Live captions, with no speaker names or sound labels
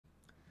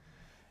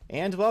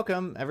And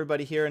welcome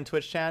everybody here in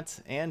Twitch chat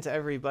and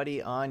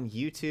everybody on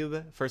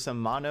YouTube for some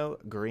mono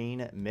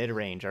green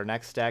mid-range, our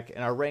next deck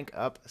in our Rank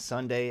Up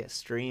Sunday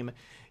stream.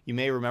 You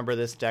may remember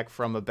this deck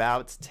from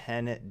about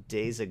 10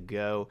 days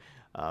ago.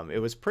 It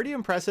was pretty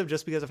impressive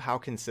just because of how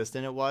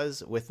consistent it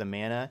was with the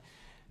mana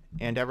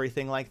and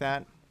everything like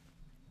that.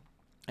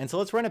 And so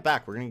let's run it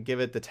back. We're going to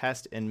give it the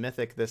test in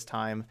Mythic this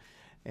time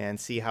and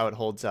see how it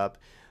holds up.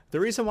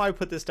 The reason why I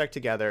put this deck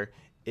together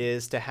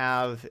is to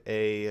have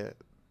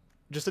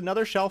just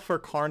another shelf for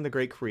Karn the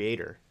Great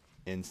Creator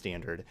in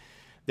Standard.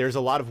 There's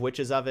a lot of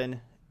Witch's Oven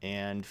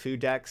and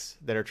food decks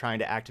that are trying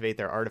to activate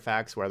their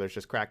artifacts, whether it's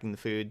just cracking the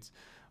foods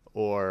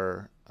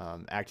or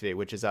activate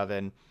Witch's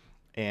Oven,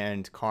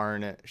 and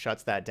Karn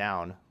shuts that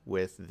down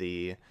with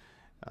the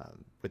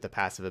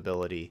passive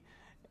ability.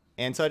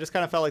 And so I just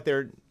kind of felt like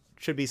there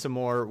should be some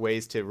more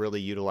ways to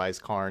really utilize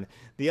Karn.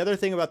 The other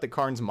thing about the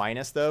Karn's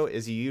minus, though,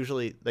 is you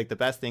usually, like, the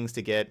best things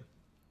to get,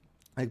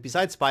 like,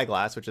 besides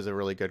Spyglass, which is a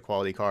really good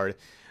quality card,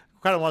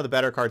 kind of one of the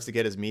better cards to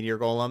get is Meteor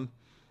Golem,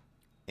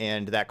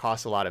 and that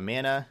costs a lot of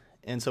mana,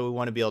 and so we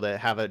want to be able to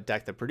have a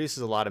deck that produces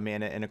a lot of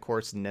mana, and of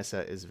course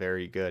Nissa is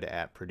very good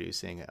at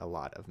producing a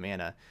lot of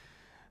mana.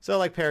 So I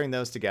like pairing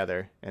those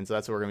together, and so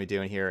that's what we're going to be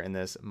doing here in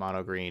this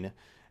mono green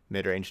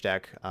mid-range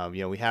deck.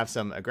 We have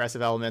some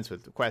aggressive elements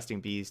with Questing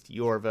Beast,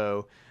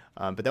 Yorvo,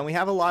 but then we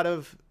have a lot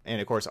of,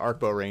 and of course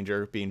Arcbow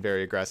Ranger being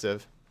very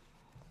aggressive.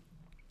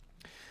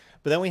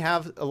 But then we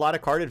have a lot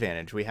of card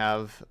advantage. We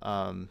have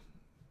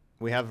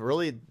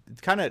really,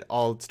 kind of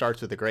all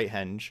starts with the Great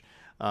Henge,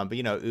 but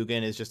you know,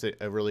 Ugin is just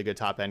a really good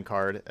top end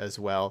card as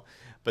well.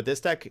 But this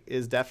deck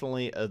is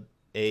definitely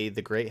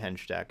the Great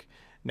Henge deck.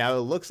 Now it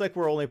looks like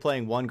we're only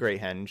playing one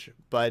Great Henge,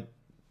 but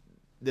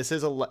this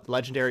is a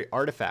legendary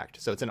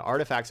artifact, so it's an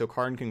artifact, so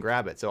Karn can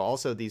grab it. So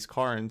also these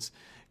Karns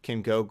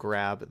can go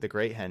grab the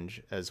Great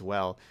Henge as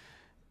well.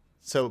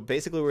 So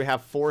basically we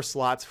have four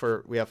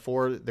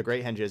the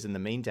Great Henges in the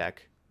main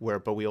deck,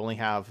 but we only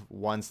have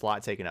one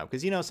slot taken up.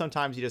 Because, you know,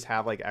 sometimes you just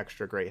have, like,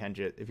 extra Great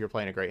Henge. If you're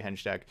playing a Great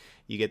Henge deck,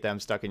 you get them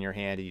stuck in your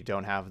hand, and you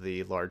don't have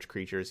the large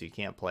creatures, so you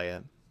can't play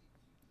it.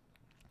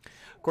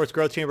 Of course,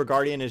 Growth Chamber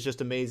Guardian is just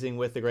amazing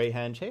with the Great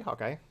Henge. Hey,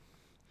 Hawkeye.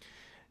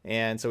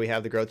 And so we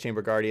have the Growth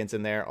Chamber Guardians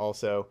in there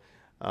also.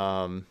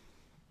 Because,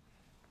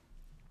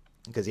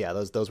 yeah,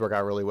 those work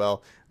out really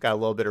well. Got a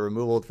little bit of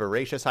removal with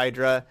Voracious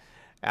Hydra.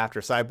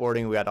 After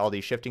sideboarding, we got all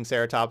these Shifting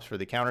Ceratops for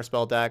the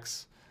counterspell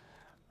decks.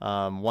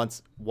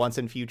 Once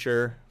in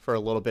future for a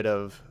little bit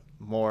of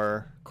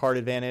more card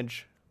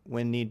advantage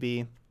when need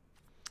be.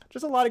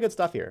 Just a lot of good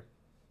stuff here.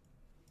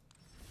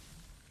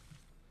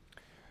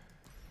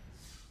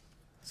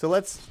 So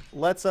let's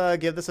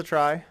give this a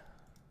try.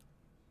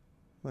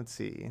 Let's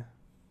see.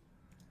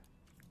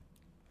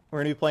 We're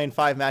gonna be playing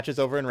 5 matches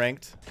over in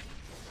ranked.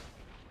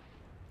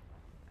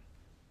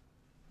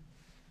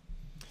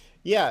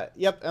 Yeah,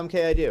 yep,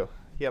 MK, I do.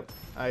 Yep,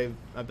 I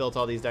built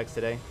all these decks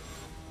today.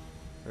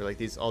 Or like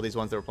all these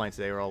ones that we're playing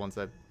today are all ones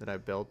that I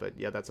built, but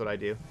yeah, that's what I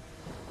do.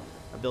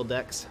 I build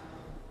decks.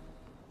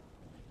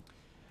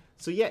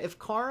 So yeah, if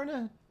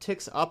Karn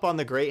ticks up on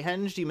the Great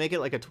Henge, do you make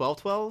it like a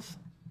 12-12?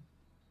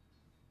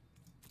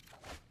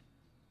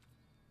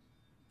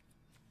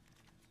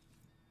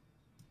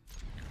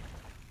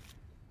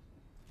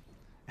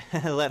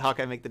 Let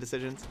Hawkeye make the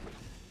decisions.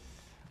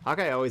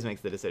 Hawkeye always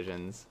makes the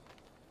decisions.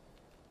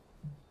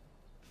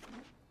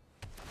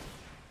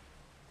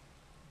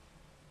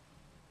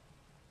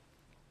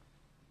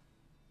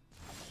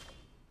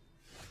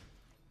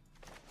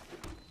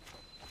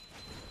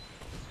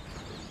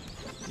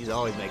 He's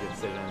always making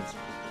decisions.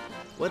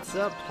 What's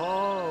up,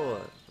 Paul?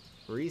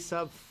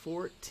 Resub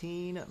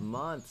 14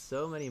 months.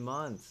 So many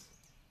months.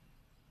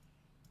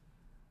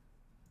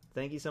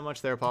 Thank you so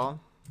much there,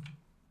 Paul.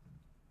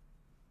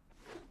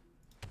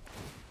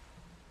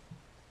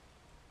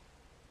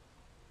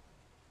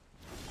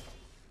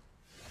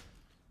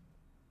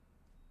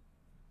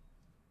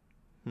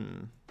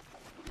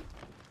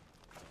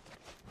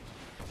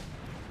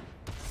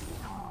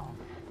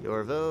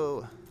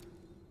 Yorvo.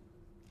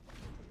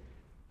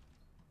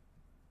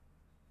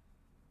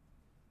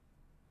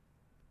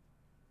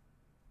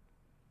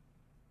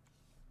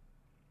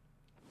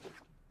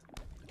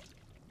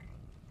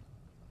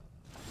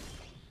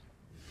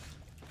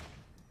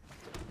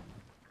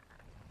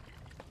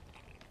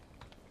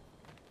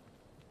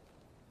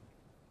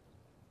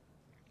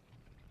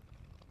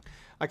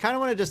 I kind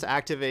of want to just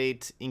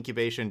activate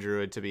Incubation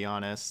Druid, to be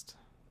honest.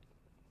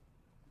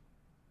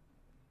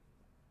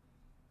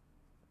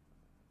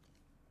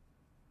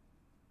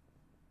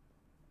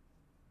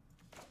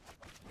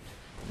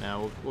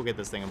 No, we'll get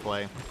this thing in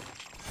play.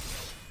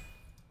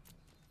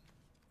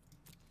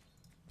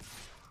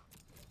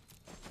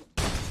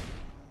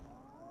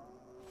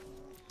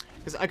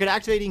 Because I could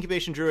activate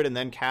Incubation Druid and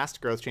then cast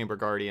Growth Chamber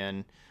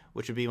Guardian,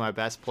 which would be my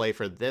best play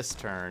for this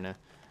turn.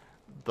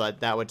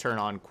 But that would turn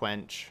on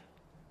Quench,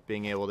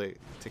 being able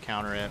to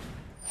counter it.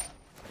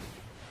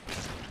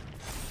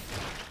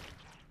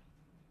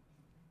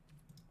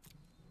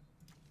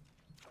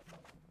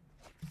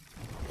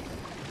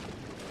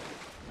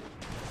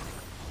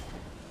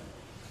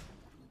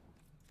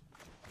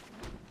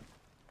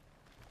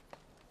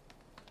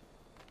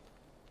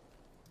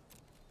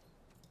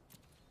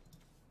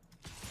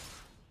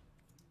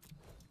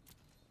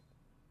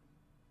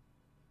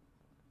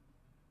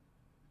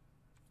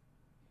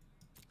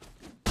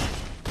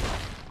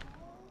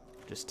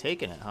 Just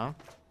taking it, huh?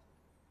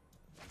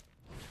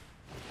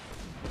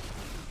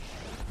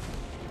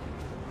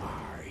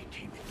 I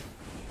came into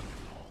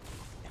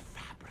the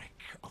fabric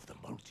of the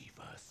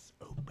multiverse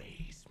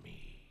obeys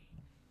me.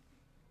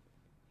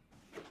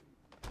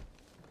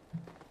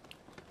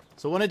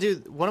 So want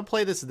to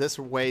play this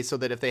way so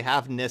that if they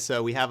have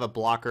Nissa, we have a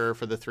blocker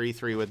for the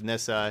 3/3 with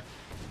Nissa,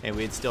 and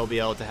we'd still be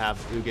able to have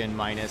Ugin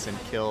minus and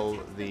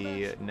kill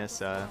the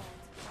Nissa.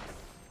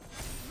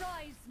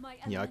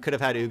 You know, I could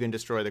have had Ugin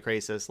destroy the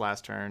Krasis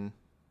last turn.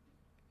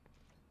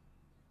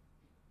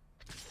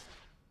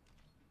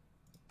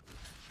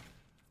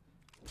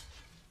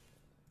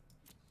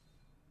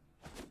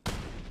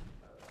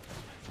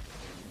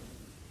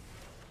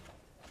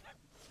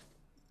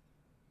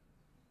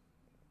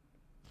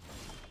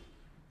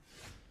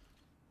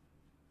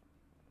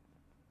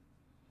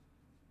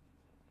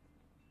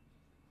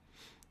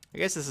 I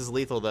guess this is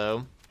lethal,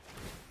 though.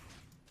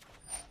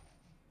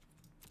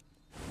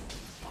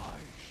 I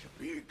shall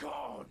be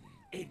gone,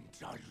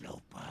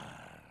 interloper.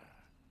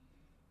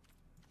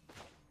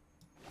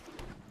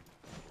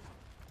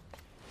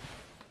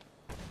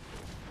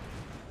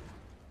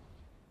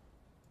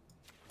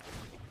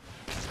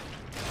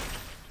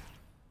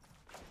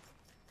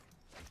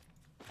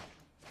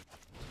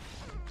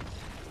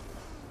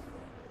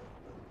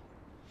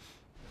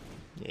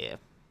 Yeah.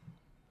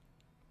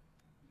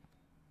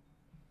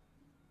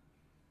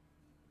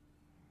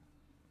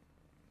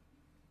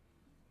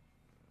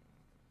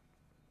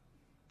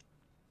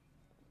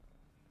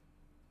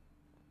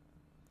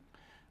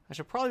 I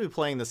should probably be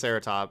playing the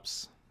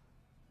Ceratops.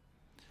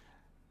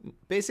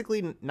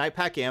 Basically,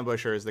 Nightpack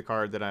Ambusher is the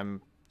card that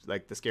I'm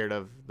like the scared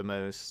of the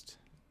most.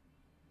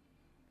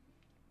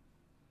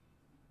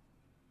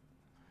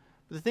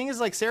 But the thing is,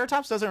 like,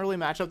 Ceratops doesn't really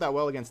match up that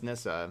well against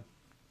Nissa.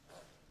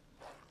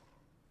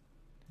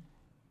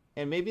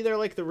 And maybe they're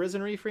like the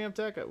Risen Reef ramp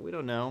deck. We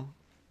don't know.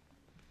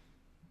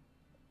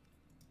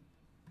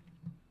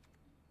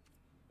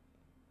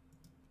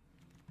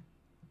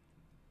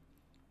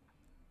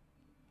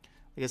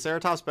 Like, is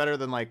Ceratops better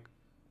than, like,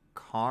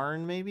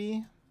 Karn,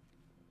 maybe?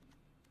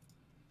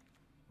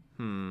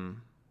 Yeah,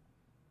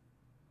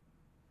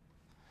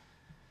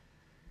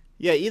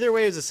 either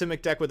way, it was a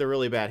Simic deck with a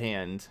really bad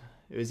hand.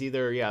 It was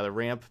either, yeah, the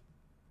ramp,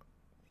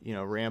 you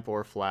know, ramp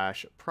or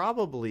flash.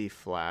 Probably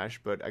flash,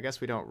 but I guess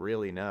we don't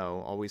really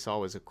know. All we saw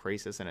was a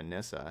Krasis and a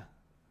Nissa.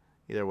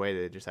 Either way,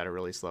 they just had a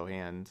really slow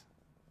hand.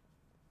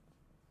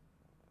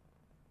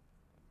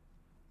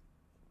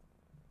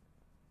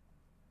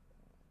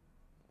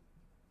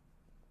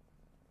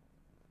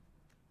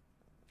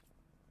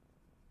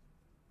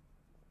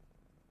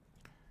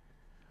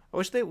 I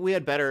wish that we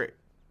had better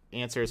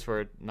answers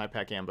for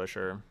Nightpack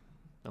Ambusher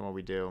than what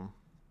we do.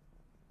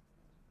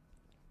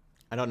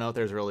 I don't know if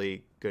there's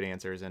really good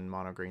answers in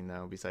mono green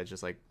though, besides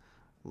just like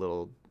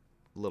little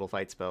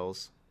fight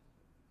spells.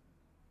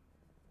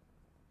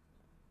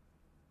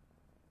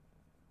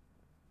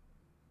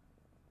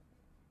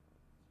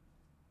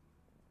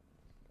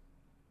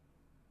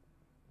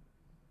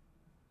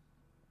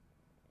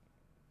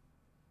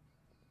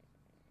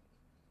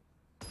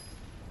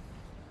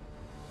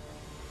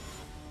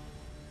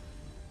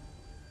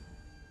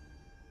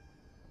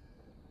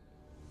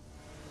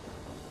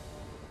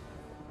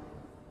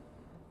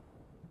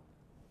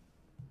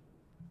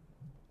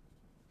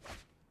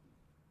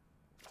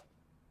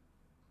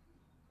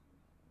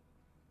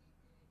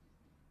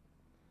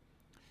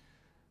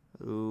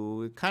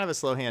 Ooh, kind of a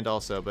slow hand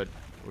also, but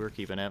we're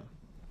keeping it.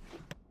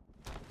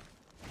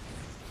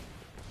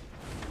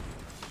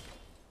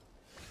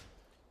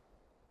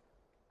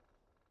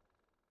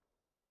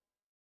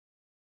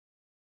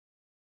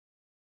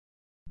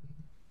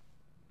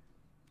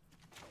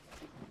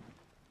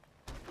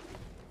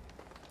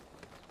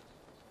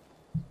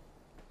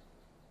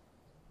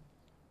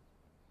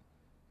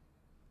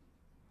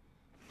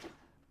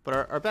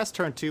 But our best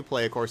turn 2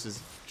 play, of course,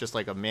 is just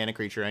like a mana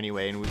creature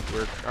anyway, and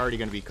we're already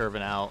going to be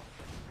curving out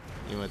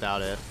even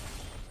without it.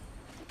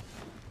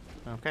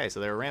 Okay, so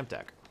they're a ramp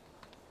deck.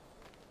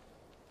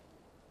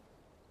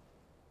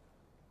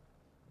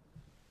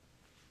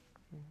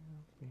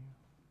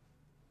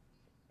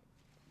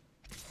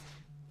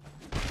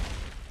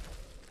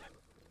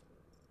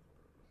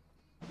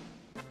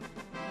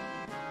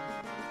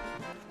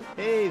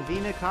 Hey,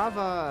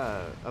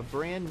 Vinakava, a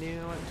brand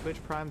new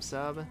Twitch Prime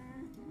sub.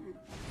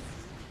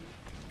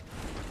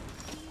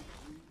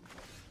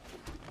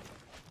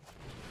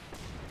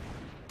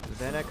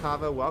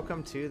 Vinakava,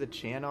 welcome to the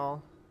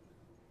channel.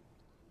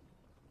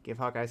 Give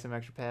Hawkeye some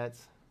extra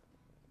pets.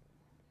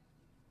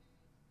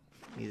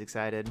 He's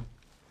excited.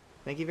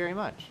 Thank you very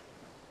much.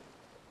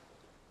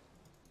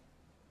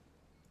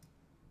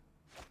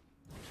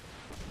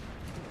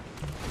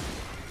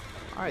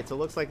 Alright, so it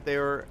looks like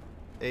they're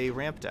a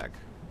ramp deck.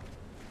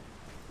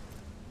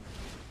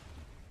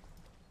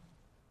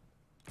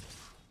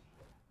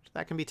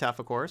 That can be tough,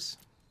 of course.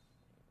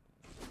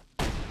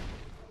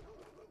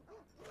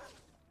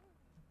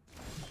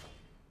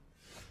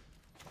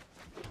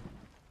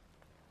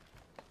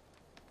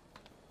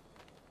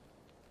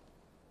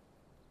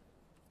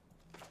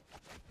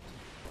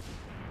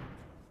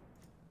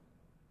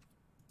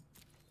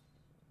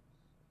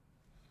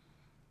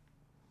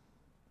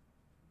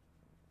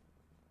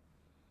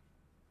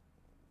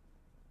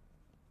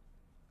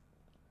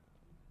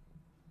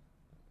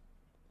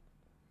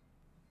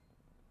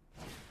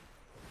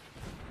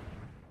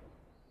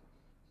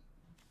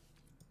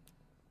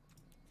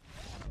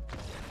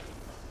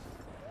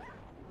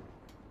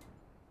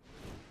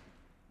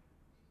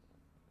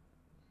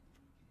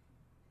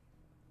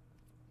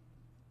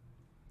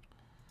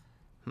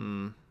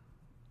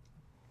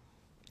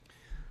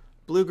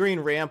 Blue-green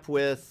ramp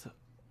with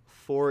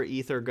 4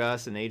 Ether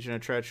Gust and Agent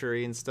of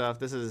Treachery and stuff.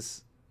 This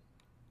is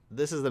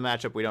the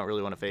matchup we don't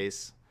really want to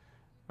face.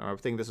 I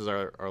think this was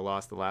our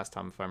loss the last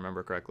time, if I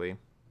remember correctly.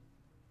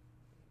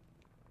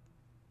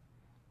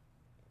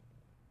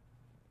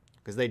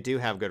 Because they do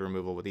have good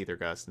removal with Ether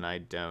Gust, and I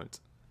don't.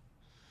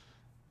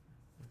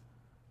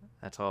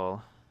 That's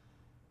all.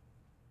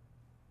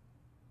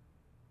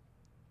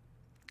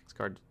 This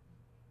card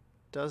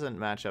doesn't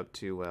match up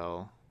too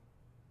well.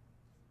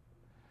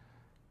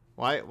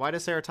 Why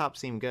does Ceratop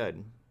seem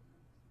good?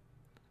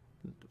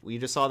 We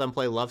just saw them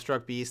play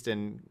Lovestruck Beast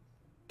and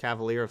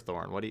Cavalier of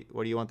Thorn. What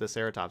do you want the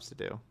Ceratops to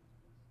do?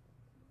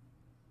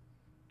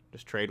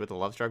 Just trade with the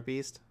Lovestruck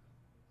Beast?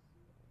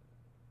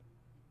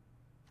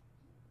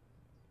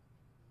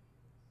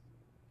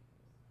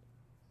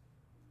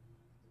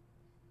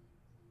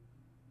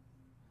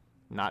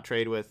 Not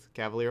trade with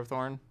Cavalier of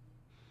Thorn?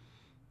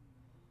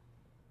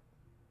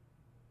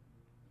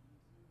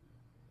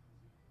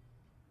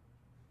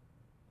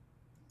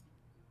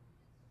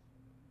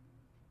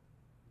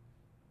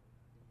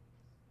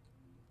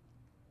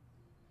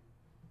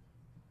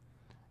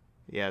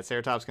 Yeah,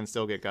 Ceratops can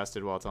still get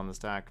gusted while it's on the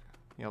stack.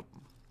 Yep.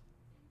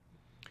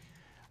 I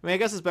mean, I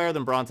guess it's better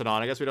than Brontodon.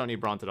 I guess we don't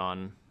need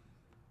Brontodon.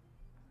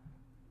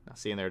 I'll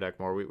see in their deck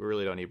more. We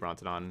really don't need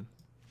Brontodon.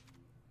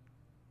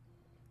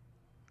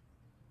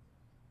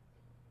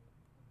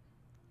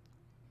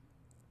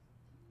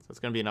 So it's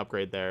going to be an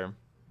upgrade there.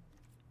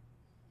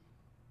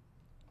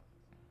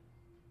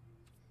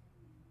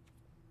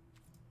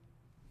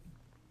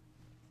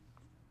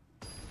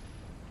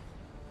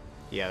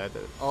 Yeah,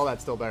 all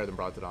that's still better than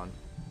Brontodon.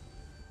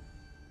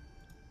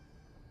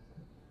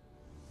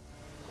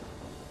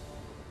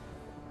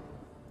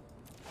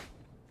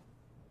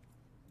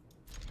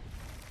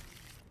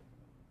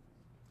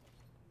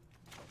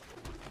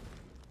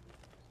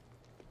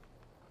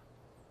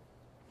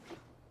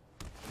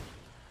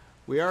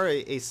 We are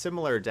a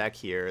similar deck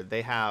here.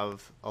 They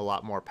have a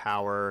lot more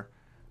power.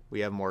 We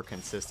have more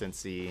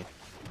consistency.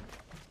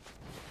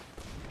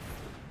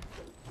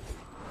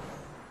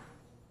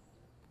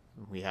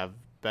 We have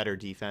better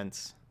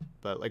defense.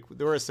 But like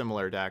we're a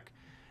similar deck.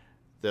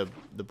 The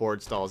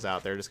board stalls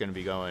out. They're just going to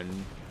be going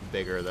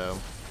bigger though.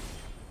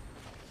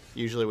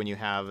 Usually when you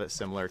have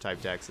similar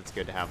type decks, it's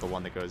good to have the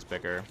one that goes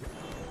bigger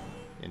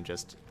in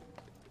just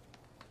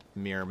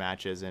mirror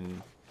matches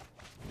in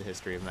the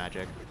history of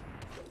Magic.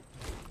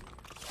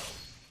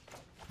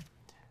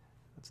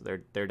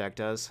 Their deck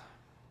does.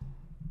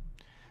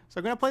 So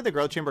I'm going to play the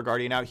Growth Chamber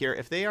Guardian out here.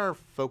 If they are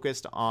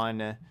focused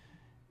on,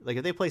 like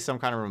if they play some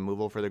kind of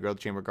removal for the Growth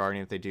Chamber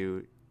Guardian, if they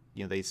do,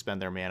 you know, they spend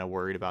their mana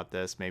worried about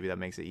this, maybe that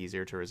makes it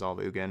easier to resolve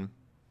Ugin.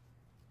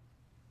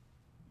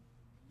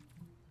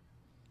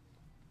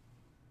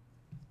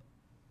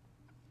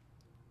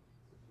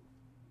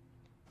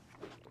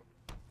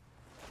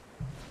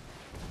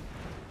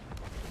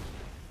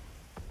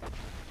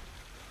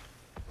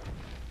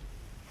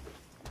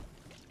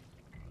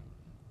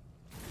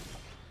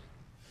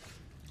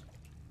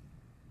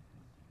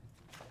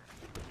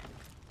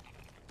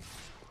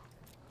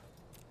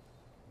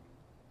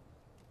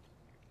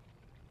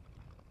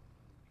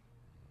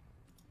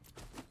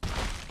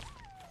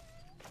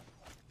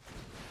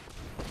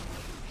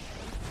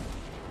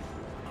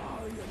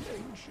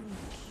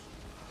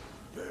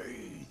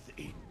 Bathe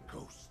in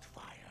ghost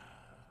fire.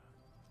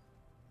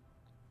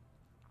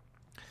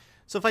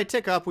 So if I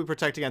tick up, we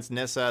protect against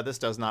Nissa. This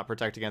does not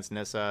protect against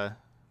Nissa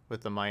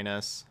with the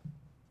minus.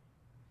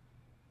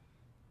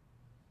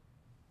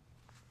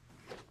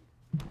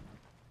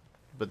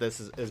 But this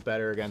is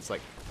better against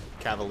like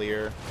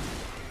Cavalier.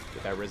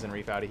 Get that Risen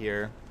Reef out of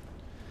here.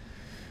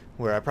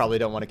 Where I probably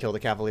don't want to kill the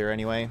Cavalier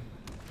anyway.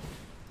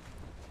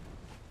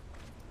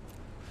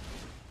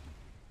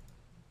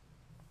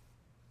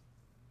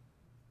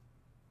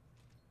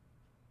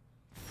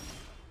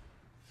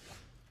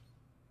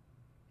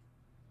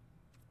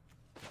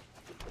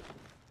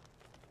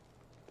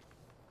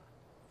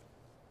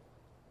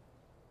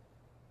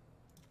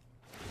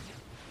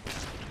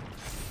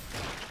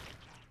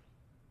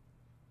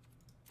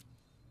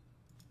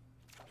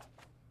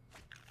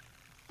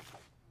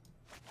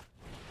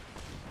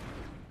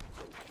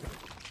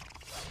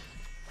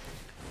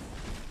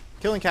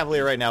 Killing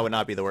Cavalier right now would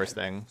not be the worst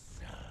thing.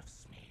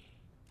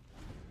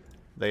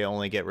 They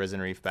only get Risen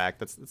Reef back.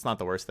 That's not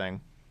the worst thing.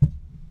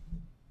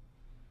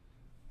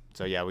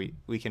 So yeah,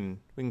 we can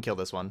kill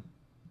this one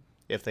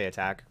if they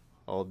attack.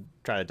 I'll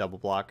try to double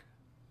block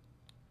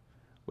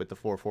with the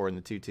 4/4 and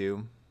the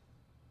 2/2.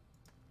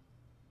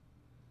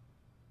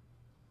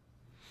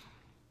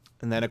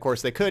 And then of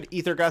course they could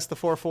Ether Gust the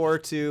 4/4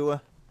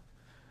 to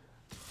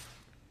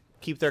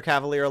keep their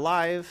Cavalier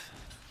alive.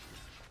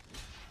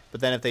 But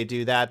then if they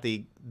do that,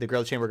 the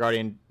Growth Chamber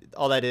Guardian,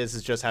 all that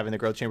is just having the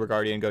Growth Chamber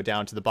Guardian go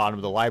down to the bottom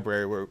of the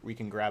library where we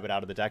can grab it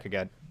out of the deck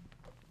again.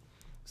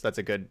 So it's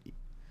a good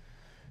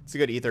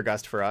Ether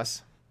Gust for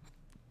us.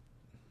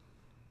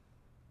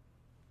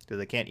 Because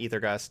they can't Ether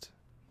Gust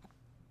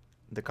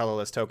the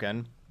colorless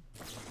token.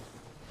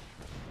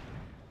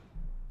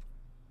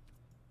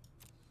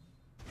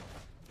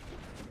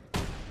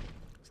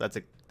 So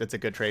that's a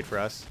good trade for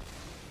us.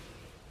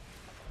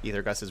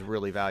 Ether Gust is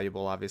really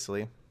valuable,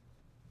 obviously.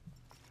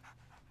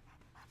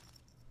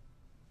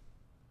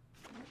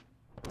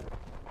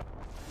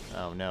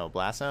 Oh no,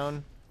 Blast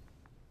Zone?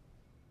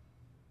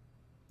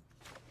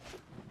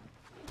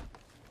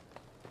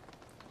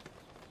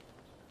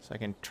 So I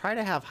can try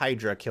to have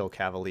Hydra kill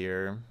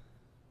Cavalier.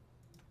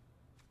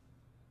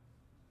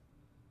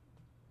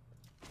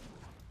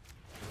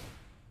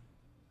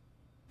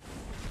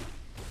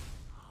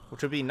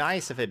 Which would be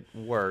nice if it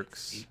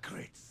works.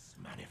 Secrets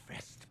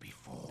manifest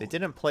before. They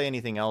didn't play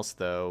anything else,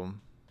 though.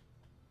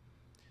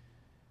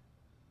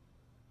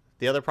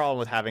 The other problem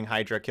with having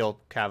Hydra kill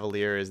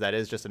Cavalier is that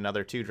is just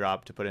another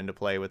 2-drop to put into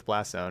play with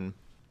Blast Zone.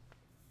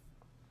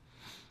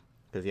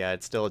 Because, yeah,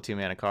 it's still a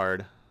 2-mana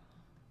card.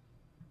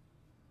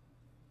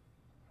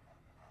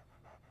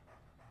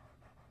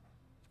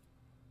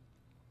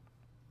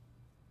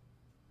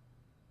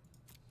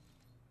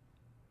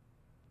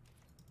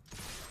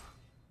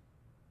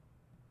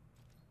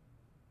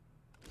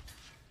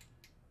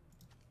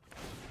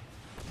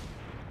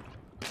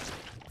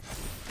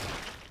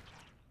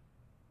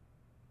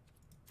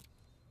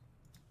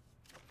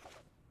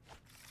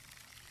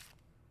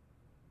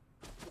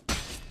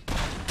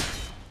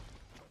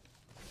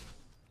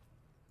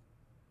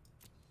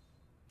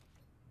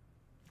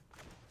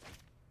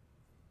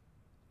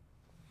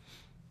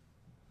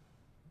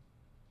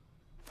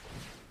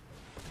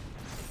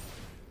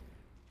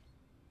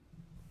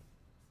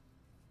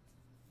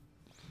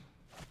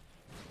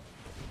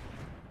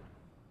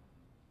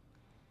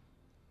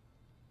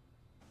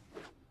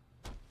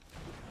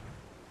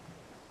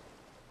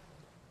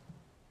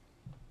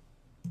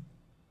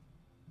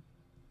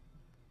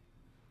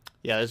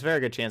 Yeah, there's a very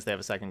good chance they have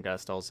a second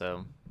Gust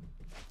also.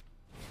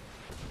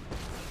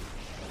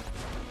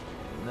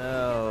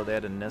 No, they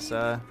had a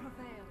Nissa.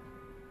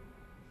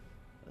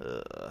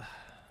 Well,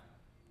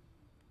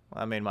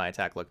 that made my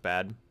attack look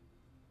bad.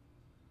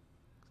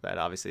 That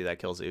obviously that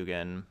kills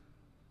Ugin.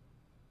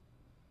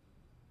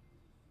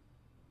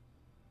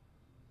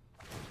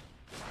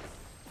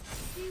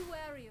 Be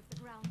wary of the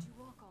ground you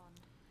walk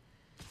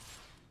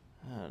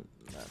on.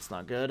 That's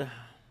not good.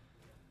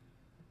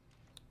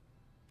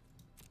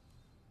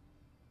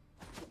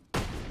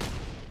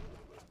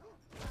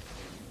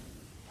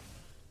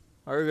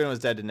 Ugin was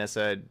dead to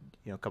Nissa,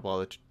 a couple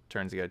other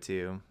turns ago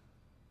too.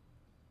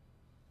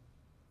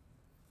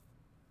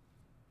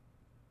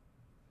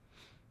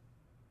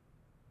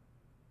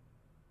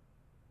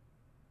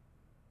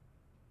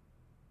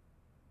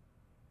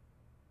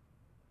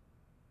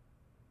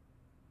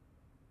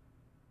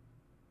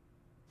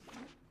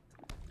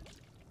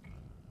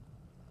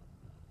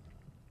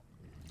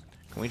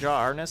 Can we draw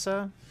our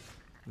Nissa?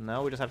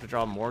 No, we just have to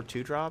draw more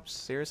 2-drops?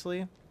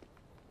 Seriously?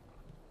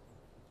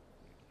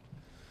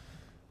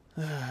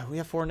 We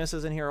have 4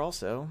 Nissas in here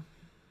also.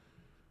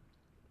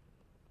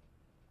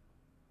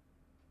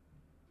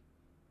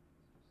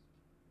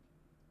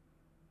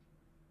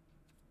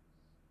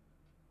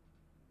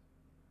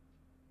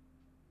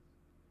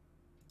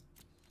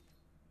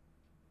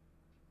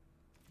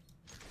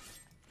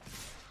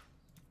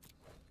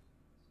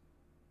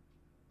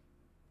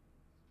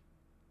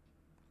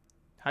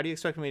 How do you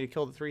expect me to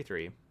kill the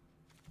 3/3?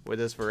 With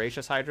this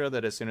Voracious Hydra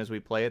that as soon as we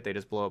play it, they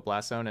just blow up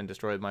Blast Zone and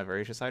destroy my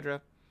Voracious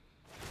Hydra?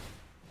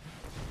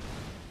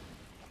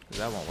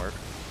 That won't work.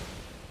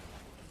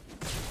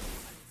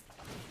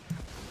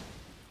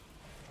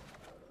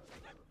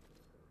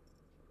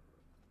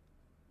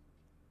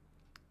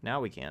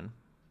 Now we can.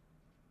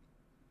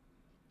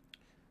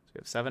 So we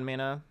have 7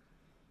 mana.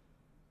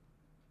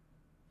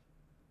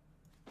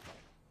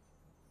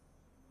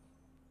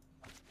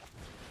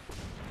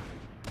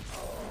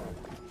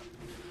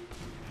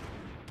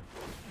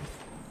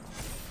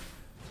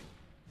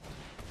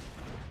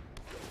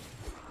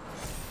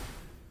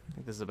 I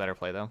think this is a better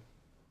play though.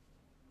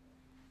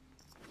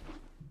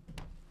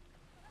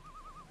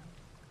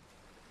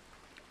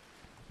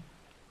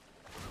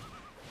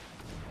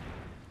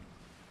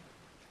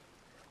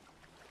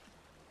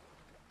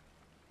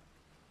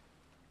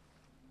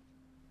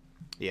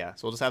 Yeah,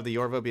 so we'll just have the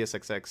Yorvo be a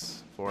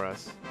 6/6 for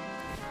us.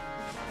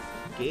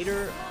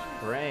 Gator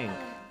Frank,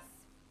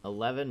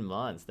 11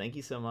 months. Thank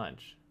you so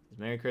much.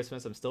 Merry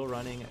Christmas. I'm still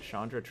running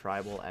Chandra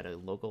Tribal at a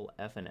local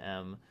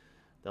F&M.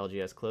 The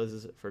LGS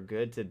closes for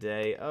good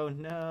today. Oh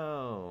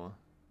no.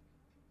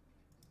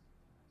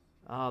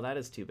 Oh, that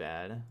is too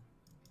bad.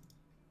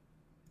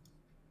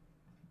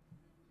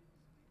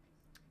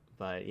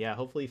 But yeah,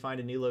 hopefully you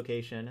find a new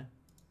location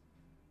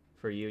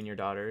for you and your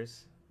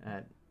daughters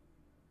at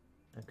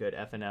a good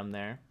F&M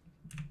there.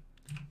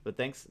 But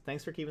thanks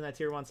for keeping that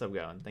tier 1 sub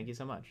going. Thank you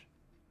so much.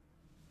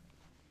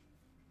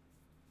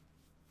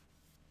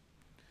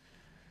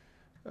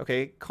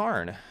 Okay,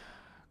 Karn.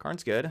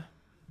 Karn's good.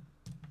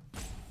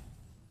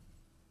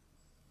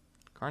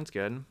 Karn's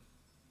good.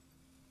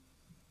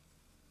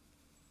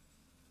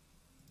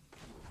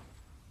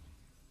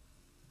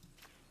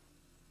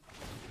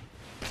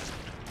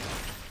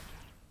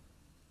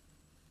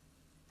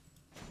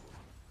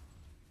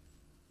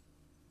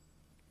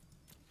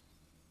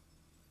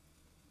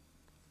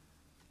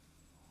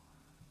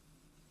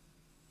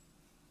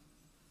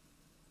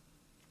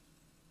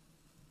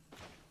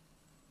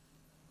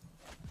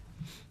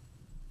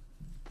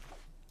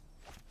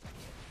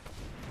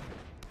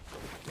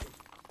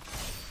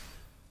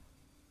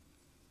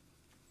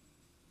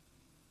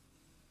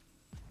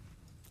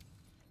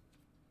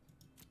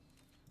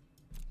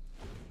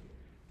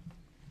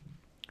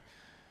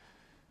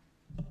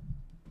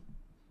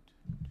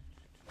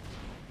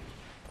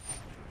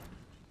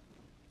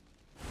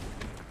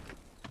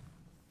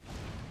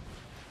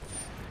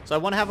 So I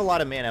want to have a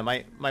lot of mana.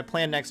 My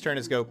plan next turn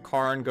is go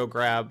Karn,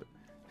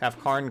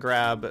 have Karn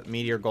grab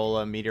Meteor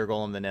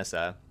Golem the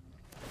Nissa.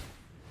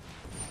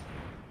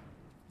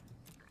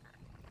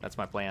 That's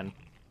my plan.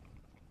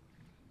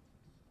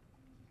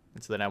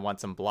 And so then I want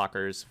some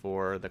blockers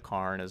for the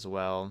Karn as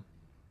well.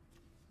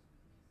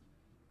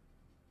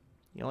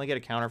 You only get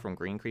a counter from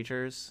green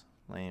creatures?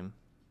 Lame.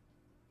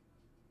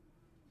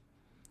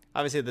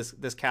 Obviously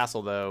this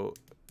castle though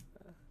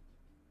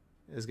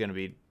is going to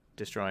be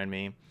destroying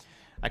me.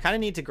 I kind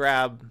of need to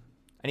grab...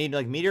 I need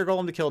like Meteor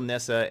Golem to kill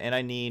Nissa, and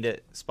I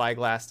need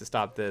Spyglass to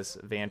stop this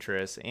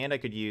Vantress, and I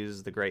could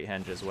use the Great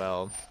Henge as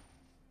well.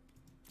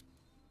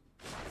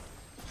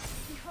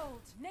 Behold,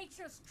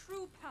 nature's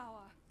true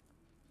power.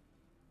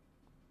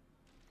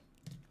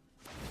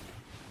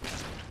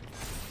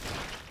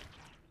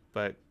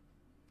 But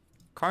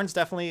Karn's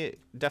definitely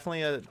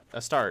a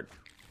start.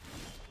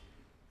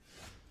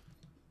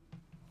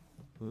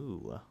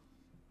 Ooh.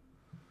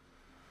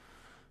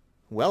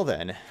 Well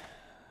then,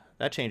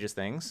 that changes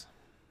things.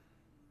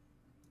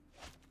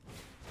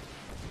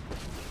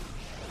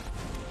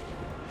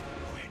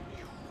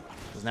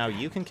 Because now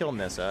you can kill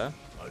Nissa.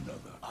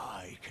 Another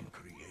I can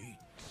create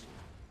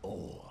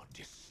or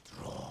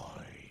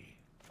destroy.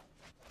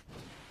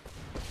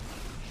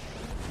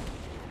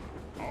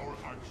 Our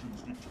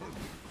actions determine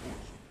the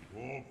course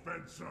of your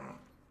fencer.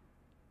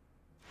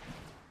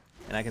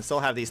 And I can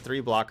still have these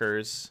 3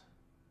 blockers.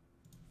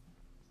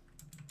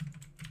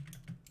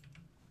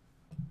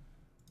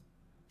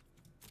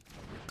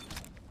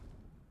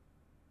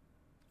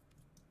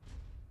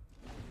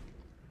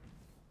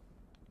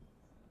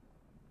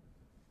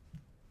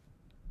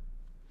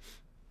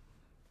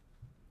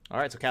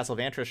 Alright, so Castle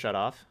Vantress shut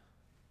off.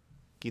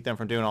 Keep them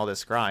from doing all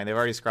this scrying. They've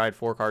already scryed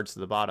 4 cards to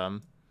the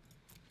bottom.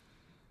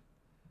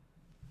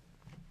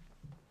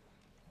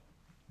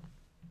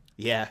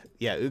 Yeah,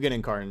 Ugin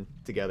and Karn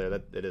together.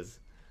 That is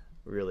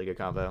a really good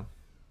combo.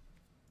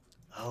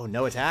 Oh,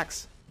 no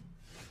attacks.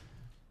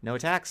 No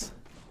attacks.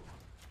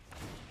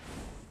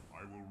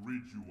 I will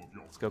rid you of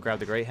your... Let's go grab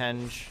the Great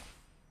Henge.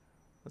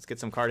 Let's get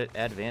some card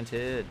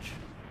advantage.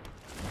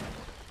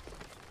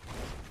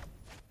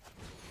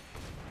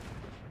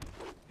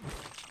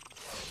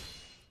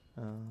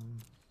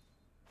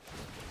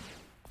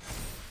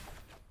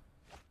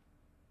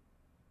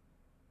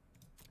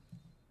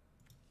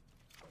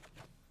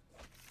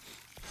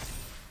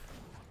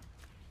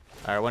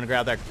 Alright, I want to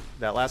grab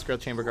that last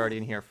Growth Chamber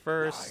Guardian here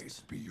first.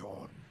 Rise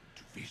beyond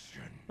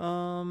vision. I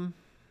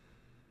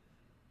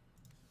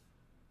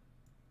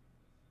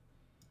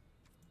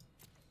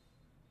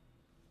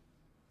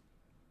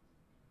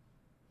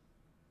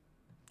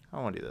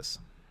want to do this.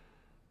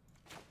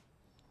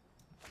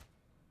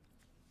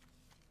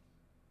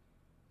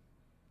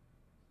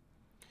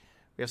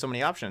 We have so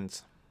many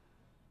options.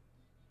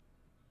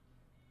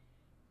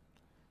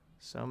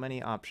 So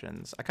many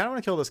options. I kind of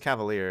want to kill this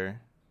Cavalier.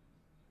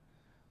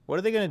 What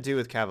are they going to do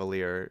with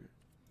Cavalier?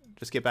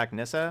 Just get back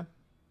Nissa?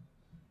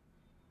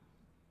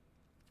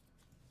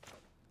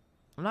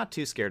 I'm not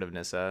too scared of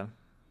Nissa.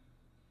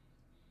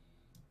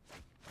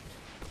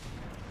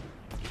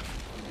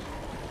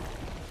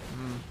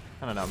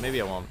 I don't know. Maybe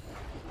I won't.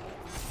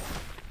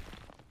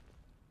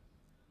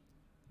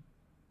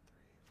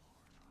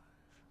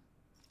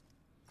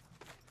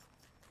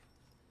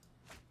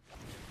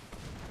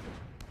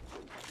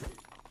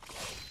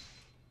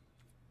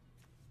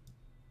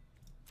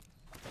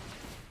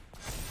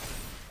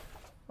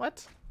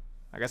 What?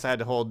 I guess I had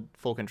to hold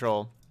full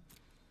control.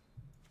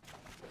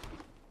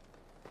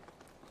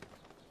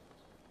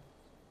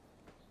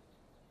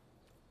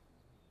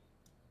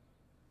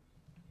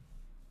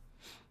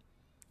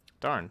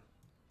 Darn.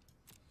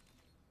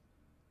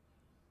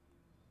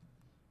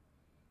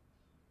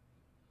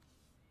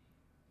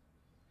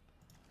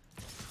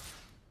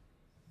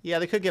 Yeah,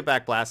 they could get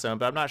back Blast Zone,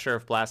 but I'm not sure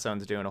if Blast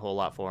Zone's doing a whole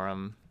lot for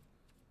them.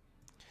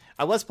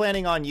 I was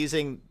planning on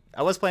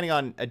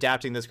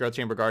adapting this Growth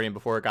Chamber Guardian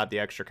before it got the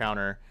extra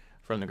counter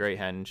from the Great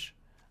Henge.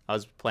 I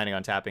was planning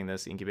on tapping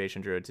this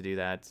Incubation Druid to do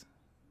that.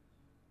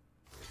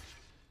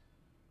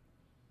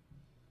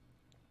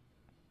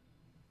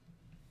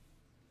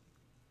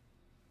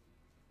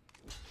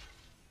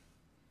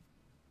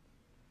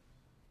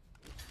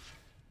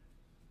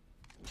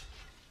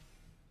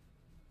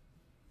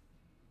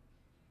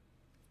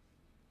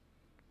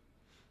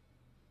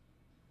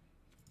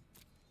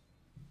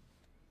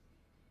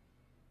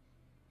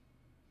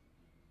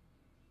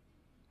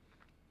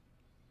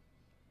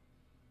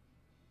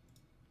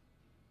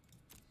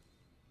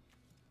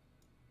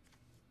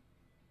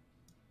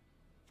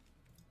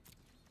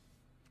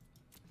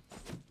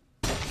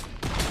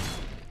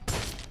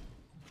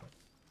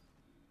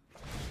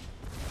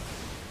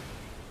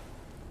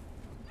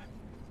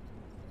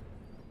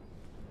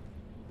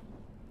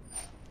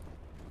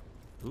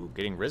 Ooh,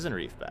 getting Risen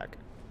Reef back.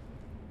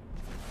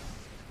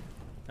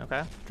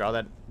 Okay, draw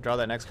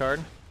that next card.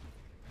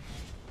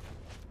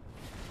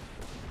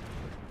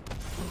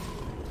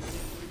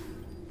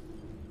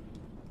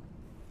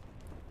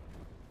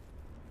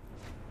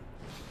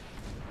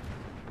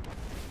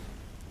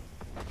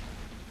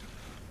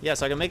 Yeah,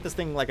 so I can make this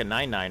thing like a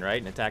 9/9, right?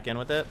 And attack in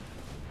with it.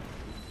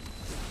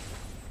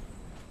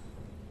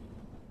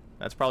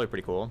 That's probably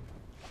pretty cool.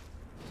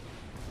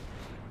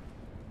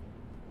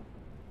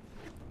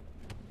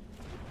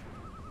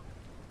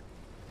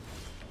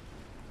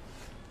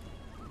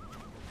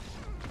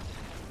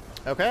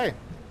 Okay.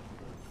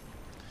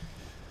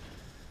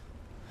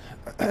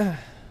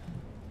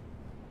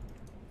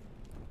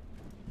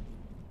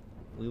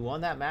 We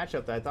won that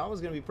matchup that I thought was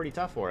going to be pretty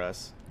tough for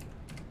us.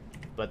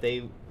 But they,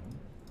 you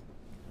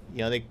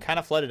know, they kind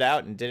of flooded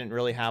out and didn't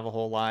really have a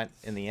whole lot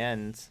in the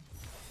end.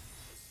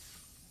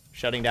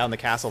 Shutting down the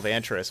Castle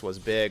Vantress was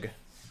big.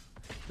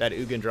 That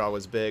Ugin draw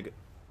was big.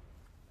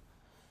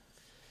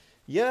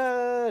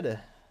 Yud!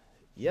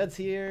 Yud's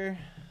here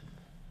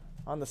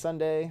on the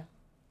Sunday.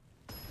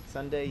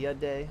 Sunday, Yud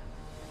Day.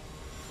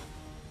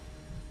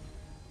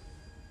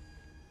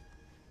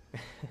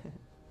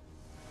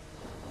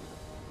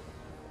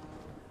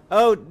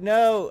 Oh,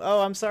 no!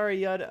 Oh, I'm sorry,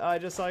 Yud. I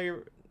just saw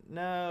your...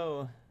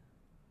 No.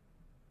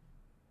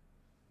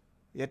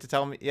 You had to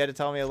tell me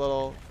a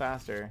little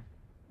faster.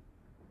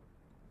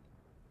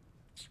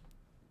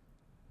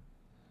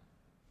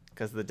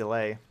 Because of the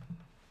delay.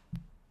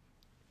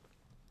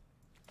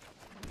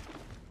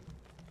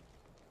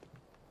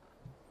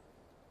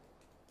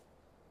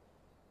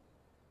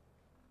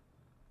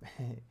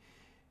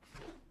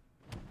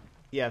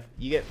 Yeah,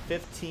 you get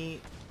 15.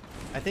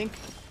 I think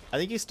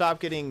you stop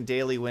getting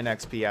daily win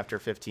XP after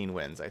 15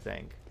 wins, I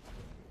think.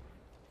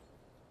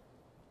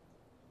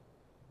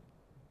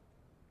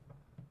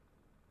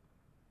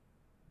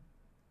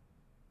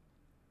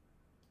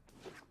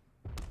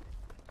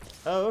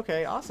 Oh,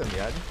 okay. Awesome,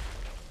 Yud.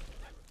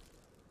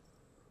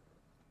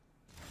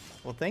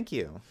 Well, thank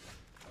you.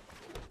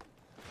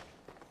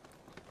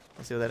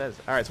 Let's see what that is.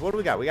 All right, so what do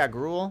we got? We got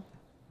Gruul.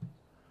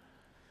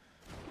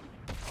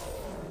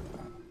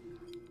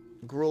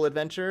 Gruul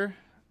Adventure.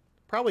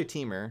 Probably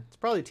Teamer. It's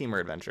probably Teamer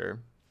Adventure.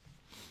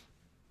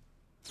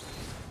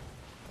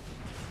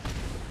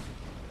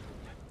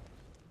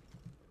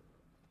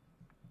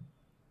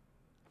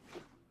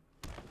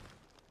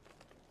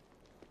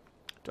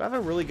 Do I have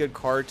a really good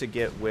card to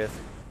get with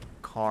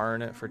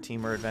Karn for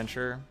Teamer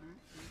Adventure?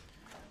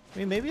 I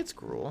mean, maybe it's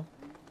Gruul.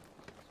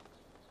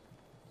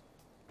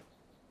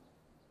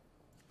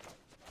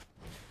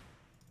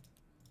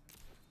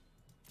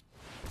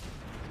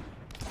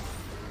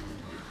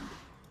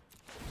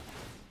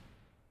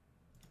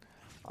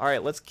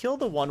 Alright, let's kill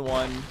the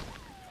 1/1.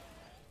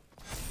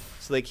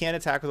 So they can't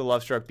attack with a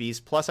Lovestruck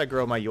Beast. Plus I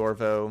grow my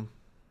Yorvo.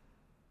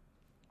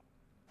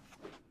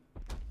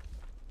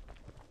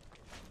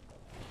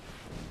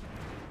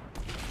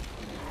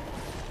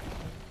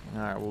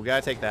 Alright, well, we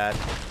gotta take that.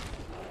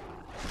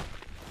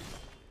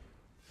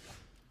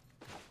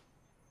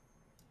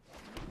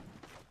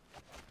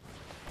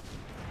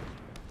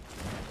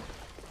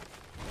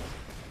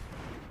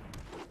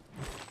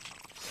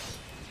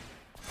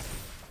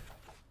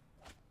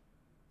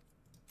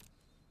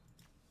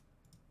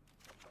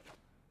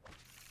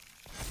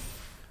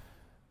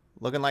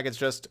 Looking like it's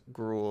just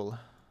Gruul.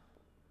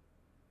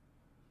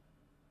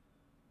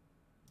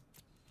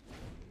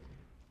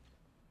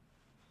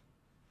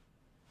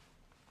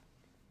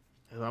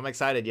 Oh, I'm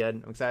excited,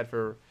 Yud. I'm excited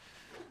for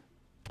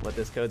what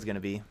this code's gonna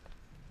be.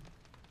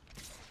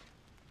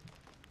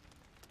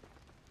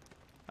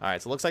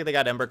 Alright, so it looks like they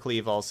got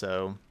Embercleave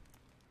also.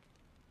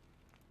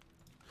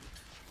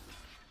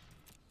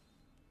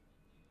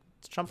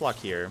 Let's chump block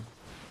here.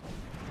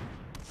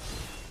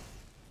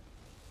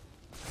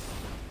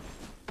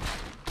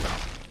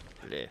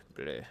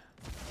 Bleh.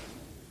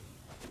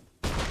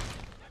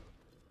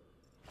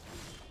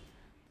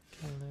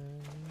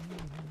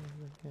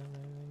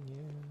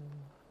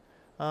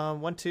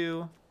 1,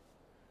 2.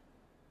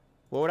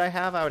 What would I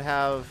have? I would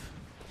have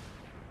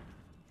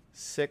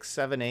 6,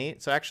 7,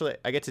 8. So actually,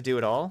 I get to do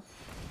it all.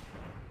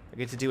 I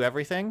get to do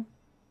everything.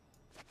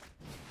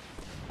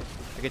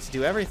 I get to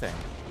do everything.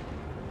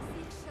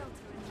 Seek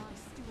shelter in my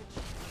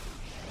stewardship.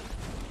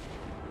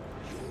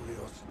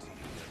 Curiosity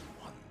and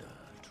wonder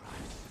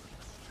drives me.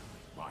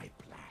 My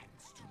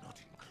plans do not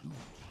include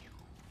you.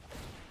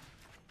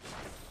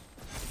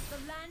 The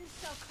land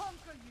shall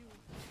conquer you.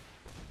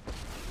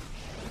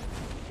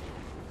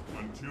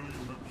 Until you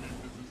have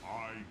lived,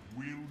 I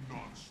will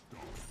not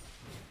stop.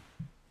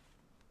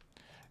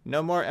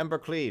 No more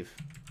Embercleave.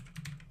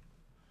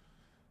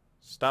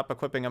 Stop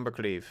equipping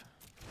Embercleave.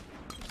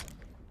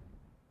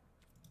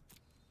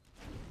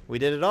 We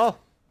did it all.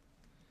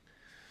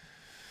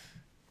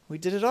 We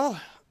did it all.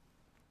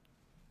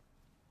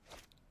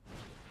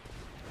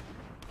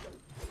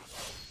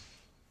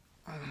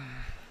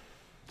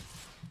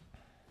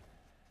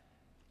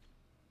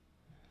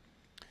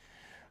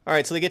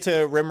 Alright, so they get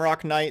to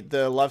Rimrock Knight,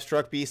 the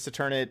Lovestruck Beast, to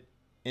turn it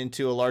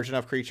into a large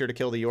enough creature to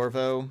kill the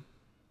Yorvo.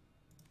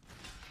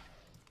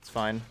 It's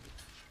fine.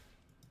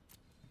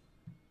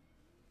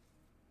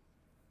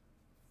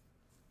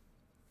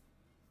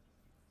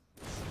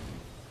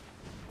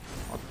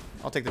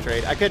 I'll take the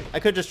trade. I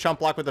could just chump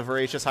block with the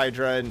Voracious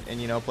Hydra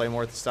and you know, play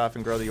more stuff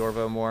and grow the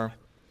Yorvo more.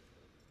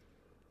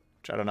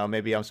 Which I don't know.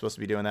 Maybe I'm supposed to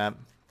be doing that.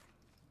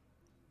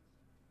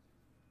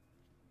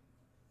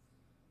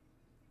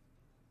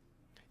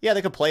 Yeah,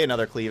 they could play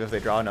another cleave if they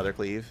draw another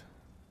cleave.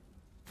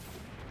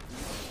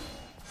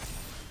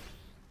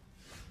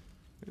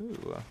 Ooh.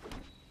 The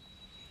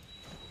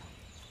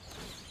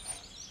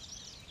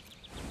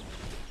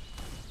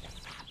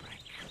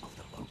fabric of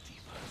the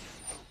multiverse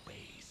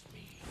obeys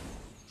me.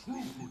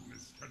 True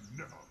goodness can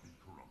never be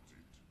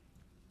corrupted.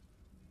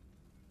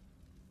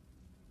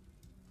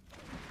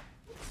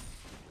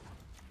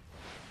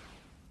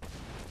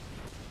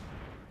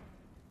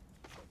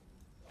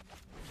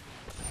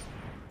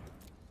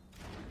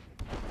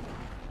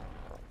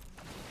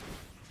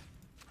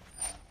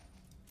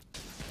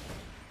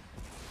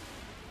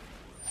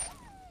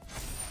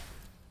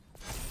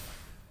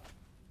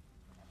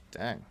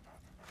 Dang.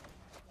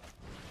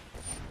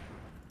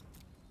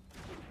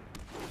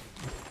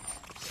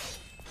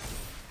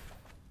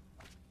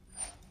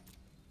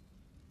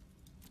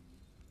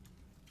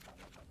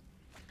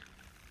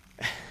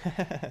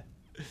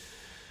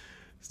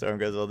 Storm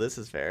goes, well, this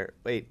is fair.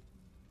 Wait,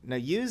 now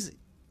use...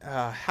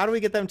 how do we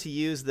get them to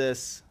use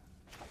this...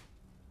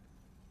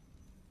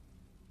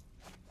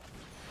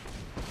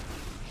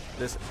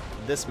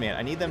 This mana.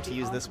 I need them to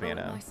use this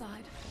mana.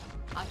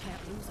 I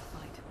can't lose a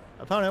fight.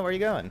 Opponent, where are you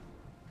going?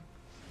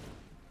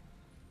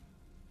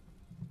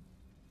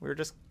 We're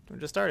just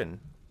starting.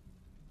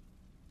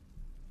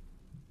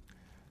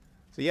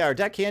 So yeah, our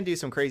deck can do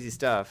some crazy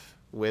stuff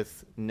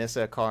with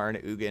Nissa, Karn,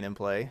 Ugin in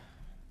play.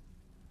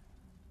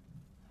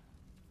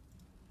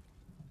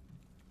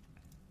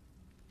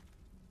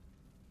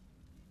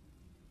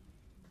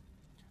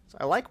 So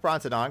I like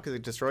Brontodon because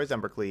it destroys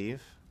Embercleave.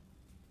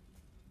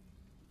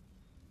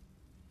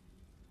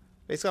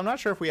 Basically, I'm not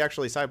sure if we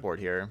actually sideboard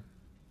here.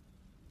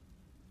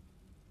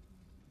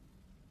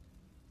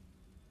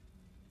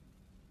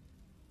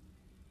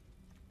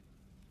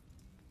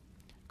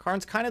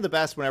 Karn's kind of the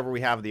best whenever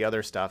we have the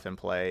other stuff in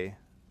play.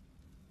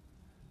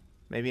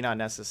 Maybe not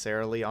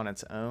necessarily on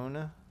its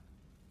own.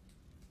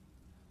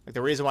 Like,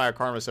 the reason why our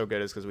Karn was so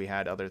good is because we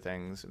had other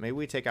things. Maybe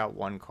we take out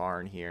one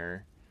Karn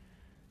here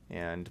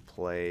and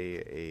play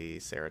a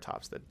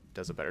Ceratops that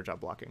does a better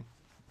job blocking.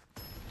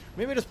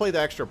 Maybe just play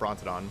the extra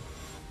Brontodon.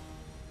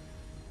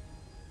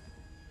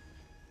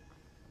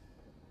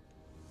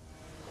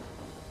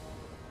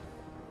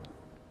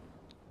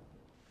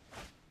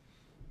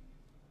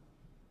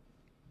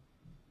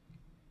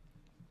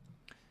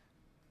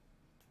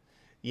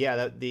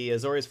 Yeah, the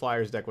Azorius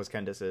Flyers deck was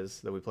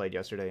Kendis's that we played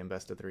yesterday in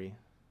Best of 3.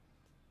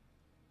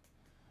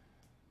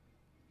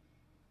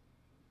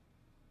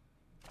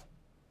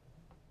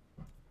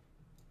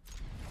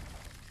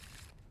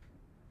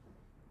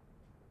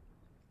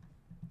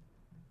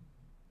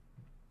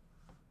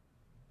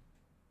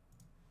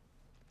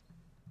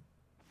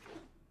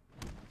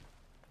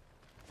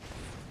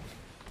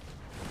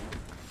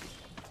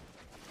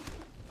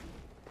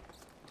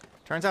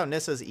 Turns out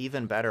Nissa's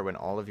even better when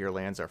all of your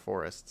lands are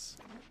forests.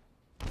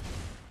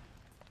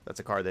 That's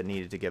a card that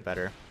needed to get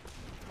better.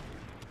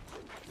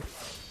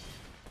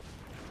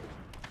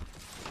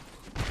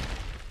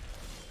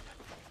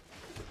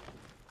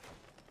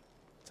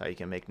 That's how you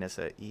can make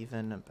Nissa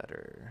even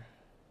better.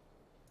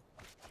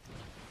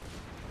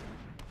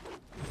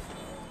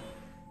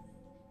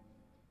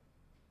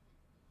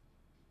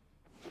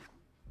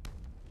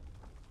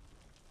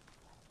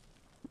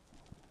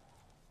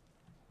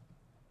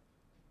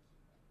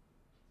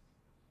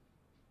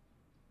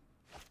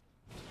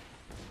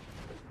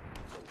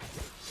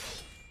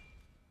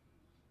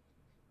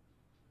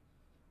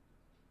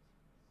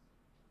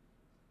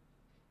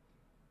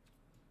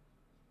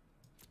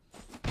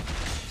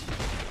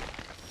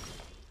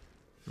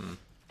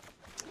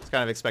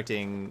 Kind of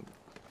expecting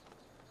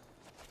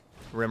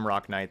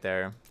Rimrock Knight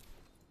there.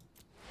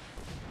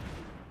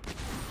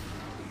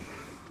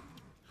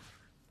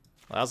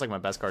 Well, that was like my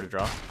best card to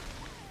draw.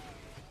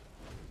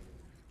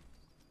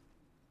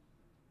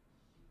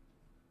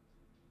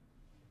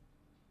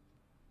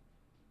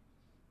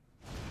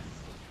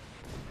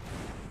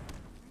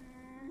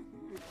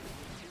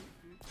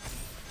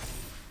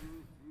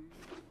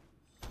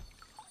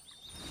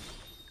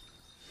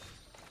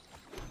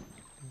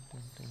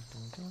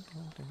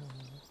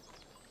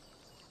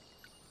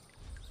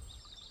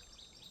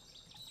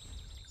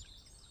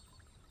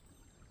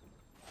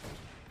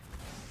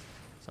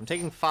 I'm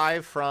taking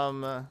 5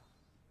 from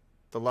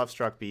the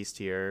Lovestruck Beast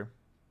here.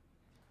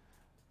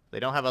 They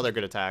don't have other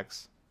good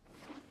attacks.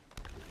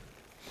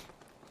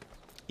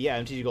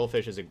 Yeah, MTG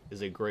Goldfish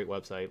is a great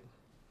website.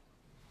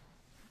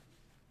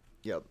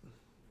 Yep.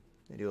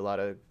 They do a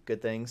lot of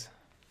good things.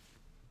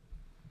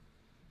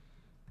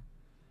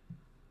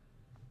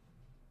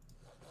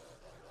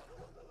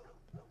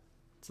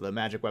 It's the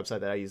Magic website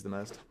that I use the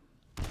most.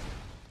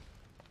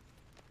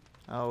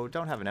 Oh,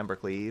 don't have an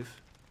Embercleave.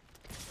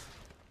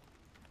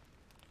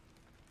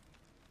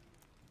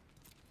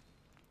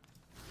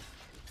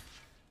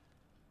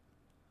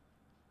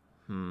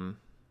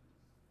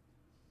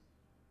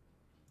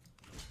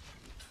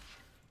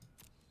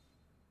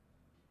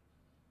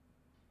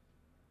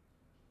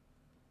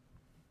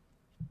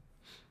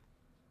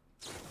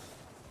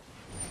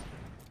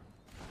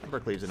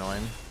 Embercleave's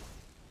annoying.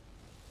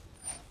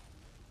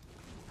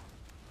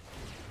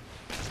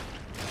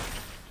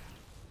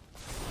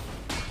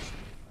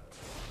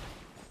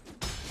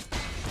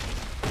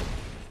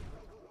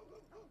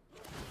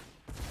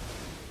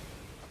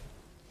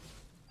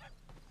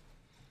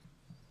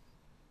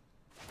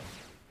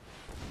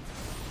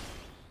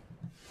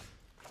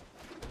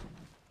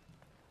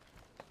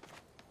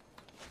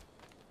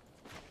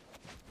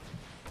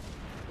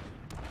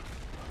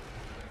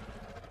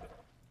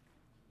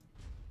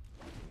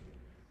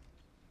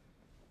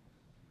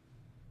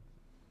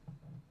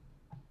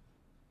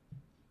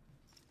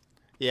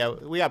 Yeah,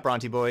 we got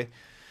Bronte Boy.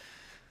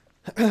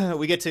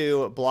 We get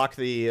to block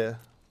the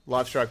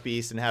Lovestruck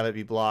Beast and have it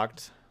be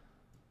blocked.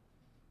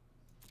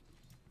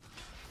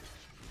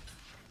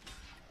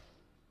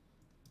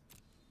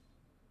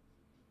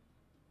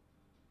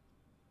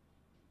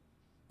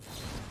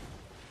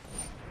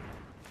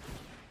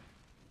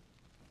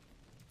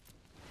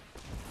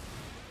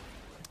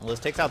 Well, this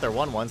takes out their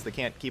 1/1s. They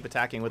can't keep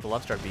attacking with the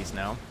Lovestruck Beast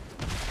now.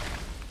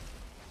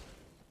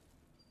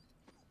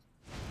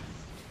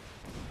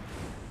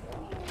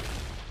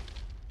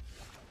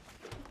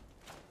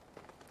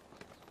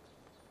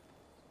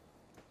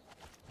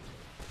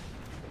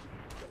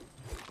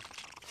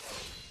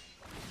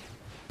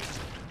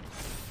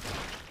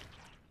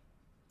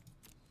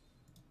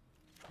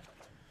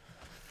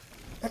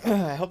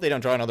 I hope they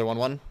don't draw another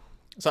 1/1.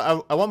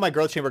 So I want my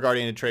Growth Chamber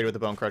Guardian to trade with the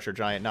Bone Crusher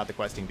Giant, not the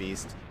Questing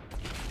Beast.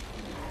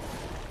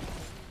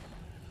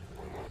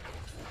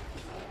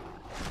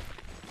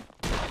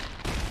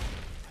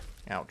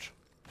 Ouch.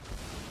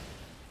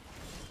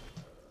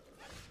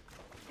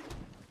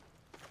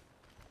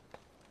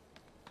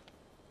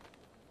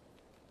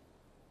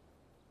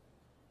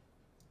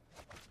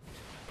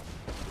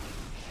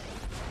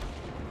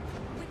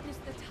 Witness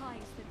the ties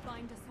that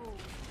bind us all.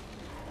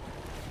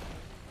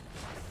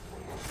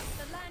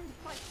 The land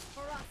fights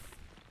for us.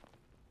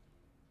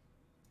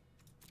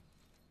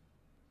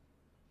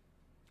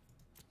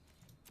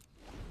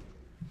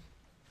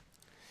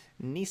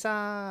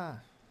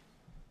 Nisa.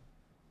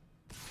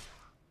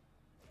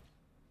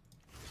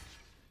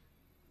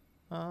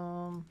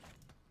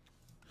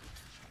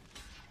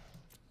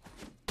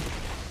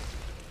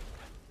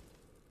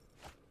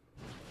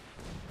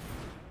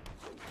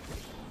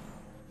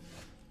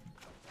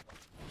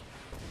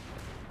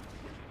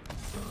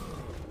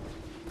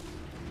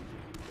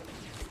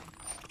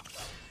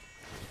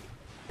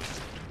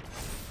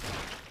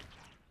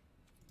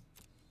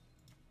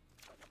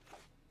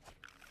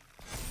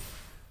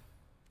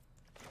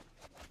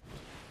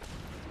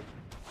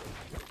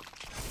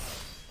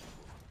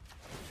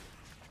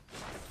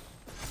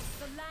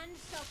 The land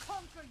shall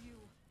conquer you.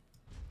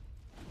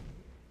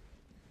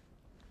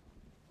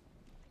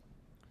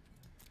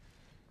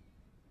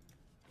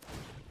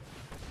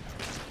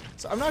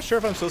 So I'm not sure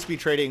if I'm supposed to be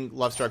trading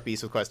Lovestruck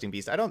Beast with Questing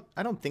Beast. I don't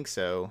think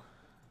so.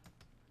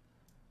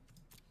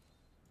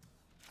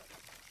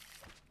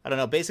 I don't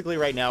know. Basically,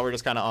 right now we're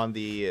just kind of on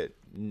the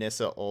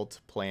Nissa ult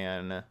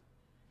plan. 10,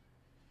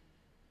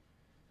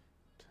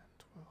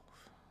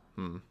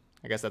 12.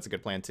 I guess that's a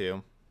good plan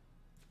too.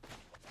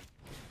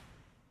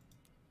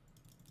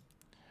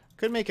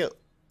 Could make it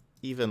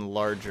even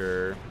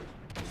larger,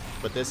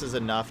 but this is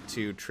enough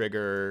to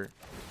trigger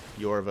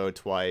Yorvo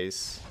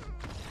twice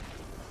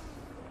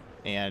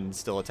and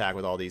still attack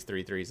with all these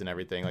 3/3s and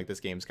everything. Like, this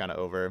game's kind of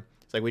over.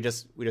 It's like we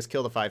just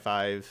kill the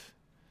 5/5.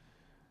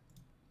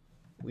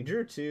 We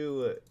drew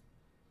two.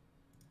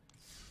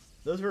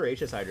 Those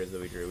Voracious Hydras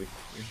that we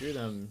drew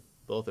them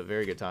both at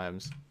very good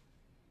times.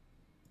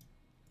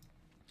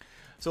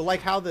 So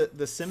like how the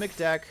Simic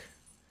deck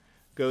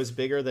goes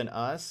bigger than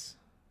us.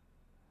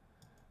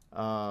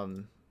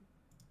 Well,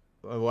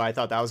 I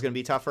thought that was going to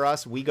be tough for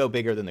us. We go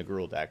bigger than the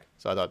Gruul deck,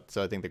 so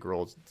I think the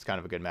Gruul is kind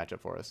of a good matchup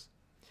for us.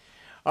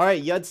 All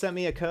right, Yud sent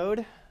me a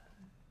code.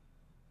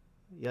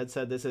 Yud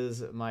said this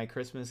is my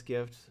Christmas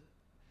gift,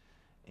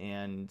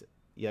 and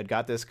Yud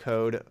got this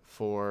code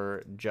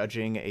for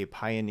judging a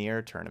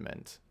Pioneer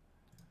tournament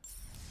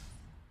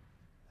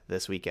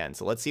this weekend.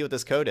 So let's see what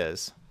this code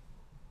is.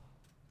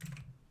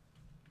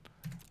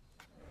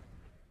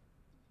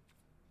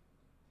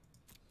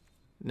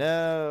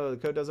 No, the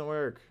code doesn't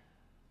work.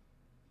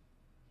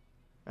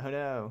 Oh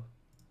no.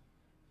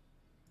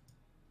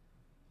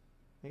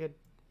 I think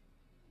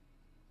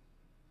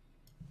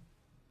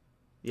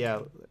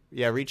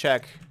yeah,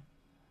 recheck.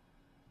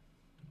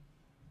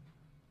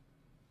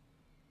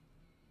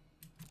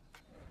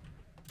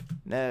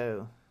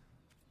 No.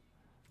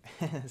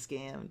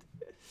 Scammed.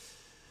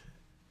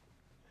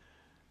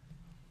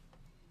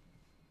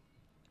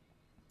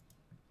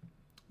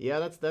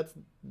 Yeah,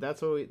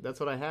 that's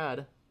what I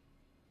had.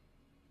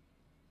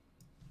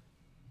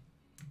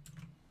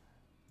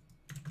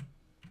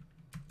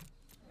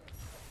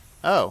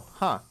 Oh,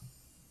 huh.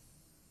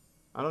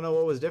 I don't know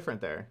what was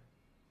different there.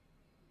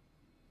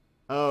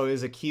 Oh, it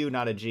was a Q,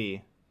 not a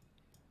G.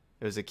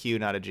 It was a Q,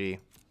 not a G.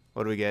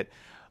 What do we get?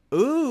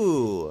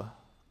 Ooh!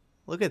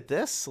 Look at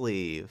this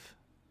sleeve.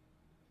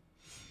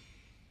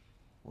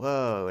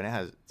 Whoa,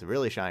 and it's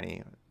really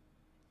shiny.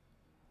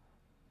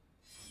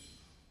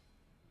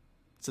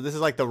 So this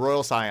is like the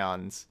Royal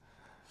Scions.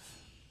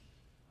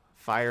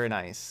 Fire and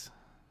Ice.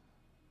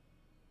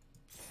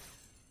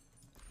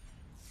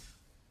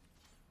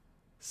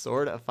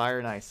 Sword of Fire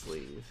and Ice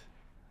sleeve.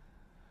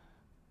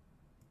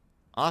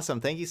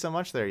 Awesome. Thank you so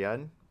much there,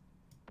 Yud.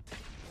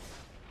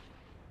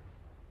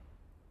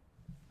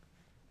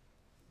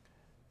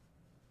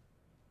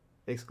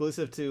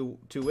 Exclusive to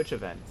which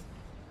event?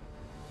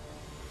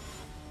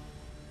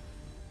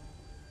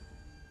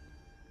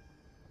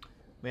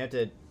 We have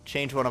to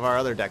change one of our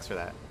other decks for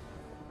that.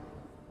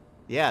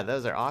 Yeah,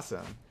 those are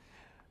awesome.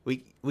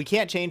 We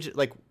can't change it,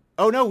 like,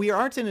 oh no, we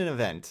aren't in an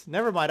event.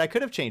 Never mind. I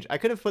could have changed. I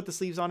could have put the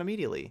sleeves on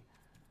immediately.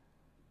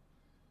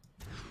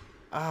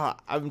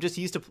 I'm just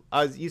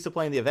I was used to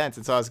playing the events,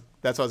 and so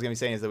that's what I was gonna be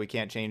saying, is that we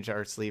can't change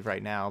our sleeve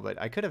right now, but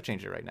I could have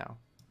changed it right now.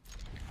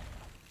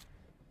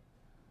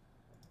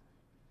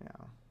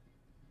 Yeah.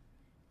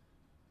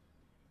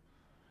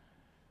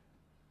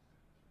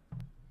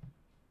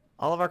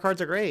 All of our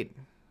cards are great.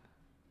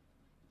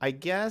 I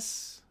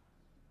guess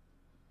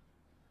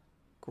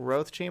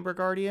Growth Chamber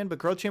Guardian, but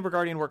Growth Chamber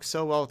Guardian works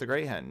so well with the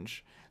Great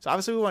Henge. So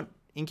obviously we want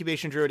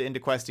Incubation Druid into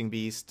Questing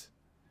Beast.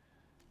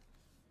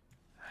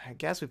 I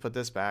guess we put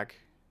this back.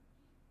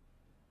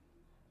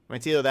 I mean,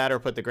 it's either that or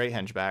put the Great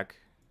Henge back.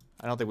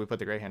 I don't think we put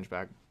the Great Henge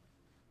back.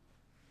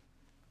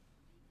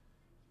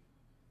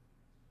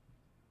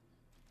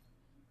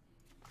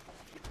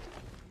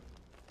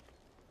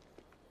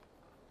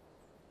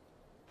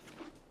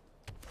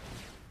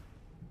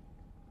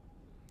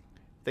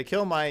 If they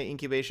kill my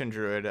Incubation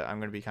Druid, I'm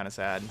going to be kind of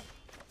sad.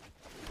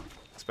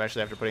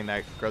 Especially after putting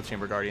that Growth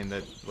Chamber Guardian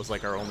that was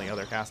like our only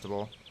other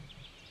castable.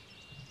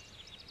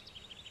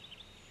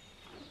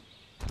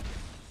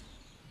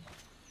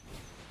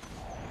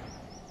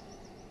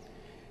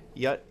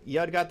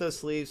 Yud got those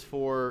sleeves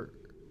for...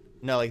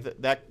 No, like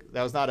that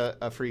was not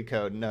a free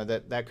code. No,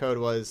 that code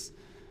was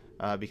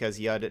because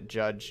Yud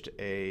judged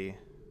a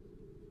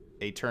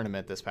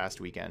tournament this past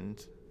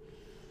weekend.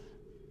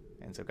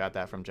 And so got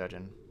that from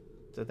judging.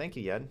 So thank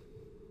you, Yud.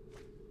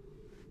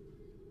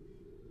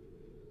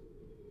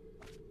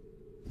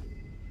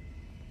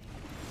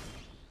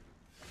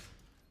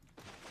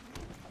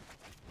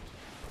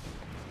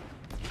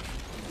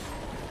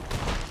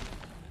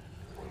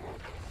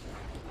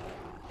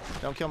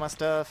 Don't kill my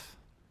stuff.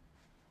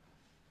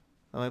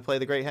 Let me play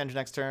the Great Henge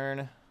next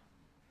turn.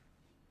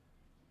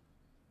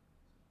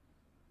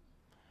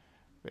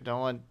 But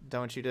don't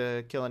want you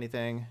to kill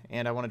anything,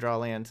 and I want to draw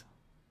land.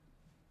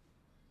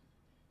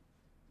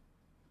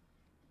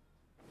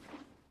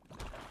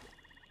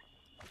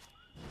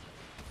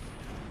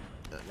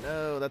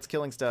 No, that's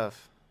killing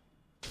stuff.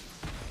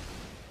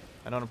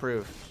 I don't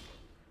approve.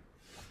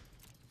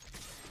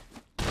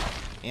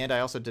 And I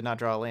also did not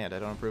draw a land. I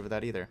don't approve of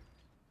that either.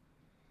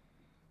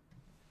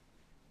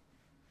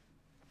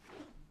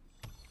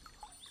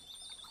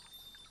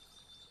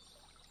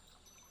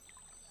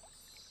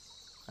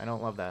 I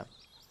don't love that.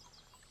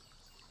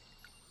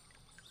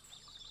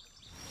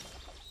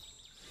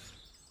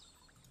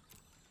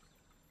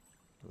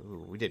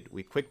 Ooh,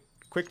 we quick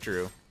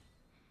drew.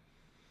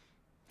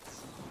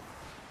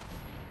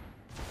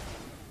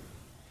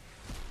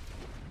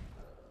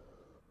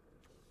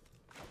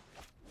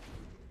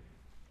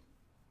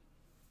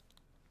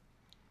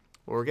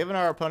 We're giving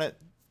our opponent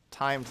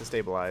time to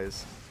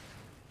stabilize.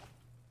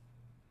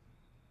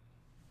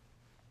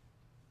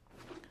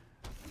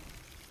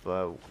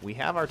 But we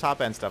have our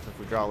top end stuff if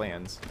we draw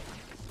lands.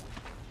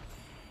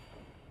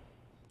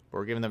 But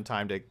we're giving them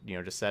time to, you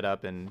know, just set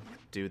up and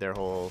do their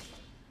whole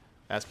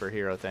Esper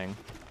hero thing.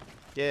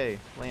 Yay,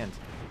 land.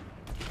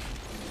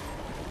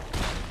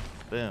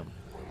 Boom.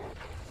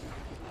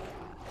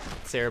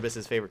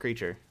 Cerebus's favorite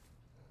creature.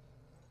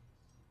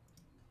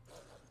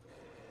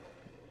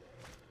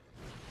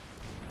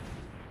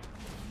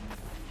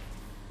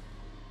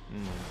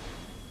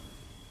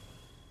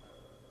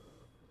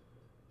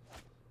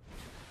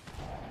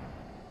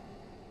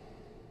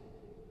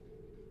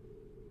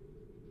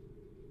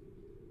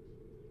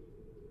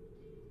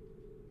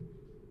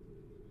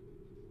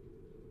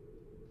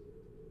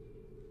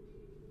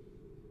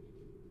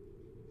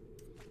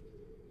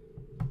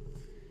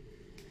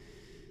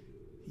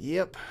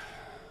 Yep.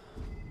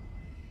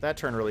 That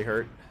turn really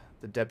hurt.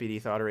 The Deputy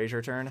Thought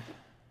Erasure turn.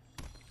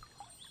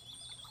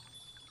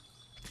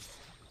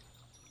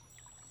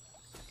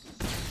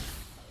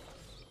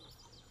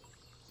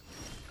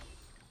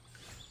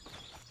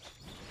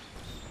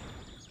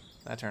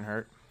 That turn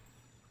hurt.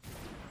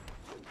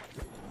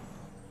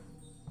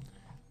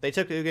 They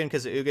took Ugin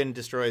because Ugin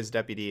destroys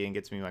Deputy and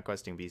gets me my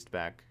Questing Beast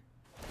back.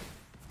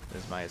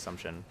 Is my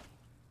assumption.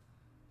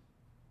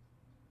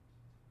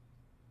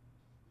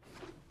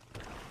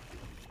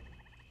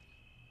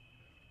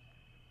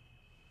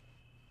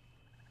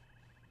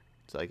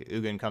 So like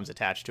Ugin comes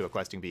attached to a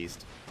Questing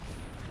Beast.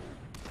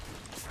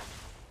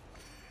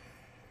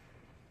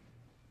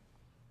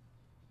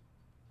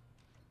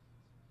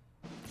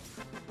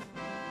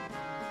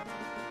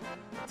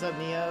 What's up,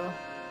 Neo?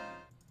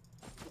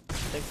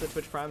 Thanks for the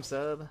Twitch Prime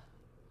sub.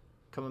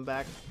 Coming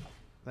back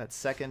that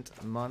second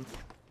month.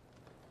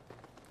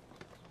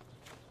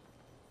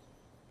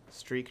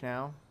 streak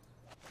now.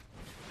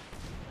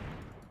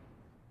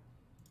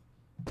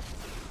 We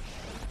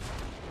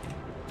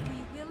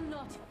will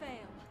not fail.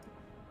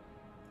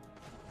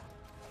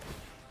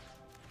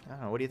 I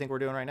don't know. What do you think we're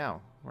doing right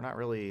now? We're not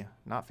really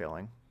not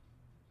failing.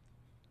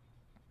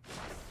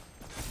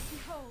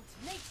 Behold,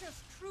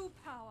 nature's true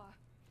power.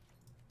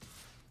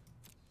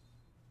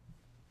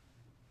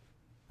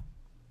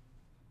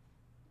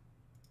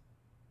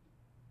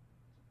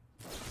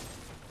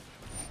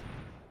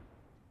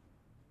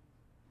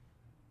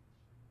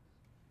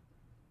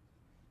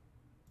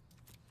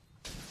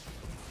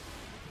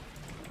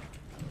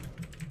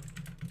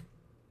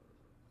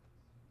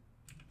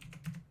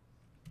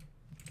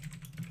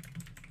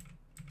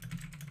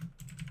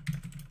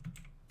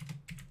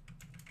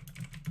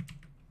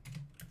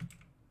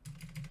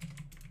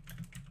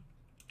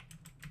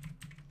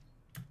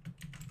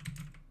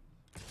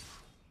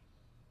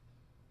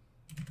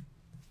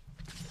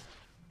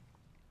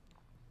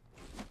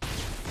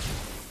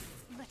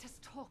 Let us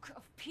talk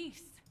of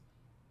peace.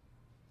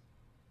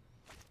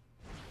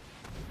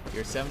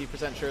 You're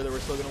 70% sure that we're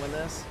still going to win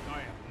this? I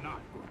am not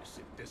going to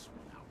sit this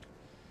one out.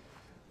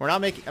 We're not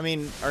making... I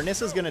mean, our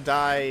Nissa's going to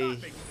die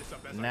Making this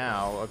up as I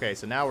now. Okay,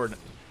 so now we're...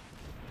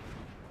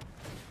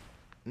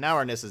 Now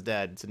our Nissa's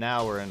dead, so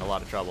now we're in a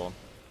lot of trouble.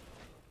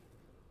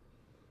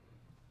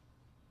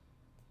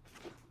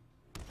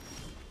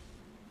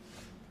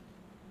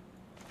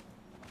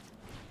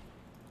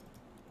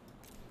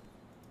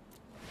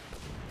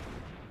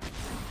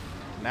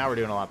 Now we're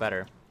doing a lot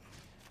better.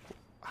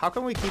 How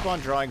come we keep on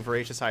drawing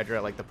Voracious Hydra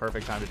at like the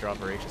perfect time to draw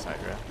Voracious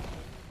Hydra?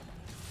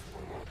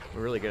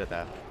 We're really good at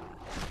that.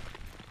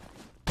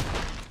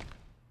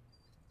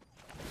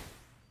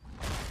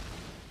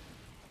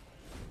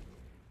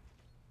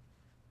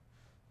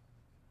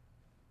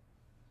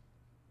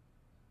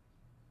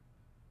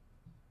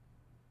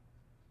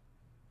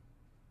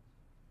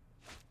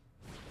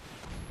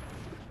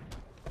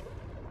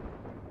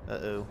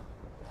 Uh-oh.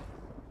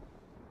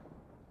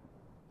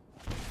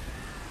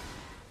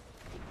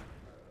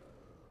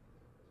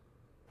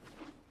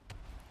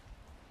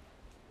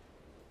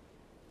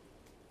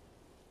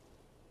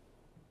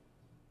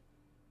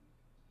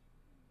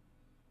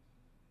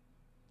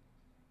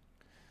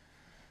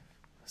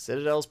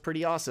 Citadel's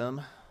pretty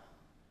awesome.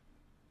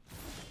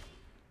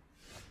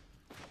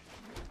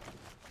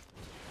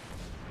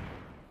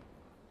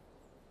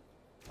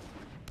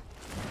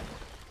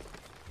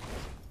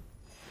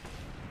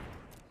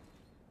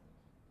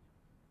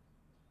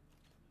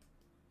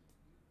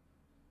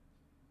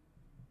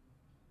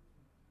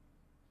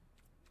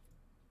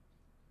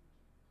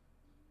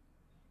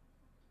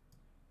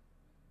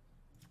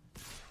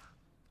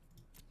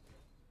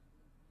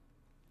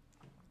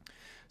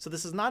 So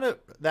this is not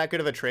that good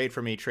of a trade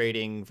for me,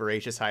 trading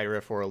Voracious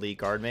Hydra for Elite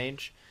Guard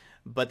Mage.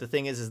 But the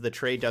thing is the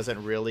trade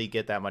doesn't really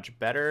get that much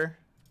better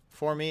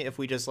for me if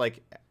we just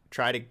like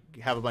try to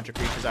have a bunch of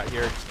creatures out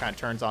here. It just kind of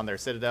turns on their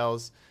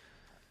Citadels.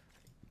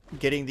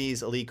 Getting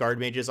these Elite Guard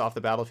Mages off the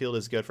battlefield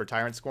is good for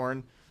Tyrant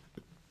Scorn,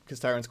 because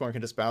Tyrant Scorn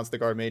can just bounce the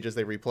Guard Mages,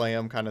 they replay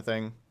them kind of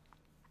thing.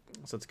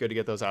 So it's good to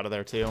get those out of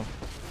there too.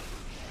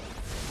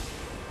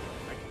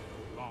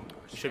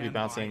 You should be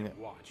bouncing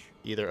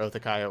either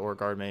Othakaya or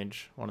Guard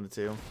Mage, one of the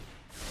two.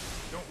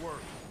 Don't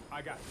worry,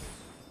 I got this.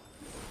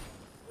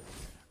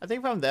 I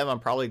think from them, I'm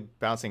probably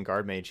bouncing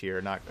Guard Mage here,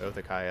 not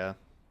Othakaya.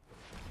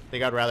 I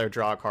think I'd rather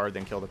draw a card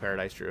than kill the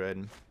Paradise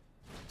Druid.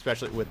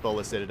 Especially with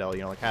Bola Citadel,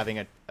 you know, like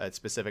having a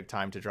specific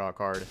time to draw a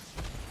card.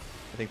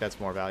 I think that's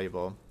more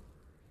valuable.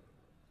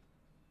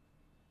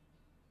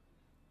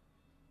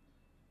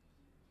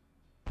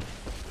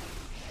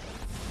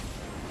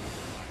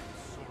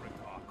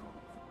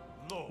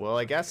 Well,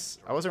 I guess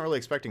I wasn't really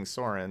expecting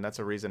Sorin. That's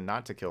a reason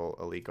not to kill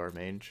Elite Guard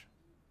Mage.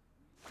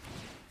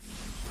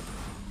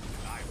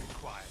 I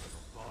require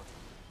your body,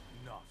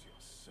 not your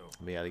soul.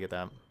 But yeah, to get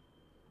that.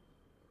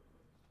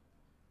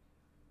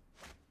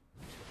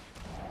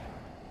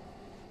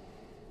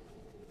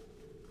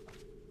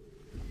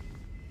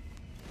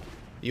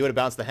 You would have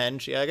bounced the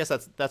Henge? Yeah, I guess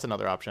that's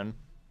another option.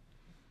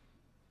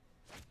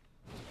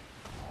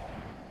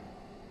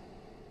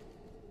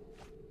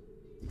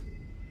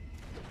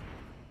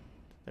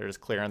 They're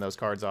just clearing those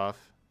cards off.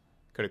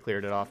 Could have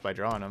cleared it off by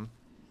drawing them.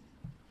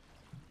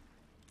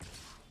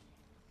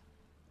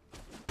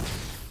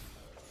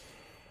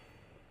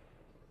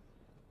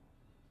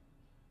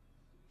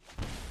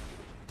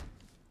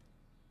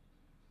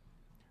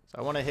 So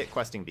I want to hit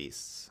Questing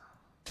Beasts.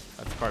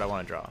 That's the card I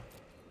want to draw.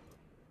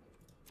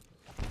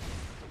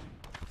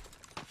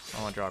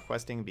 I want to draw a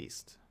Questing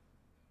Beast.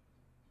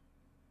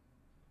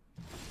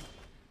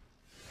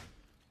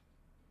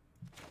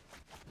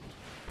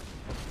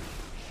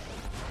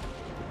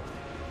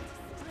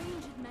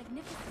 Strange and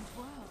magnificent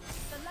world.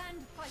 The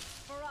land fights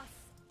for us.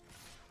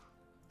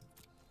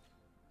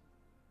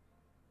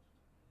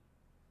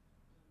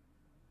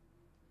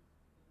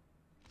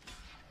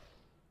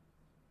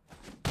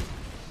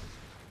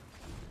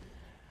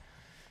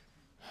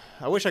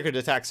 I wish I could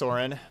attack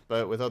Sorin,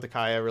 but with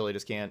Othakaya, I really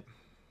just can't.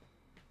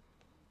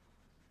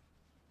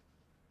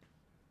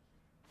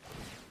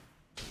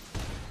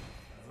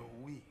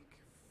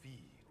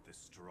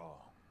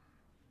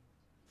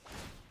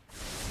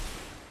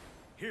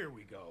 Here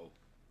we go.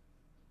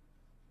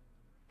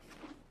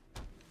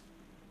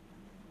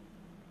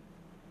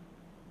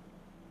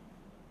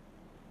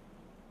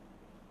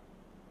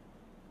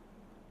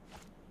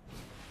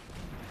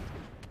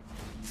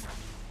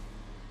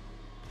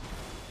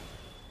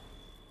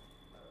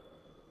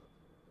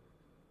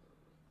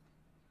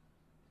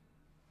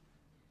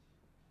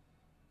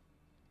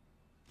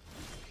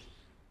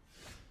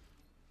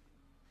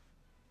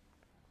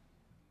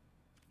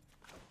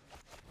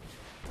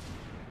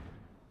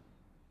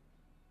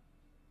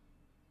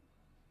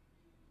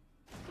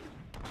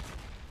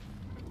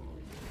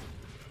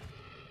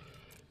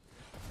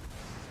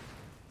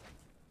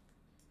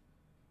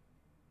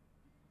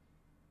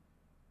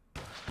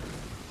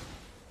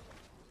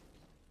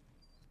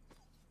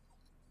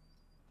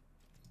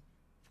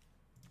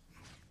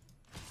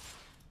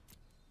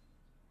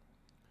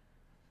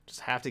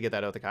 Just have to get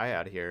that Othakai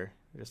out of here.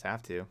 We just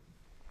have to.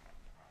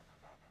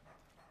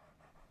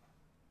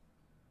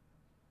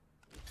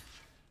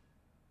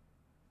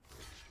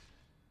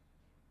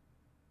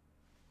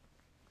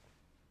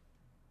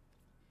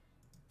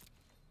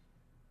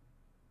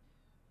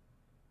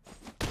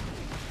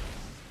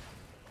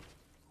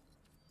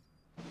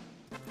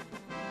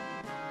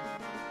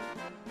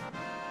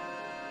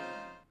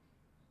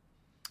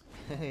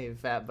 Hey,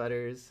 Fat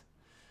Butters.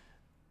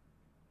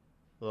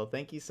 Well,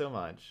 thank you so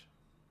much.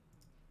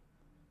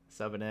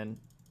 Subbing in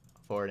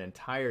for an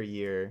entire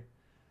year,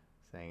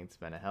 saying it's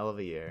been a hell of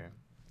a year.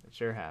 It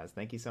sure has.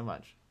 Thank you so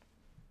much.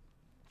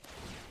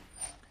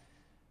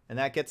 And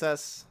that gets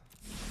us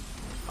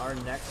our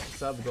next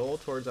sub goal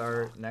towards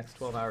our next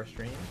 12-hour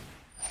stream.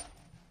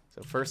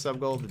 So first sub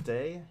goal of the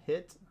day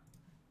hit.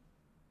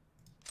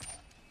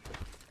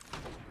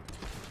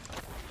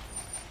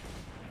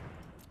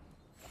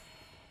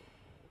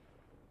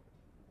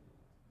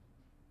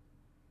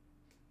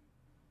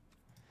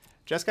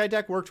 Jeskai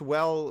deck worked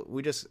well.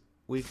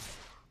 We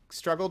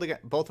struggled to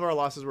get, both of our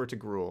losses were to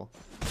Gruul,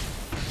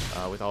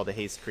 with all the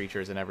haste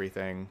creatures and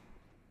everything.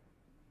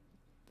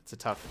 That's a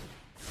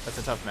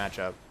tough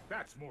matchup.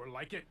 That's more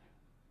like it.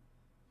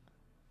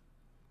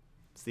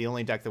 It's the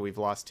only deck that we've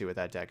lost to with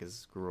that deck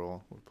is Gruul.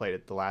 We played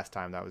it the last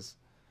time. That was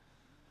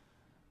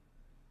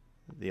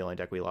the only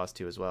deck we lost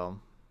to as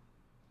well.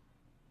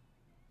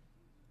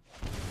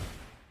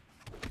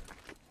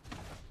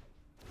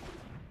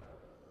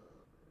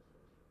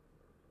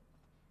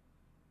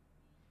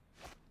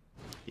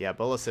 Yeah,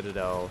 Bola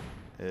Citadel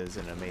is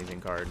an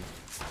amazing card.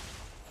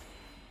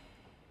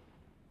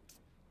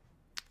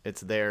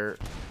 It's there,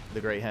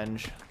 the Great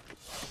Henge.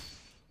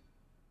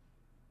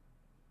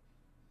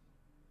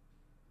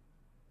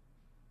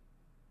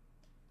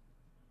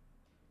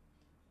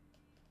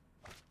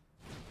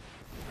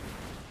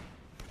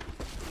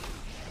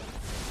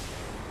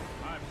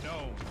 I'm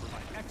known for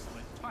my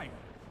excellent timing.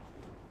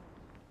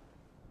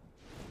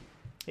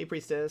 Hey,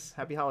 Priestess.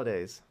 Happy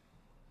holidays.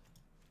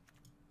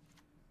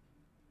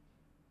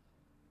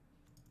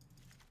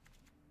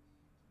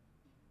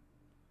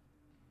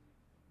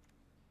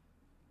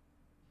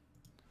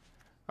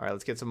 All right,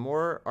 let's get some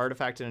more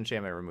artifact and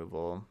enchantment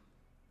removal.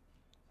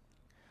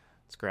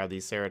 Let's grab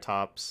these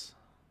Ceratops.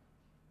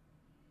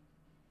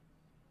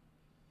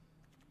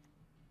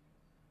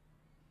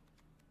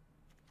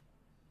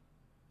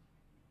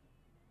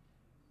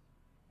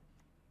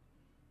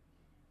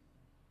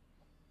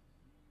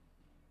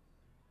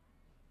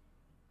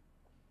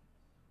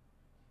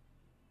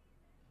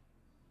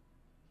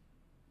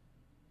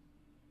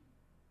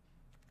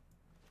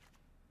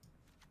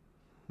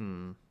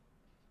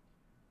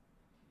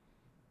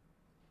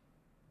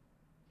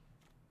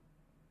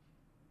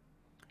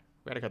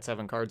 We gotta cut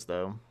 7 cards,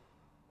 though.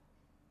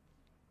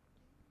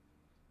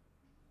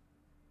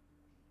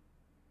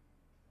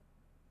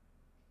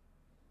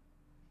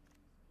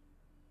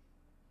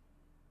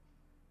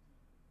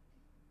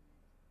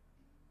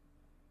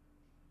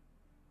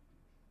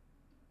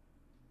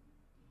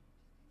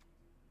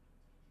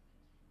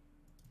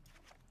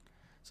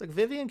 It's like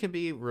Vivian can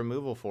be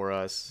removal for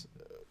us,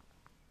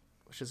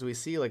 which as we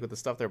see, like with the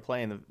stuff they're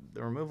playing,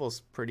 the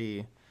removal's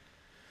pretty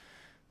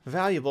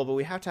valuable, but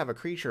we have to have a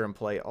creature in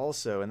play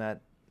also, and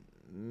that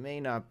may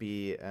not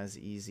be as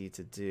easy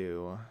to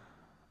do.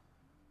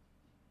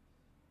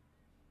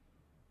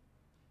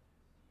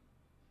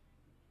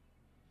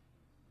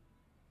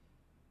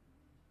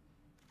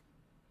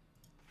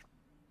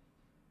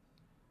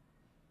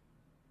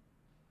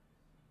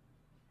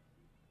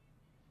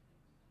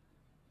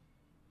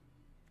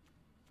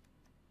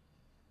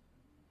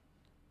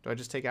 Do I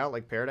just take out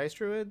like Paradise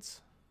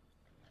Druids?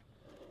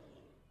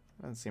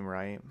 Doesn't seem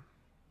right.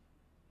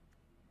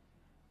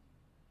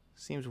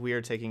 Seems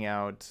weird taking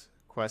out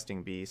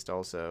Questing Beast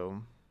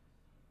also.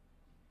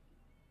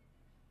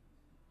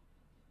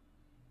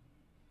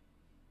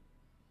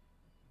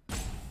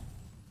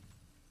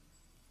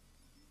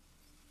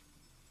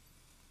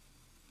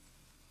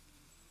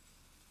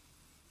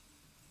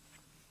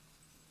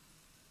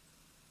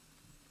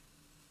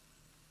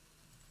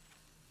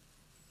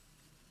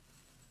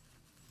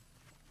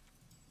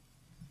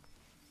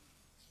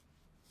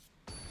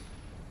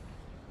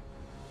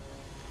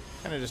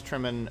 Kind Kind of just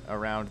trimming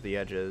around the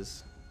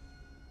edges.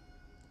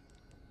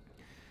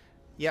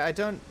 Yeah, I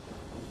don't...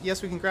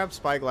 Yes, we can grab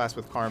Spyglass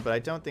with Karn, but I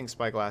don't think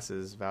Spyglass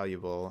is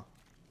valuable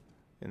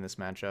in this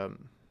matchup.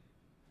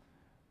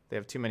 They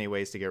have too many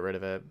ways to get rid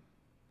of it.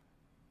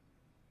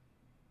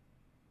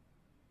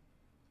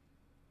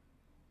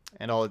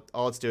 And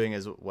all it's doing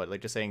is, what,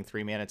 like just saying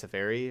 3 mana to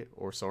Fairy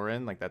or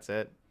Sorin? Like, that's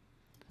it?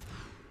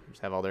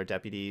 Just have all their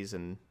deputies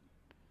and...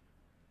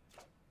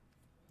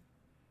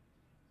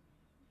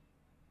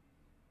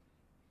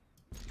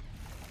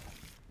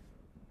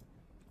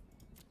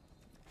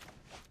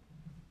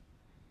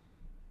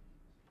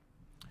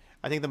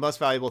 I think the most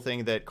valuable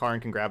thing that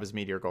Karn can grab is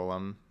Meteor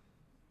Golem.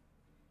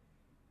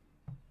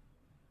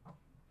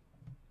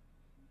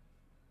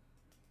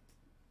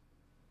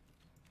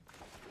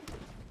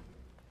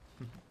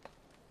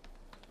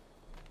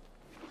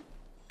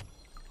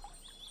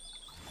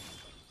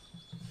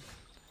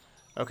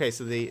 Okay,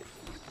 so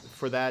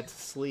for that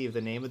sleeve,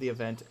 the name of the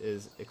event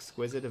is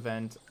Exquisite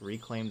Event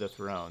Reclaim the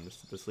Throne.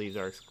 The sleeves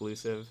are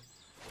exclusive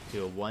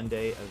to a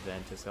one-day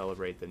event to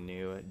celebrate the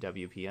new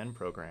WPN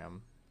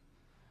program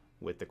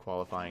with the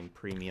qualifying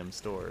premium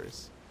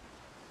stores.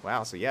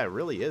 Wow, so yeah, it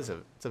really is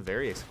it's a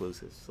very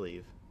exclusive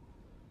sleeve.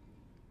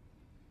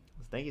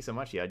 Thank you so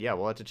much, Yud. Yeah,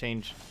 we'll have to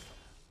change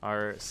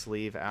our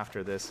sleeve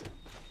after this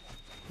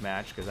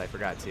match because I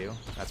forgot to.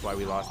 That's why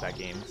we lost that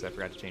game, because I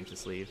forgot to change the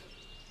sleeve.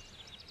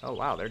 Oh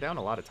wow, they're down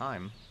a lot of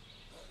time.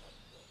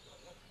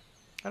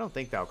 I don't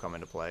think that'll come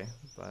into play,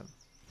 but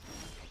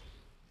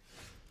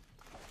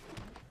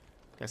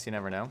guess you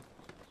never know.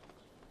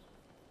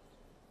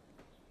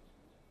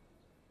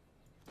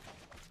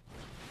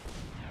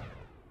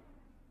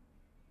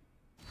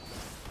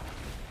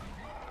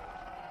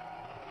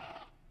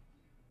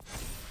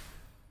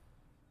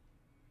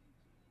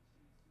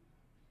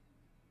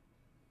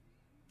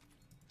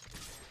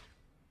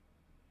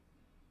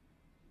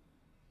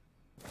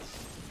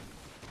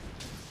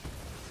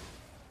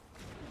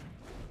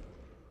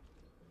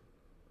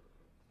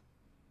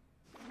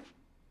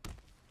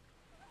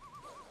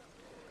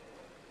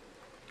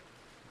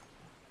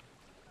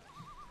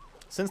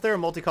 Since they're a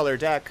multicolor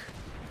deck,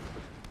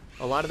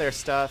 a lot of their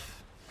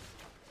stuff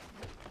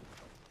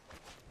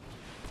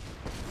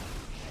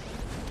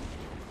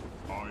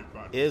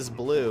is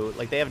blue.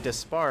 Like, they have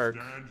Dispark.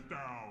 Stand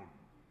down.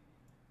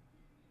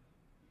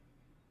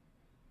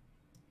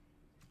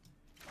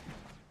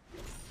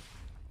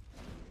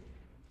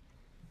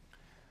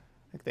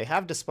 Like, they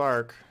have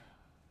Dispark,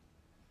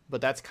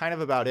 but that's kind of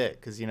about it.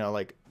 Because, you know,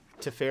 like,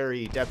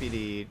 Teferi,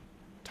 Deputy,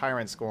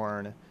 Tyrant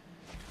Scorn.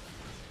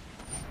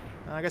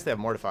 I guess they have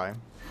Mortify.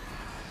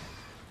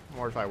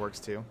 Mortify works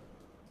too.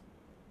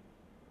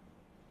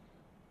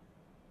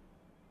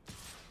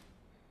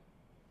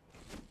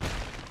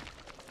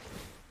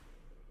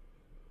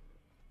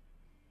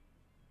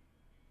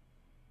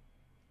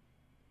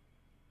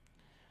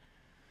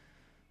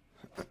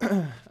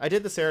 I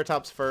did the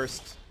Ceratops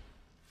first.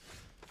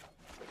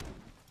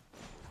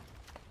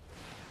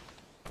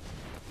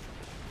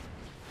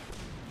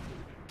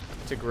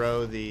 To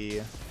grow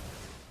that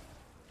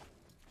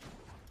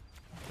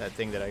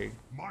thing that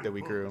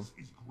we grew. Is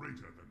greater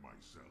than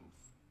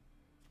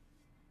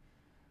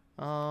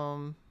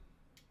myself.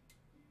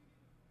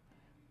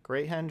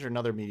 Great Henge or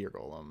another Meteor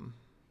Golem?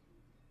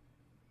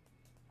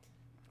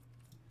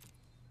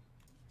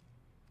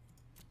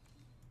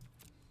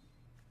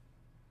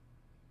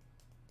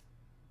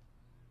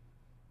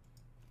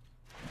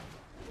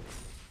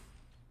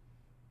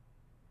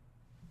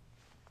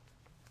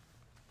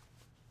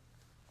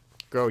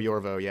 Grow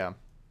Yorvo, yeah.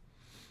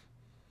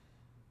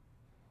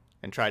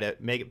 And try to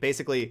make it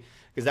basically,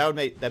 because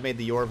that made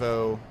the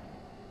Yorvo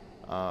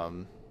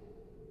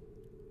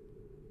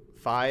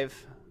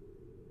 5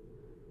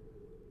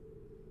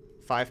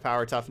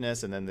 power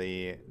toughness, and then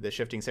the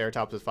shifting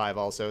Ceratops was 5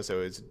 also,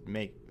 so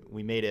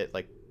we made it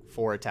like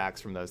 4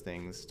 attacks from those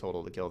things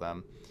total to kill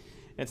them.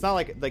 And it's not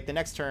like the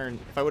next turn,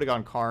 if I would have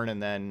gone Karn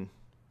and then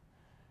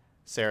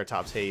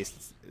Ceratops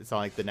haste, it's not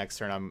like the next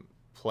turn I'm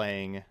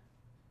playing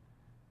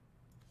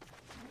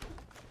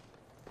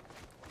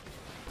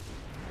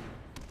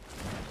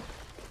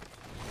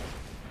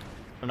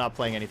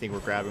anything we're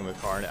grabbing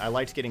with Karn. I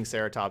liked getting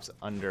Ceratops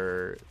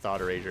under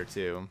Thought Erasure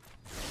too.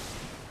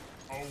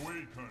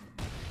 Awaken.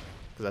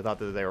 Because I thought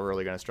that they were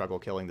really going to struggle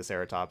killing the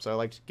Ceratops. So I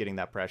liked getting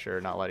that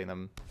pressure, not letting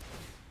them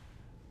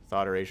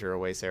Thought Erasure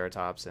away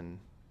Ceratops and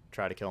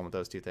try to kill them with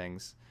those 2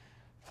 things.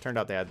 Turned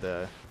out they had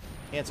the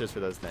answers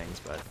for those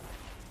things, but...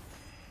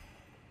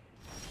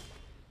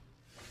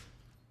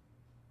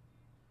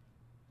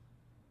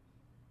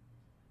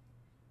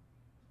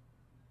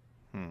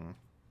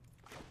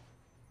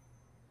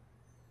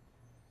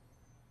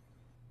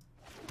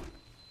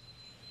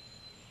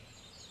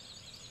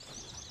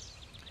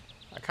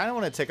 I kind of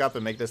want to tick up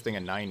and make this thing a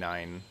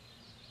 9/9.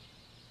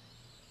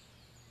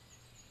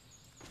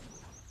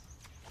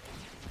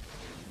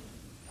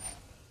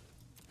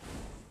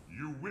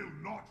 You will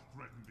not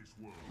threaten this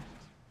world.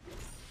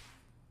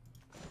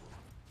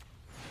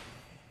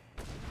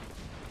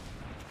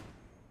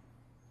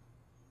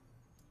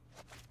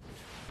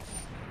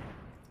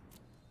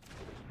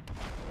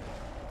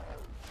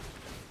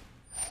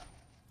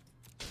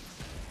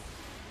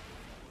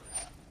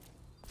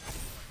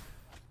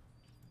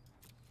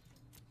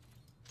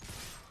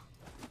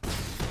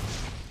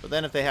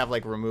 then if they have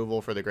like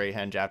removal for the Great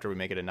Henge after we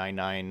make it a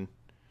 9/9,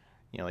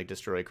 you know, like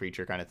destroy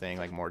creature kind of thing,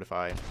 like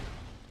Mortify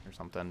or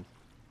something,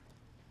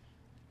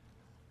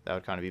 that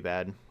would kind of be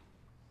bad.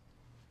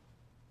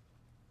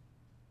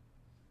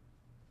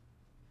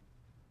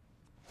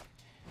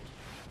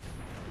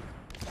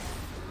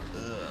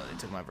 Ugh, I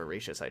took my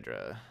Voracious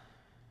Hydra.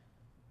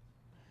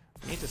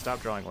 We need to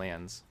stop drawing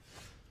lands.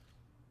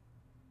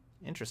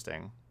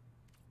 Interesting.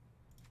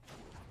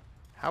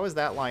 How is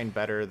that line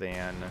better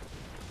than...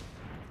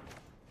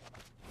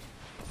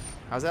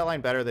 How's that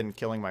line better than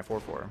killing my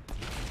 4/4?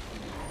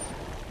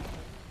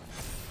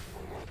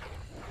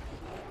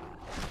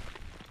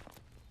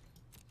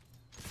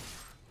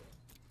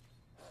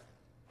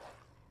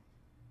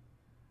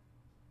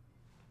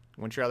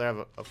 Wouldn't you rather have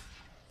a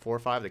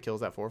 4/5 that kills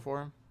that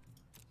 4/4?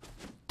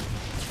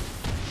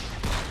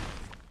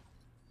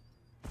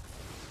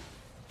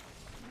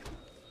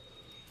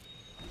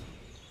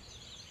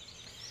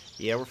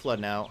 Yeah, we're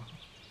flooding out.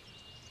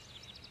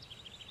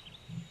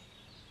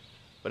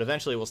 But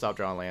eventually we'll stop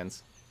drawing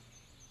lands.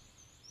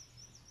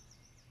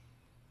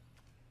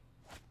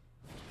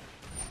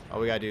 All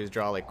we gotta do is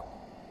draw, like,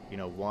 you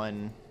know,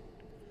 one...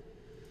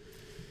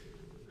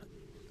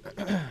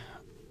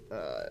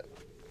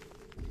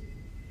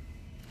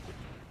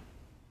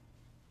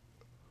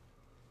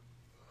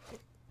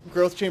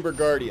 Growth Chamber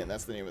Guardian,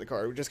 that's the name of the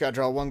card. We just gotta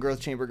draw one Growth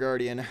Chamber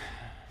Guardian.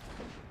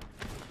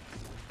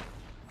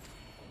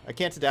 I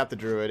can't adapt the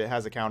Druid, it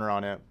has a counter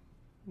on it.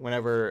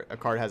 Whenever a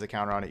card has a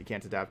counter on it, you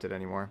can't adapt it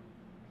anymore.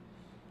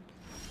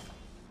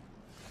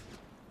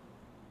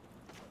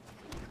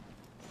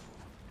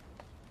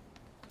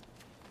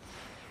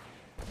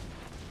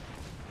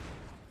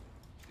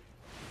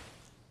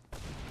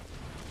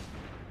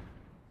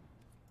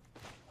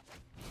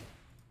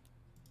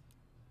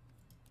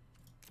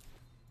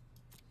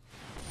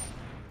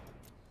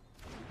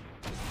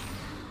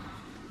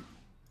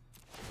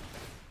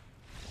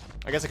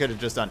 I guess I could have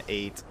just done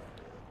 8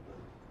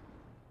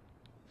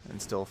 and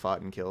still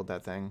fought and killed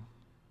that thing.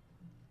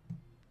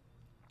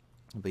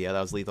 But yeah,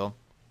 that was lethal.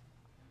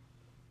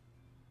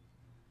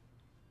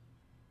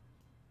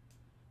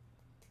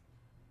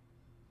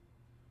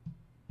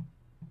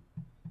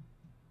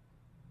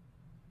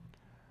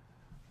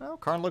 Well,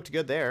 Karn looked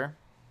good there.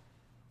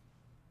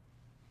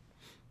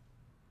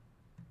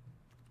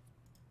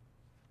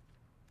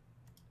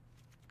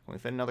 Can we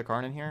fit another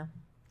Karn in here?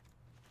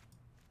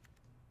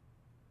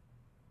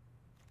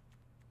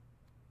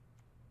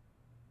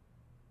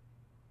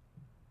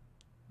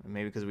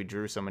 Maybe because we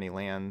drew so many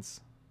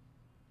lands.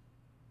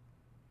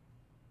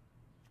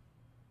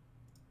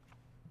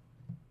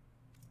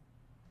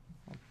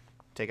 I'll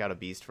take out a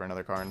beast for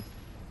another Karn.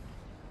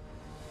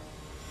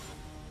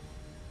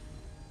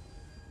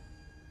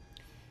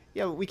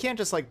 Yeah, we can't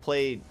just like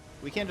play.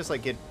 We can't just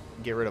like get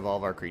rid of all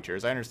of our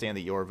creatures. I understand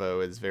that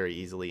Yorvo is very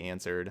easily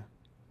answered,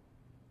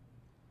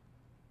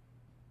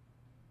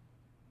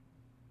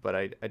 but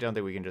I don't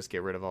think we can just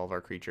get rid of all of our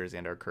creatures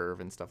and our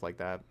curve and stuff like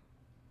that.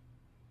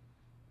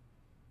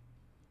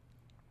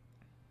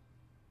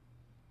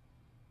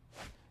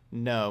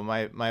 No,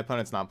 my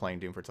opponent's not playing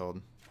Doom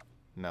Foretold.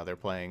 No, they're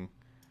playing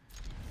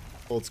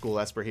old school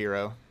Esper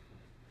Hero.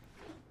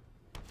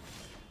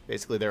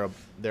 Basically,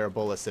 they're a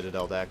Bola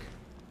Citadel deck.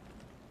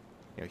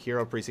 You know,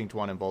 Hero Precinct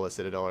 1 and Bola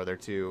Citadel are their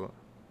two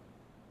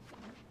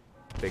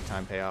big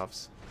time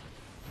payoffs.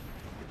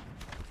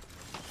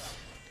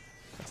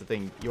 That's the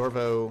thing.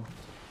 Yorvo,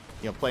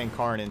 you know, playing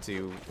Karn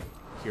into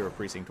Hero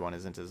Precinct 1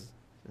 isn't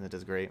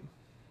as great.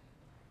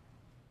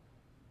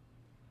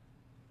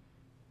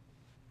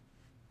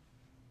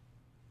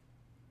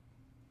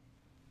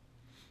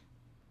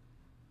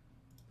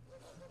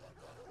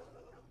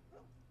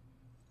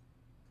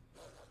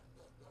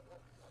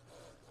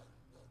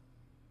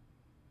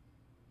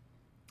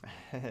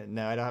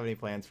 No, I don't have any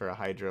plans for a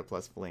Hydra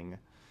plus Fling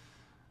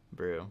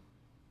brew.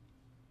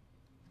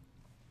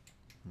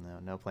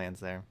 No plans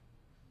there.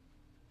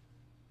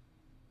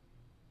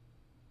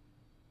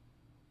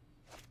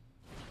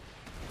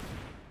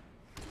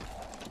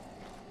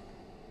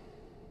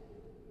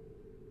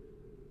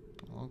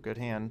 Well, good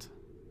hand.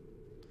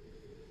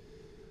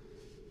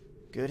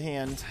 Good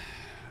hand.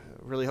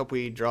 Really hope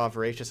we draw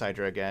Voracious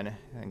Hydra again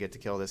and get to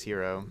kill this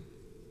hero.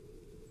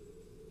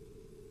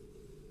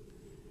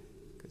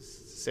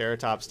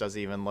 Ceratops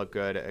doesn't even look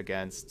good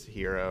against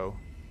Hero.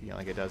 You know,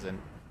 like it doesn't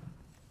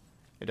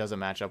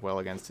match up well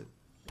against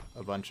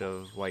a bunch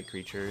of white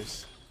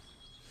creatures.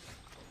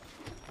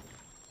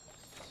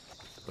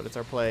 But it's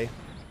our play.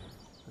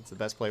 It's the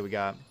best play we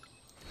got.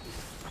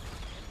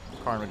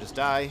 Karn would just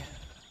die.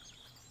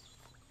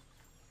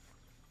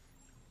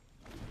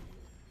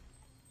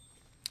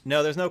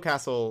 No, there's no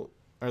castle,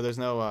 or there's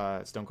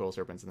no Stonecoil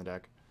Serpents in the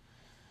deck.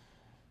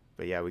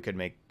 But yeah, we could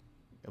make,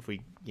 if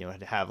we, you know,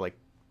 had to have like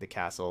the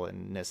castle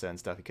and Nissa and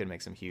stuff, you could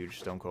make some huge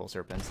Stonecoil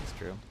Serpents. That's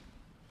true.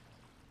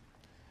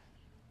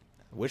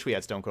 I wish we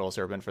had Stonecoil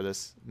Serpent for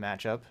this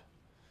matchup.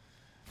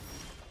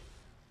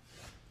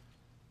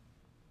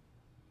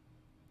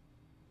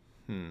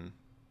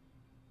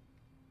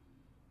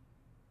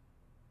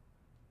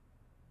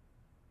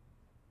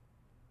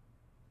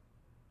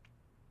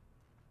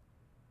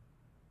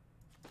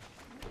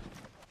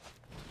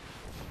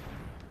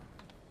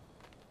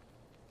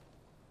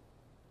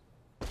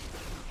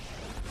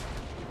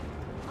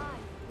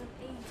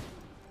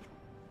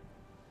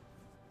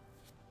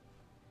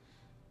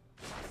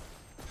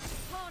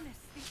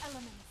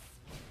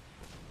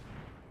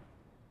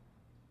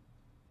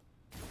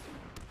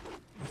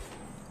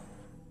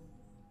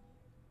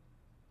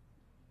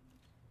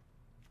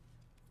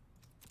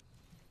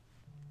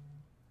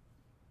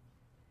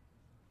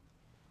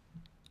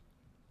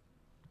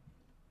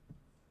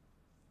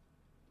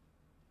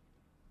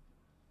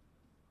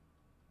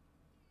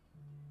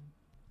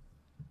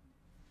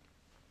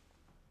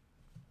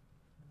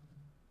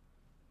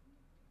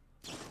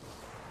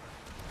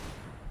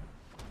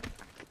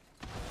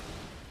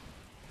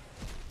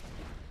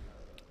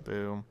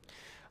 Boo. I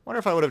wonder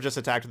if I would have just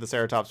attacked with the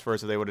Ceratops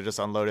first if they would have just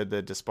unloaded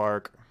the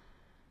Dispark.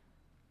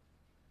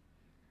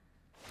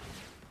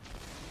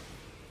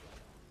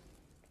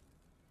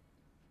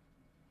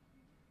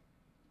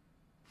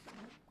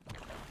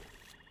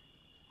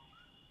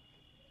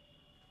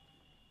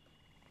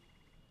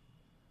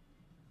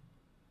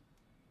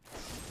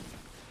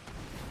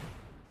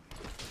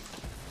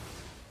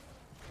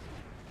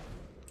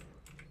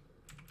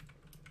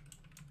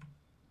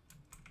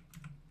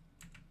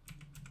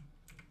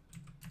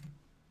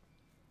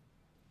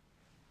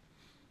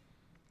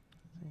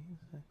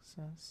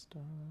 Success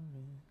story. I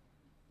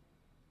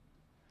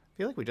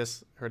feel like we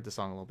just heard the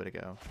song a little bit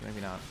ago.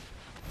 Maybe not.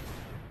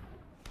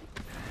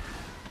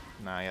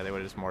 Nah, yeah, they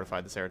would have just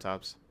mortified the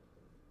Ceratops.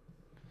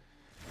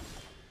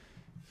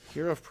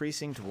 Hero of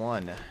Precinct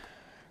 1.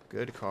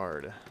 Good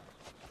card.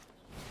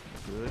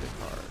 Good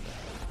card.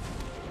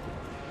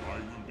 I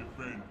will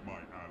defend my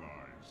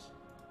allies.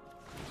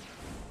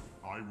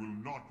 I will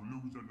not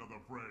lose another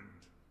friend.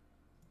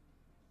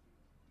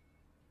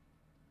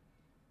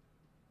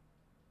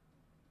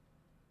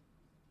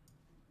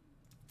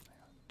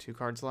 2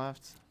 cards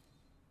left.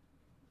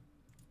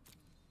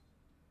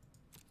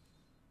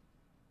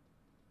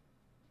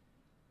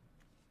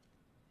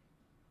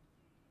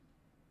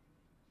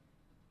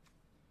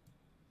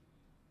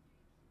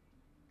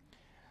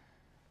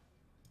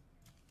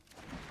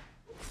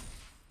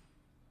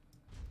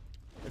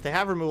 If they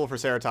have removal for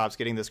Ceratops,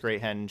 getting this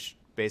Great Henge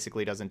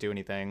basically doesn't do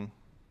anything.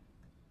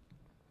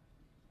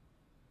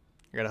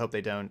 I gotta hope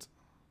they don't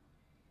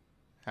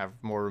have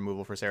more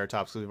removal for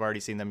Ceratops, because we've already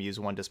seen them use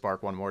 1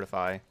 Dispark, 1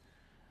 Mortify.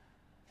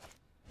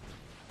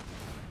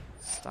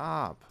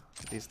 Stop.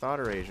 These Thought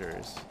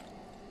Erasures.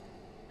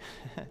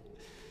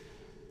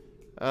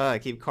 I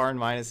keep Karn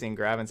minusing,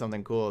 grabbing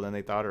something cool, then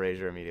they Thought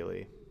Erasure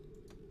immediately.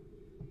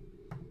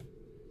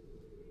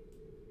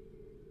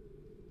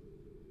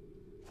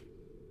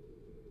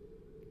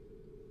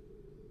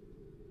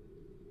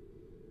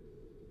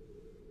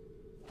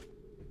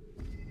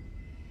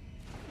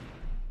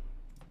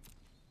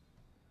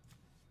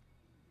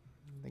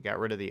 They got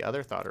rid of the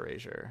other Thought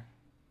Erasure.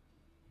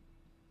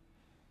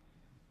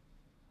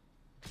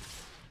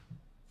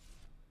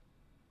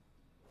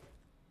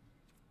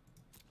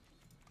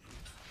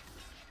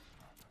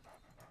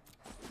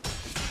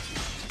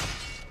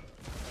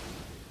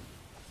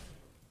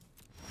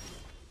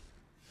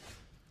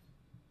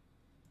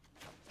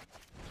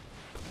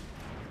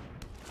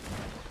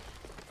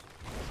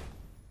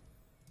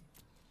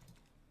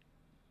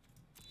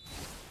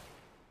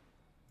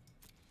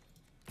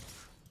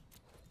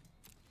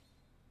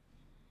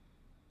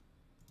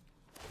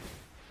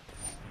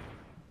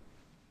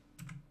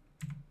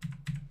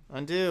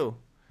 Undo.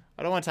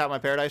 I don't want to tap my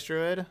Paradise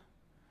Druid.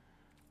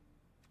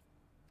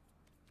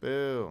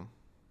 Boo.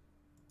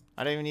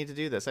 I didn't even need to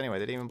do this anyway.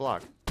 They didn't even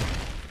block.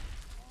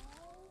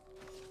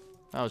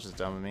 That was just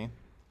dumb of me.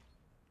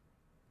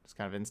 It's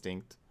kind of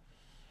instinct.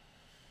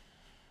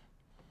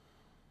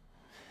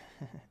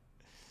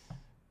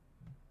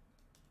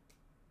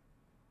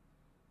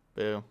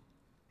 Boo.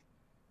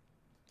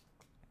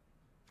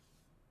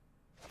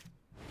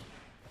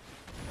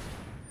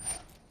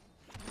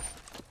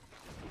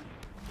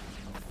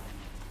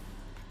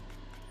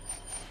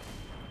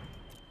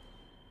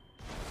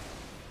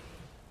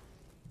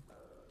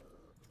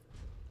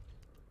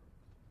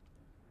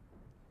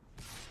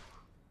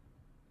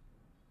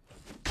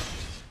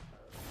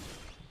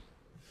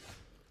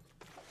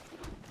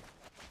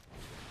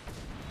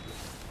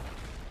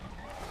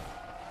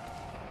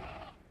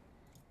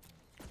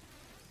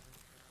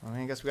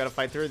 I guess we gotta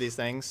fight through these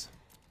things.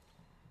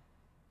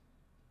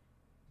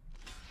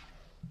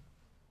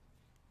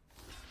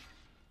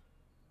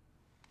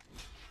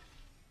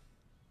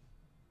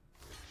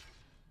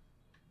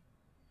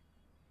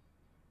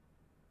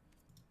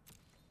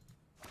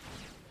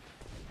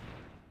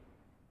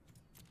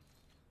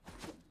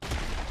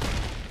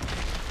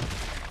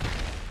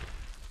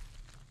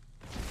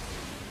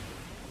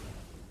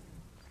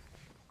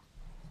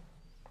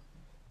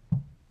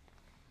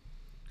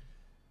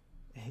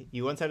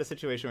 You once had a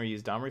situation where you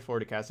used Domri 4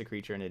 to cast a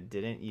creature and it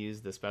didn't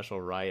use the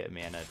special Riot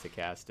mana to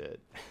cast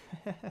it.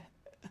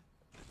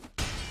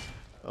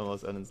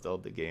 Almost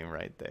uninstalled the game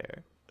right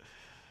there.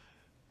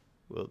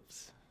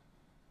 Whoops.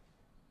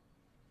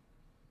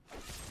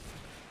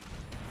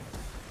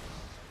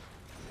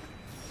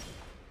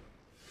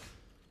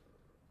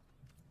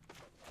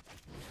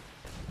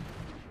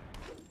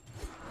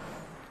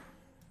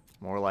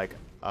 More like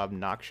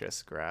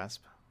obnoxious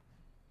grasp.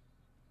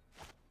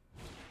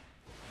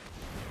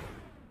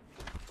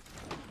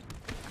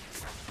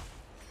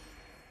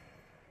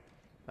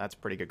 That's a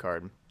pretty good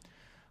card.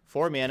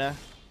 4 mana,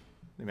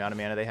 the amount of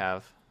mana they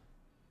have.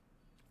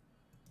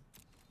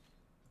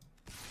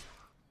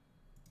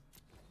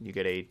 You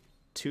get a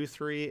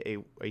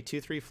 2/3, a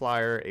 2/3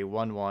 flyer, a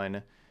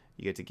 1/1.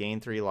 You get to gain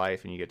 3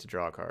 life, and you get to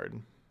draw a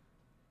card.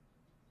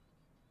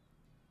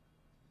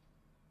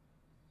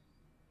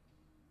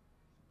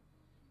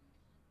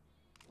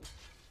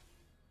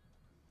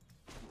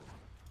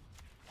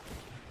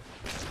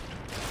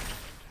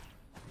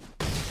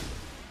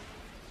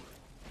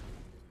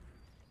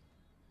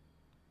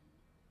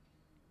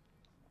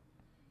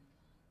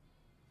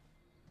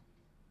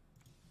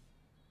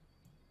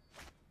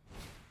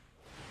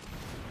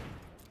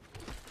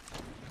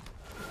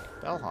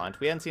 Bell Haunt?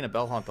 We hadn't seen a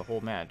Bell Haunt the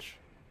whole match.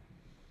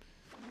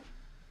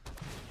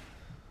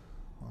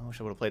 Well, I wish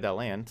I would have played that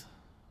land.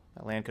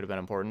 That land could have been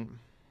important.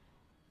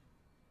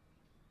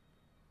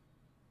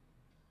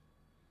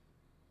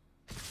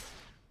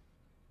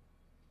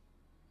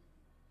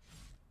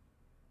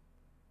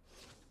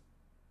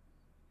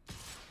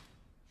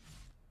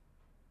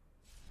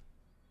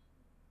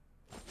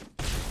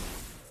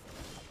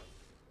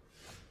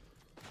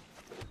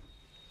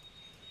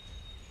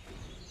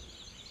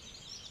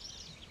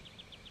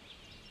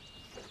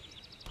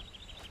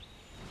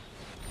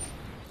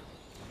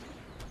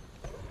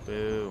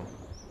 Boo.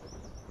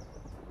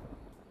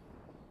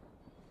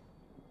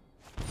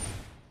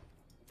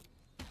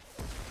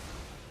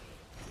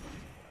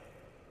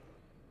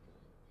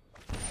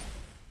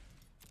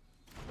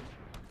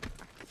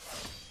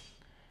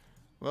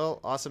 Well,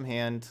 awesome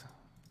hand.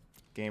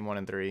 Game 1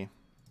 and 3.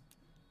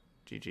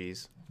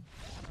 GG's.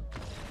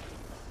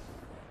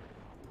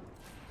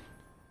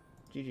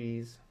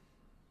 GG's.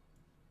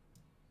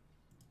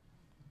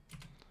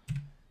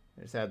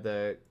 I just had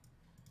the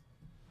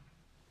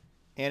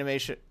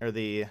animation, or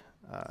the,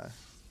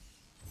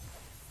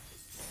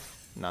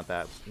 not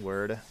that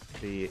word,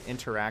 the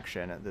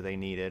interaction that they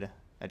needed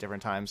at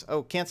different times.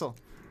 Oh, cancel.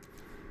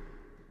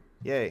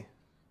 Yay.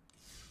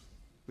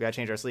 We gotta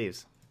change our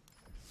sleeves.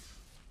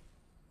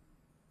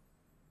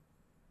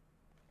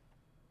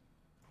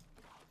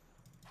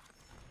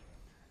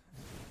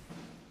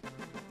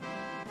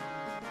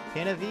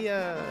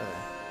 Panavia!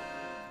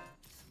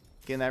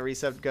 Getting that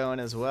resub going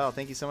as well.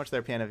 Thank you so much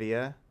there,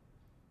 Panavia.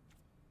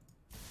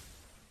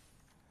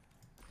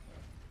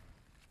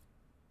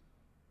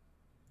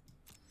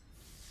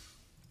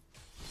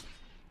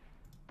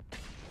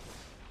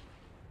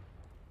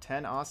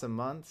 $10 awesome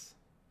months.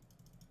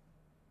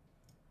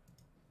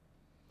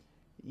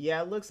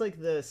 Yeah, it looks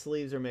like the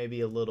sleeves are maybe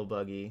a little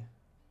buggy.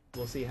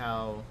 We'll see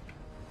how...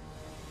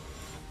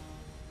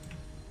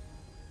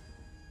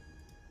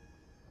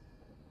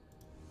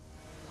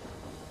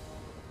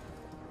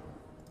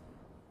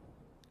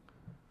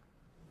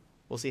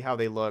 We'll see how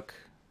they look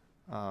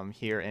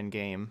here in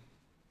game.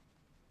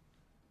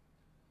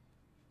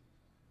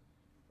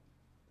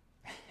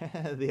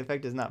 The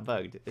effect is not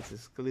bugged. It's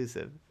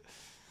exclusive.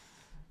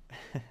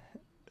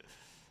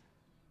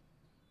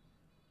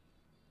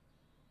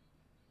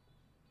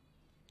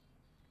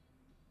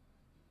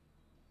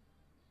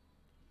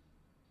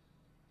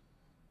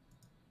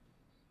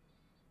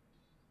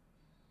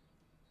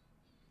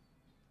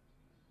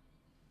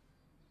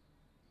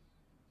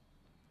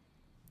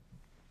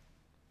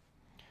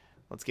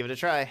 Let's give it a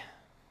try. I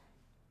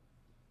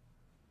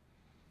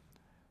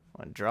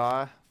want to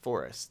draw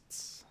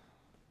forests.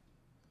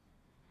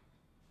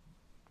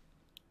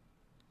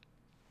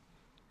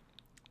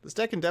 This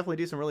deck can definitely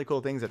do some really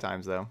cool things at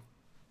times, though.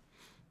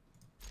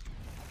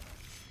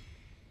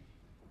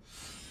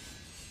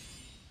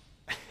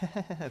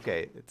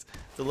 Okay, it's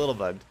a little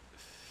bugged.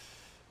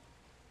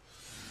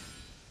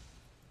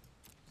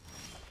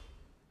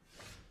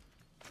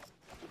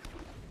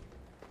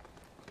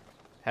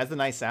 Has a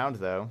nice sound,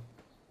 though.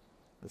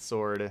 The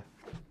sword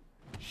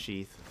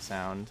sheath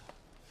sound.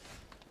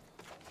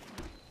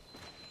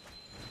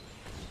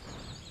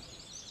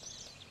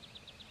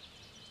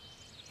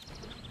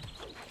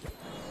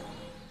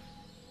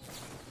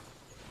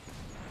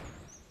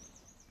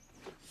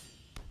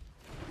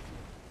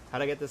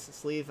 How'd I get this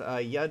sleeve?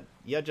 Yud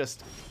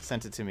just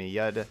sent it to me.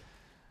 Yud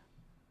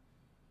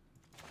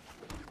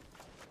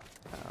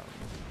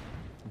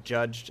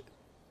judged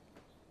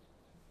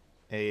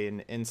an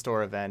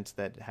in-store event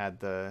that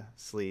had the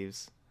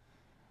sleeves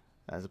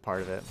as a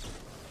part of it.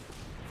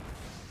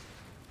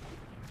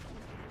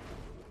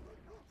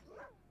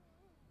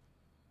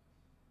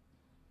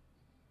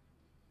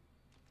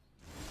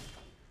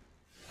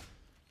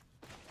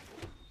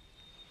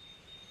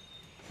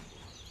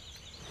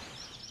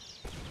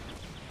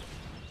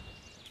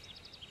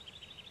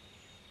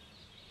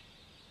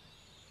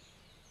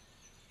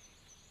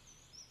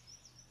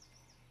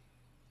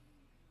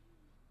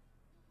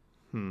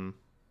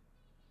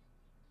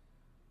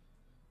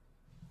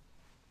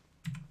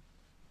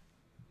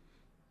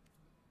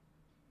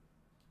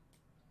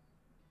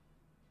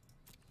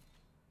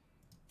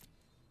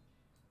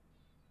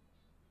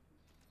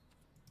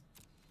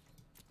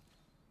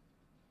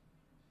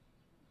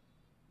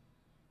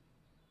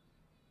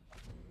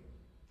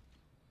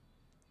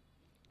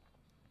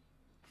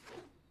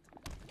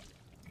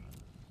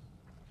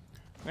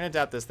 I'm gonna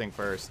adapt this thing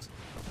first.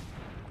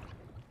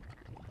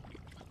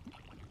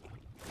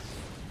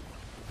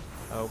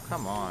 Oh,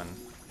 come on.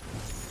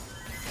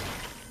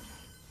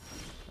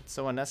 That's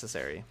so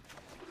unnecessary.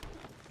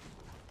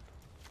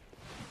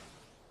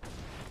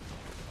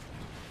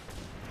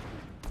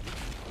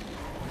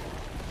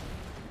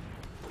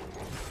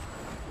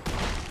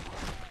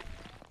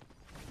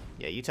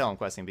 Yeah, you tell him,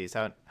 Questing Beast.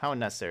 How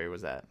unnecessary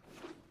was that?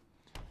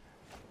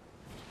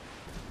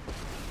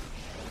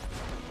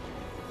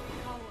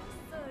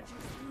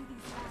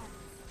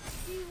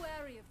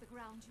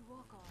 You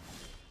walk on.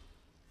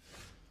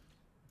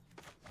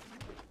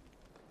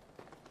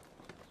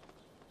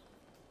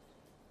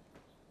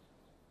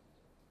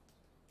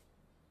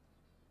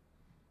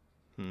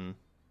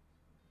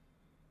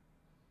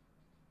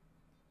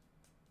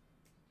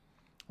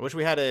 I wish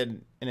we had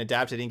an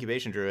adapted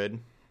incubation druid.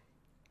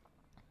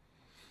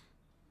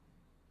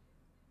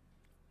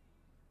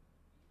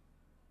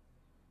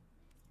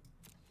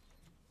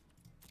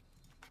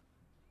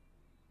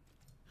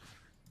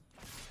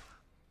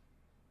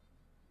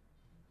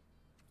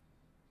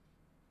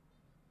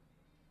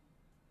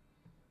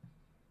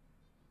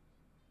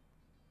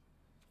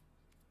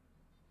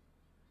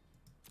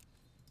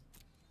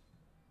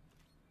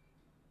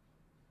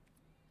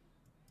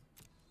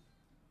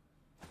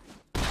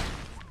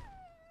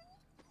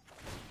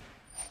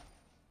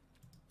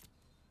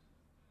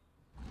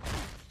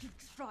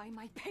 Try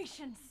my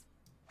patience.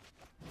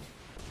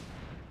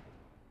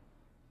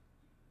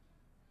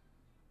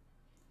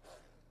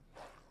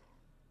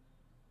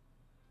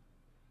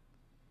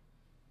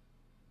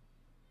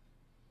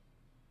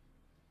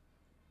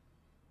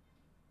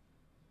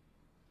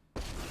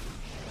 I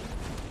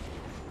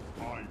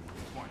will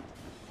fight.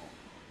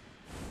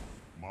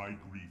 My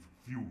grief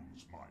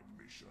fuels my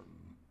mission.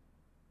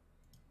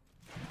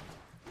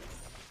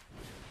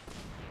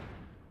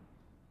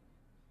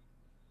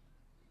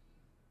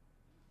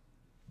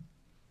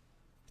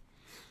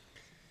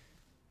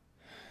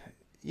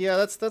 Yeah,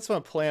 that's my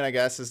plan, I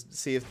guess, is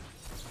see if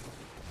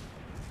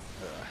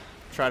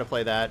try to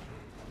play that.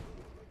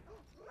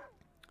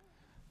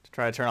 To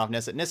try to turn off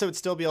Nissa. Nissa would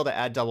still be able to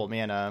add double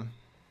mana.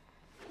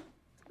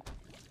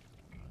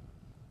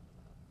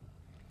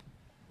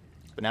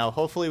 But now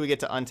hopefully we get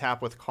to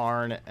untap with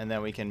Karn and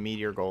then we can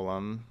Meteor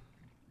Golem.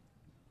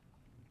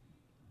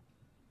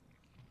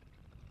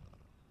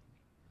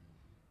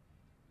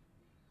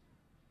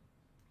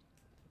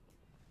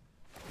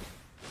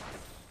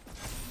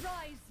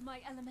 Rise,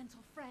 my elemental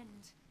friend.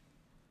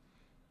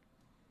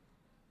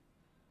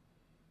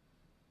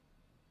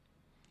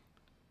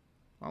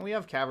 Well, we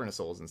have Cavernous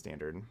Souls in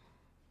Standard.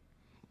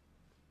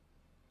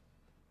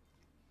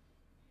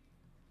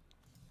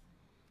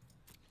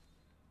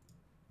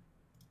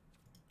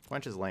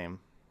 Quench is lame.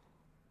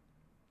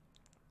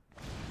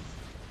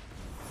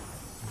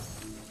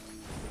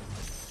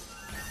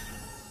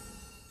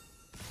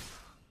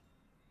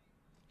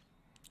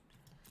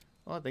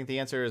 Well, I think the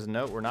answer is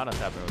no, we're not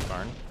untapping with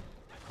Karn.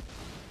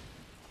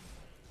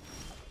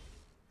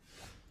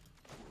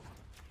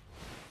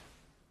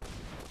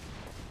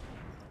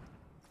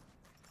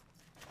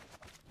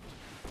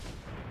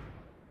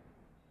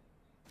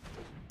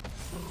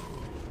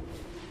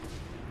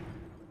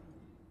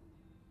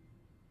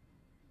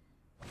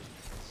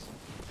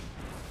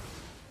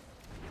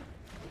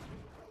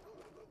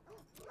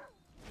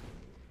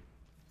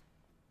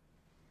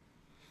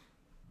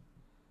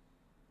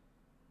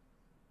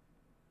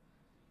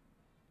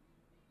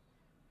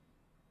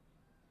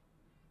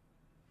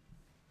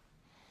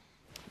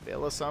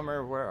 Veil of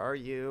Summer, where are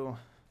you?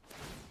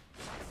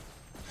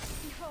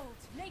 Behold,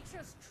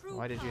 nature's true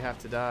Why did you power. have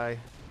to die?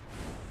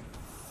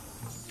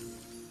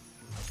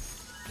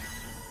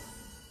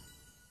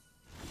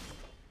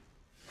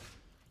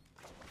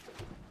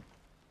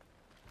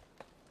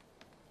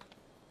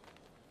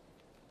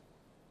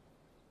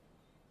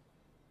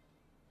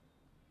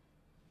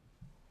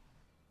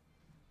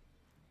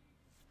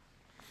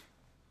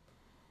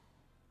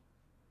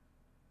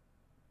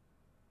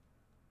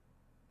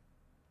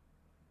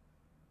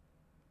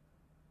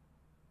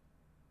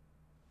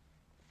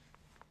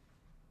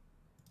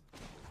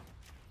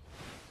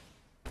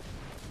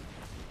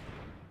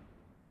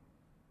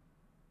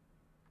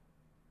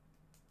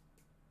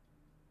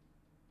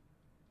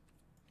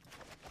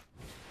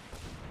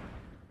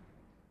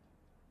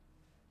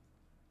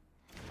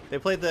 They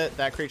played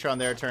that creature on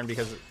their turn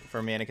because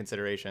for mana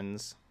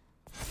considerations.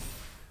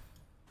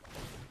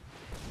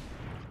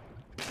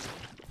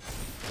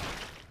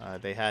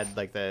 They had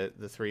like the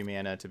 3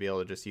 mana to be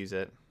able to just use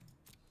it.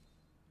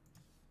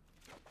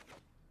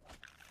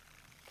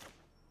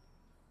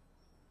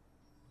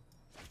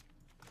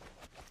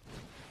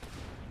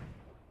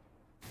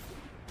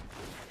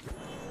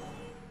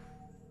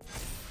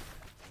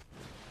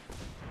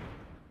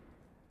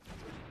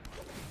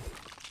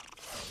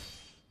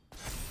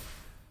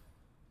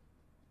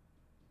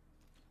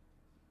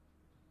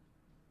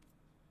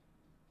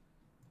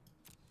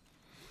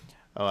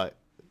 Oh,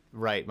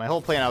 right. My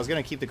whole plan, I was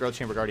going to keep the Growth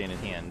Chamber Guardian in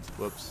hand.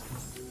 Whoops.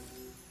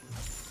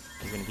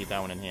 I was going to keep that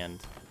one in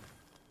hand.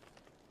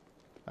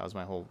 That was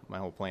my whole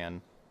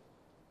plan.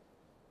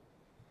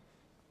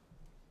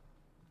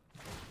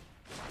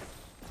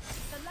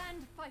 The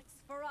land fights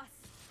for us.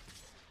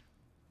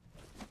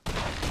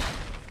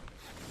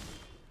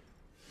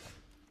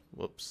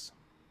 Whoops.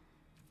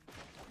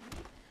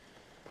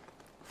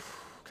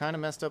 Kind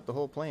of messed up the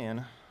whole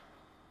plan.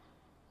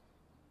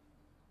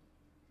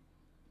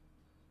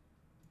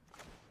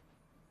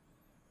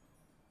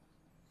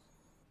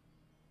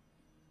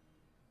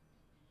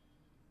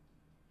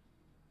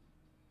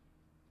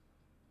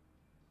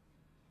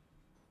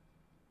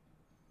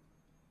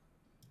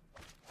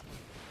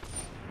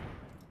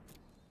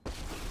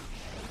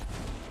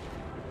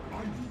 I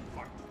will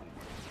fight for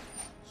my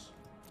cause.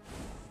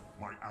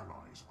 My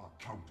allies are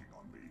counting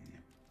on me.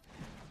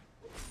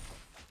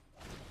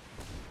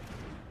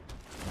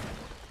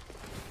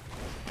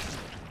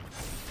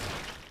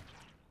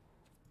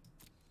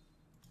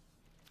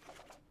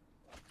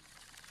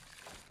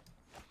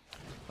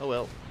 Oh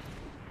well.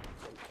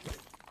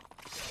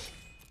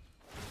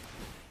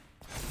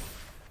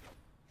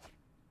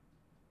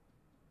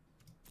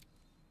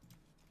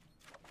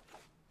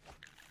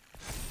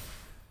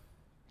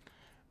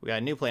 We got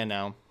a new plan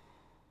now.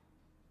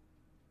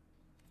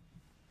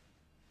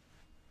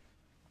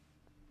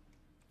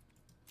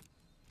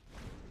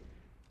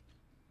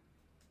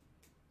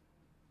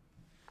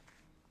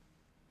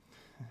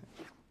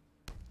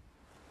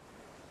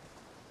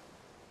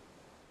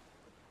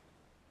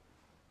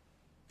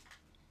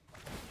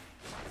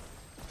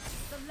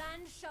 The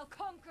land shall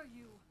conquer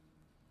you.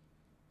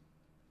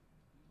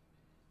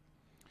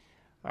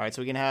 Alright,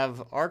 so we can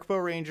have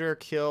Arcbow Ranger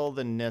kill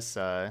the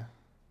Nissa.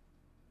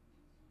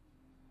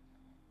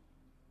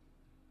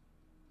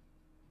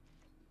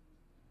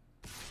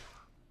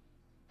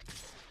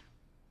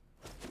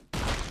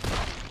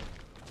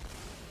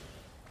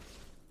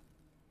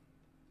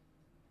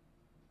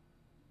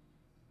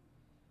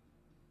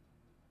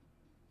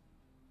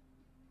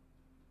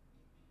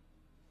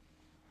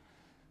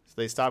 So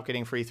they stop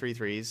getting free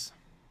 3/3s.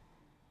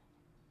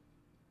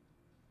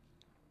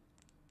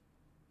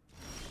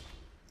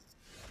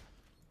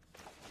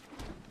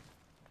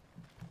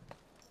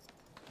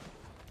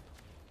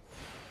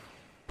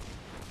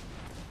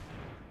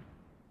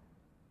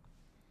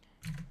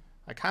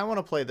 I kind of want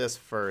to play this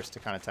first to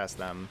kind of test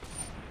them.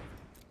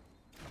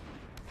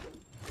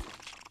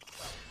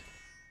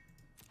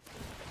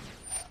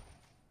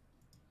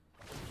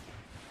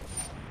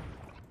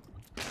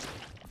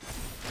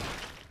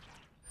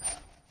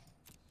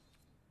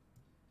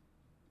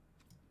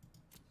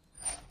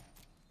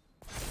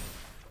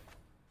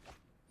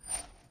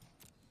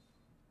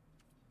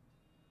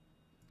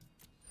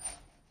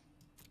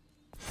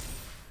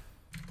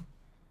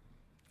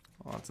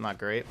 Well, it's not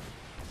great.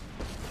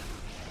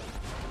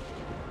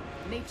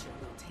 Nature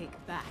will take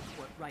back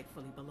what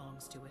rightfully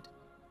belongs to it.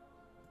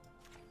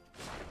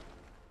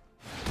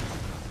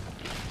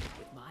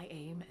 With my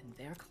aim and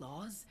their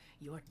claws,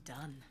 you're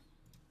done.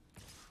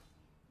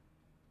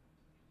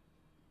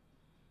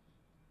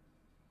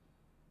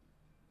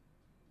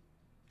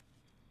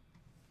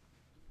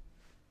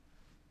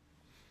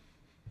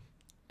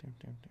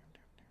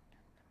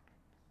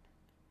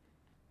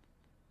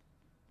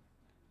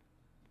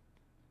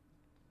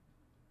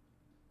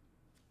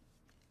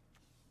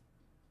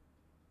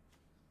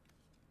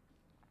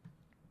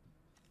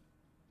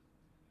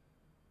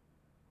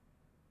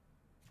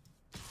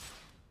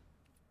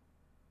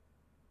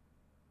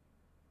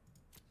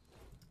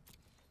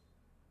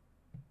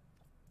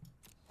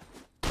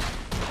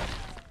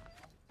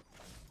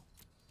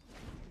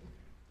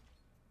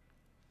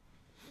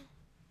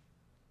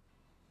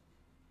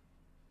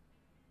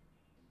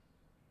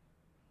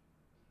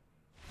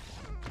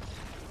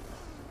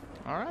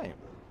 All right.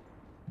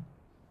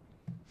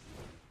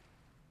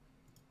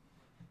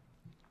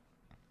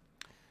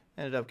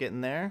 Ended up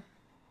getting there.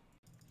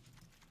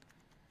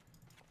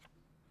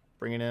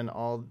 Bringing in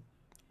all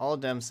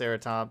Dem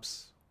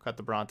Ceratops, cut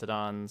the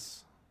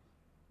Brontodons.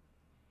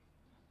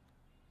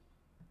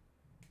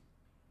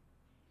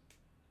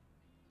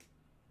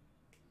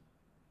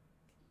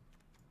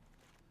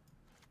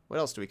 What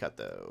else do we cut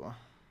though?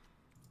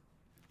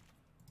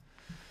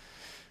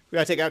 We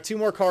gotta take out 2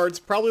 more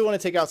cards. Probably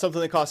want to take out something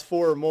that costs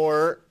 4 or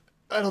more.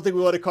 I don't think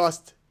we want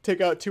to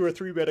take out 2 or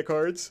 3 meta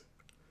cards.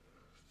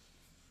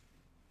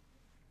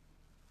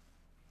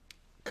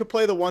 Could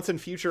play the Once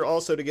and Future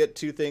also to get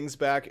 2 things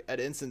back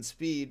at instant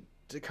speed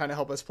to kind of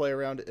help us play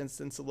around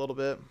instants a little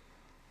bit.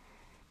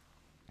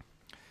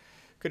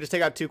 Could just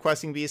take out 2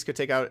 Questing Beasts. Could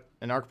take out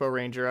an Arcbow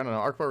Ranger. I don't know.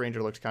 Arcbow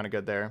Ranger looks kind of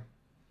good there.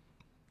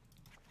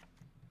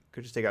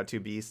 Could just take out 2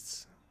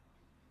 Beasts.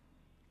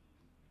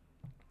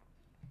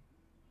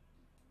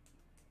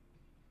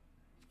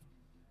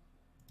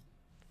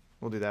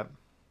 We'll do that.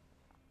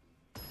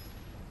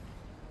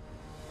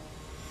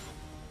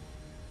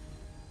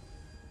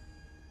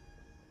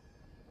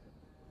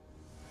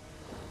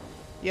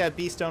 Yeah,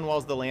 Beast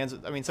Stonewalls the lands.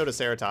 I mean, so does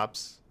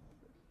Ceratops.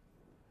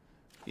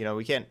 You know,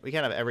 we can't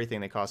have everything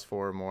that costs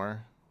 4 or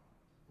more.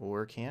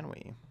 Or can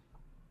we?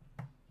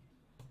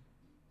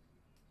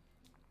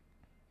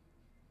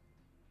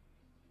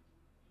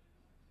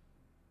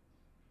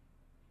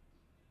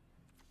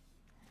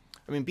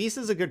 I mean, Beast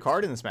is a good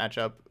card in this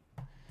matchup.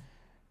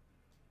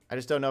 I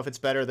just don't know if it's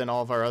better than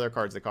all of our other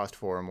cards that cost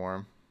 4 or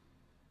more.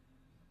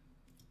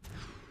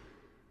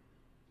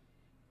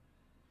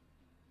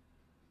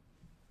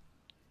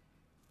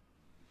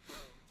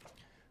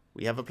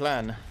 We have a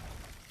plan.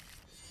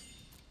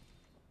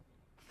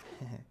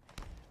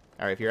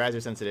 Alright, if your eyes are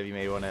sensitive, you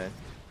may want to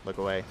look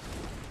away.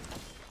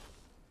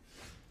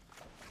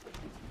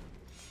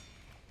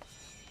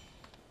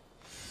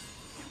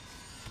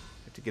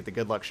 Have to get the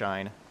good luck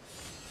shine.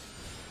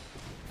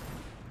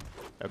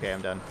 Okay,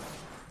 I'm done.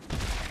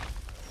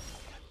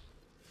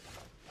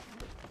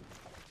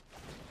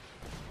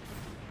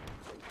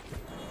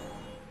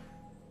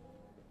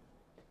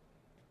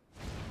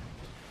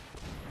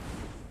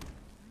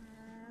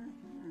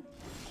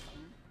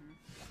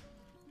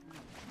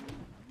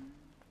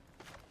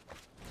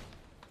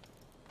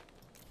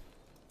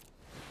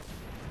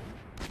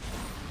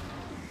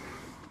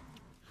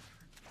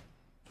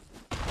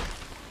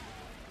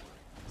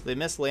 So they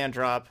missed land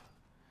drop.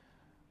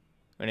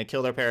 We're gonna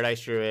kill their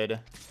Paradise Druid.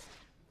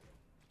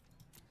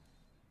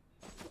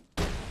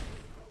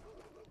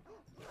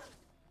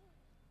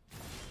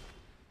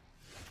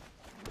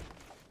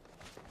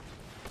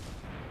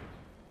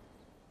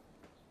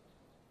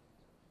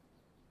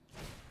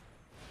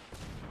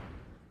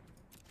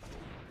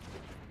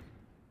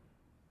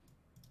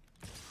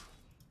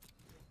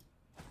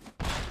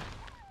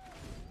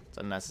 It's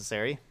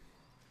unnecessary.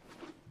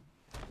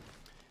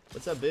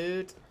 What's up,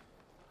 Boot?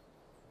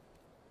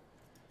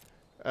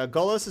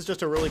 Golos is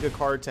just a really good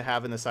card to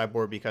have in the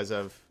sideboard because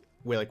of,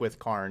 with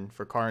Karn.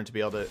 For Karn to be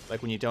able to,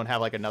 like, when you don't have,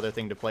 like, another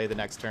thing to play the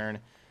next turn,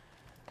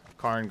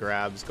 Karn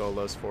grabs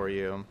Golos for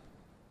you.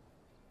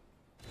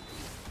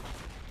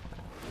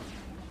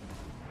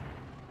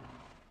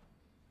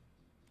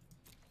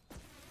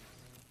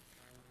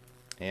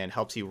 And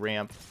helps you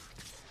ramp.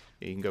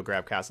 You can go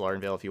grab Castle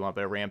Ardenvale if you want,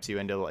 but it ramps you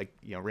into, like,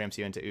 ramps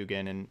you into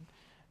Ugin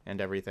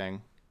and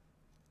everything.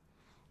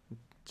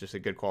 Just a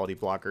good quality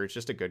blocker. It's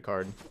just a good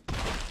card.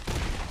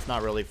 It's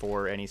not really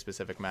for any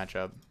specific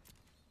matchup.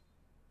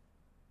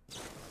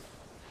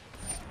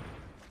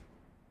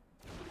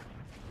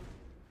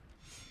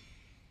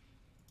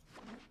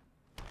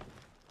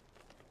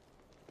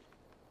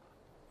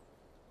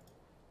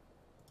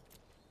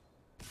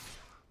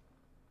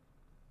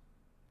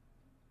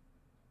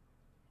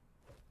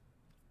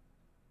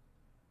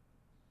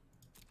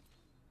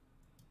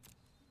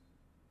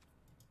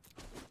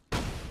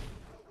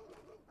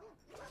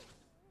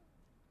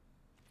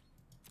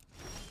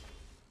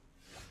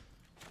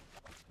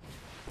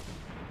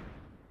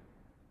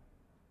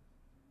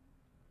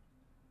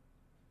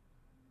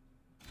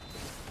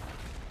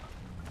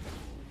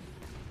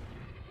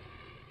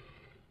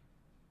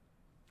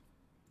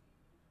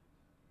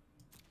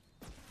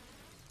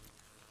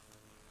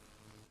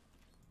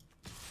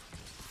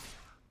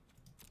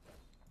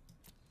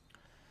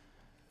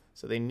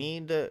 So they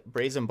need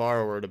Brazen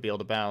Borrower to be able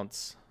to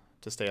bounce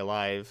to stay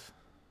alive.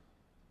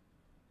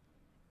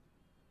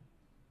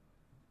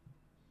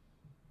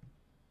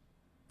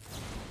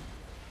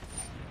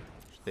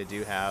 Which they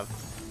do have.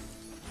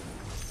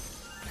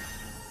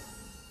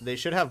 They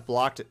should have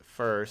blocked it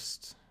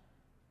first.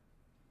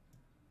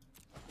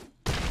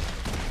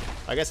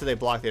 I guess if they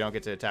block, they don't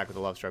get to attack with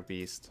the Lovestruck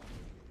Beast.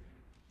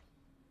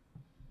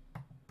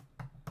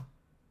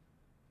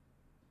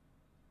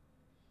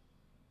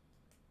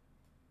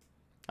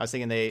 I was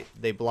thinking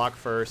they block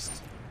first,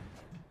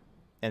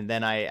 and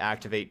then I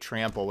activate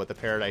Trample with the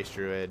Paradise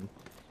Druid,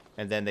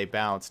 and then they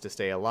bounce to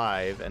stay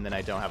alive, and then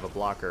I don't have a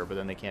blocker, but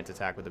then they can't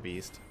attack with the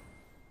Beast.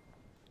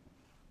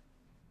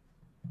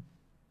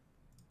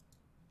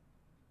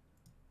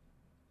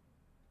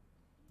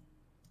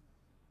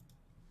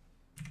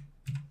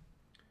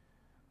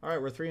 All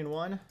right, we're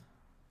 3-1.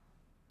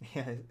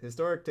 Yeah,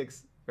 Historic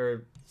takes,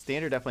 or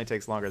Standard definitely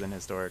takes longer than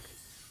Historic.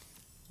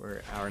 We're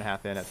an hour and a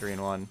half in at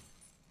 3-1.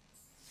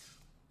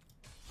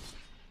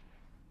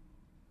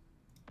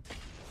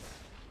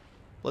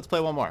 Let's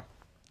play one more.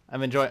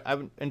 I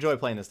enjoy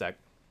playing this deck.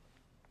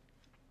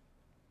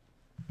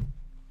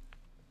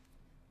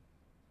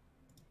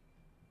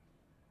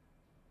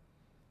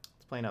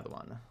 Let's play another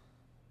one.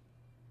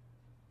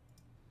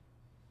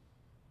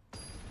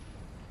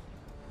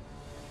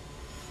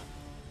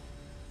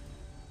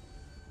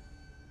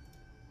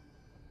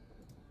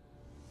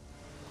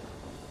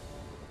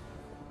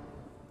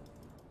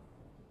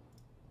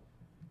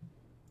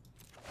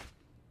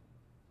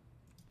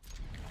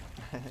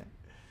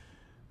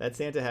 That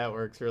Santa hat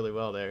works really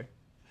well there.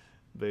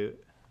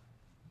 Boot.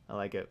 I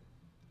like it.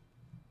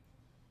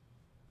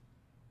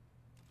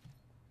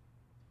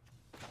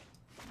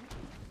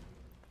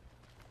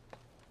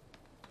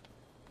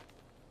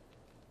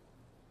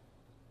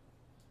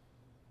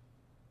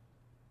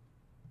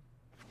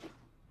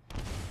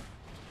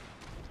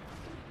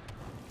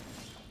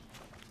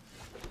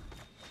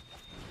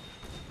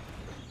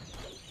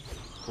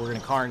 We're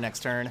going to Karn next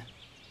turn.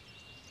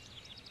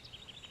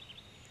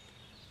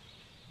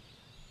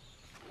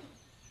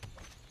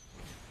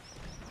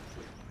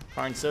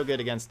 Karn's so good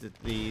against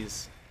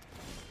these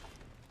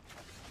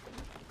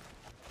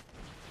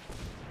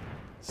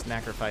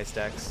Snackerfice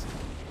decks.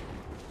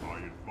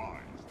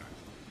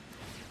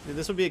 Dude,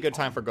 this would be a good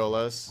time for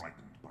Golos.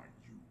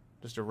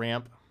 Just a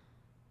ramp.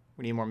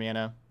 We need more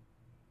mana.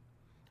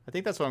 I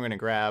think that's what I'm going to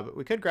grab.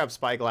 We could grab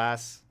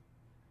Spyglass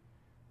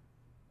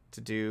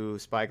to do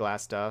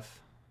Spyglass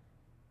stuff.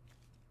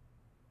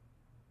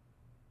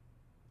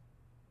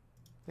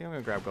 I think I'm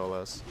going to grab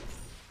Golos.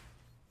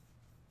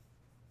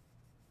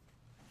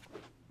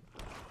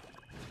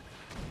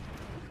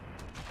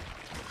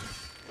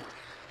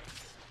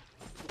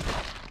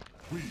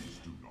 Please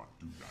do not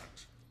do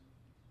that.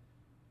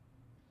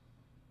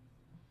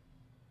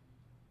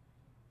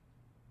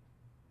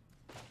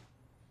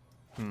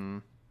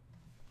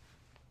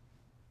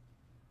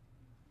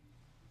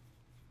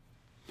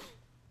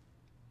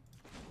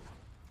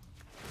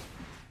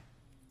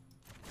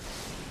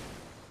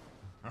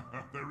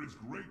 There is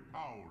great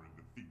power in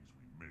the things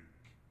we make.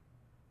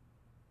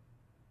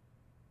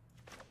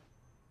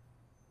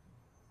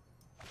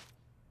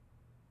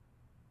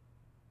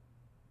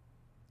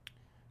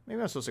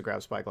 Maybe I'm supposed to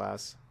grab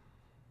Spyglass.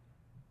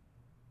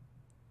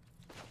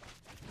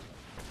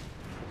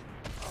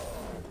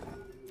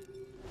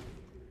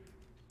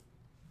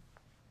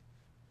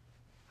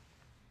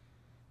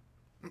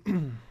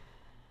 Because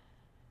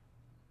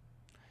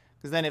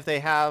then if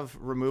they have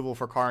removal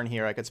for Karn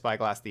here, I could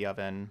Spyglass the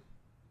oven.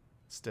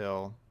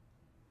 Still.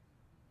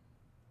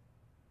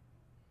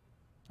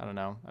 I don't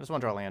know. I just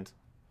want to draw land.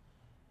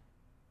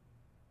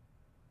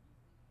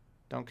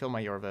 Don't kill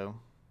my Yorvo.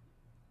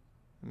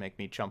 Make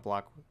me chump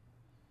block.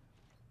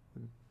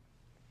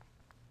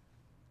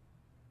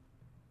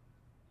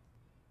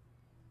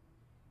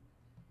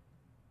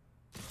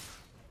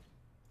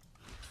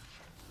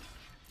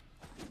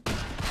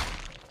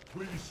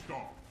 Please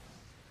stop.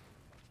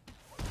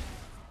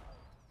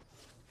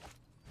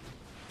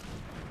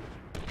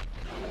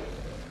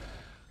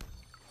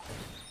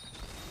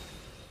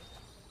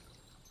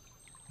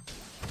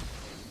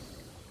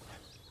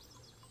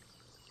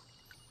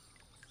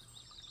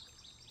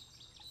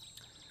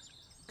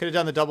 Could have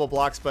done the double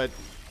blocks, but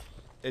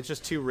it's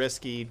just too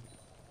risky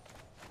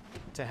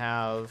to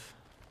have.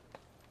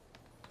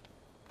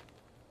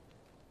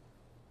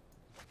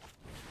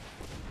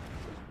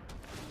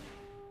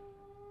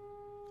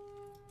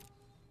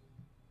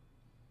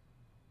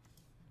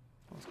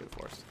 Let's go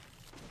force.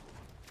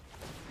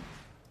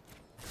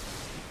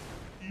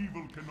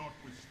 Evil cannot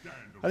withstand.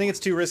 I think it's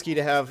too risky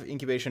to have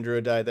Incubation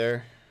Druid die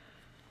there.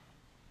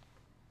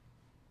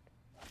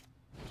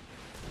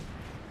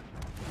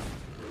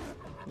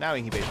 Now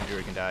Incubation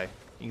Druid can die.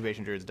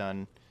 Incubation Druid's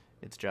done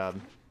its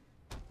job.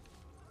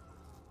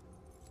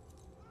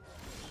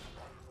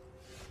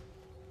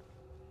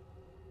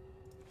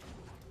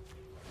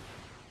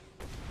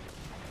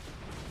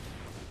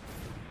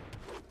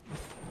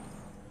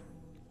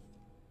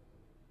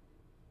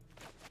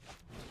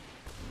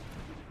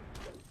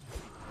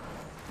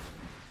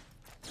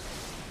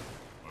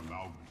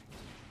 Allow me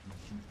to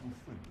introduce you to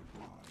a friend of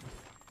mine.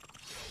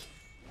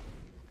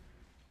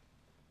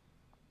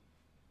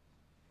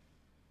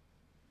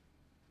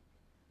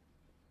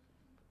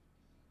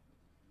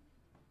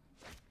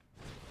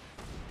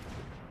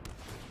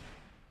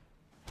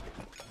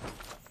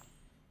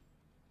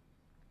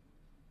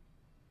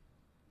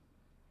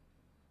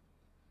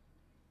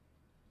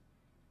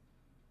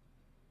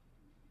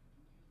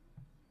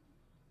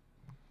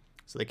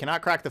 So they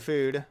cannot crack the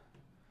food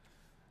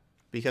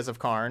because of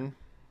Karn.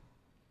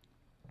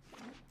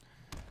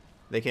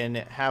 They can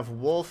have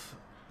Wolf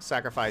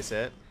sacrifice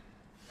it.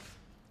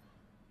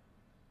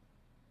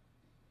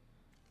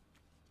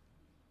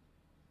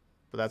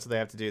 But that's what they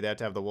have to do. They have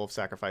to have the Wolf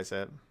sacrifice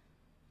it.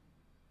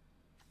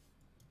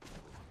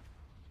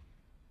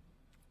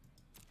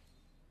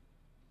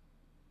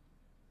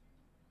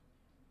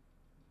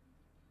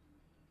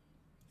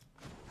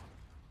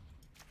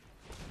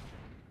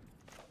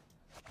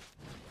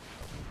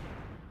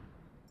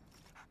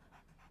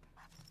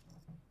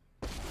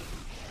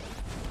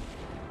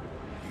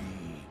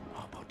 We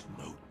are but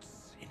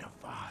motes in a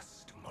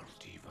vast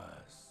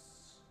multiverse.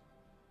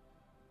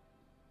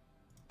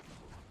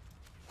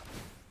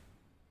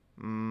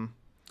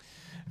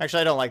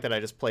 Actually, I don't like that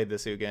I just played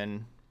this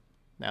Ugin.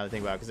 Now that I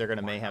think about it, because they're going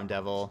to Mayhem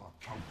Devil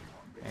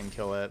and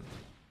kill it.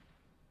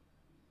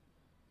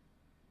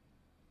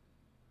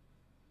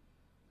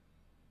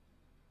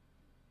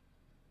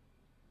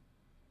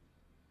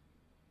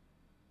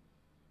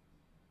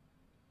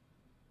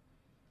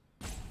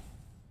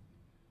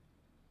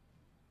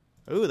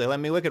 Ooh, they let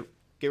me get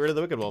rid of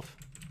the Wicked Wolf.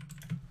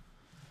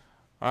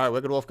 Alright,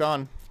 Wicked Wolf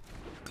gone.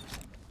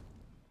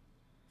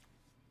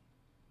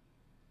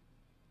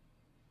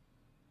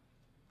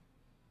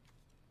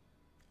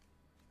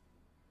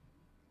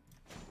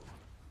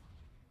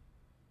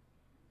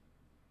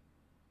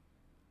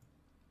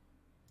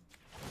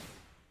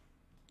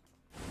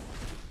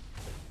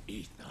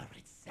 Ether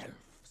itself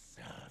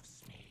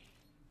serves me.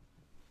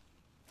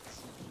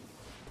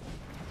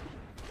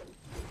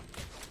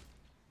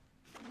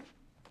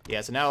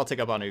 Yeah, so now I'll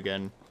take up on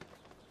Ugin.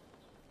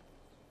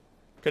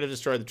 Could have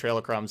destroyed the Trail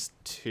of Crumbs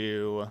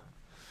too.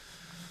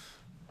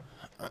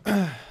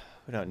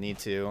 We don't need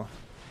to.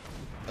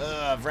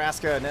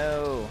 Vraska,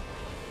 no.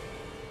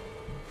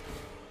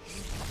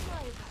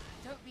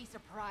 Don't be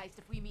surprised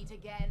if we meet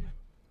again.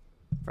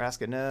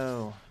 Vraska,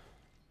 no.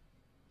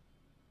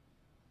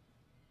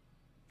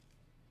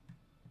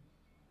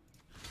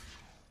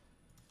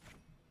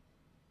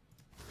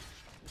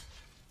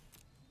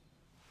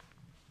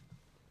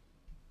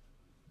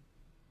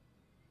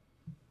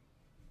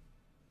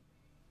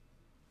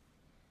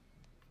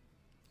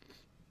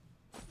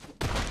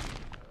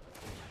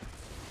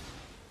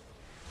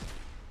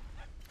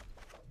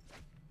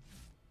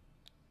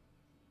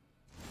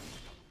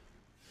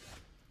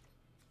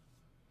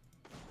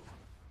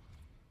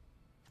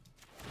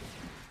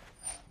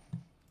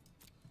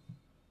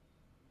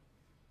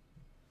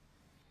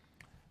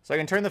 So I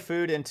can turn the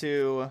food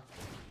into...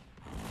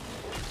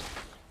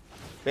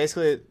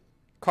 Basically,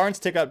 Karn's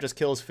Tick Up just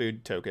kills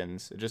food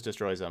tokens. It just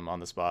destroys them on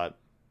the spot.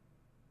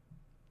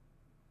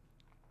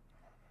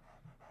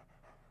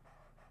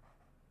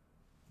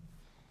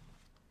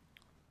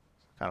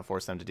 kind of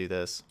force them to do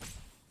this.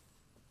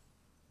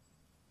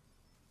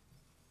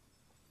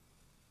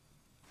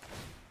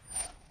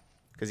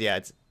 Because yeah,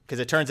 because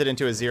it turns it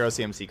into a 0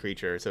 CMC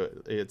creature, so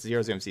it's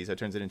 0 CMC, so it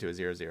turns it into a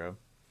 0/0.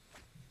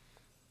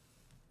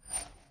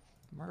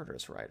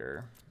 Murderous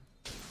Rider.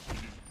 It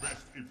is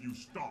best if you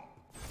stop.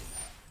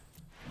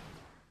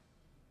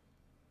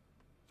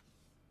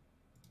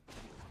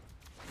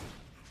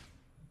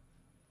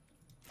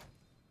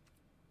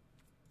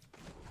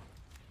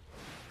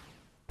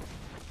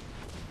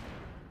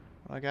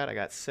 What I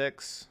got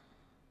 6.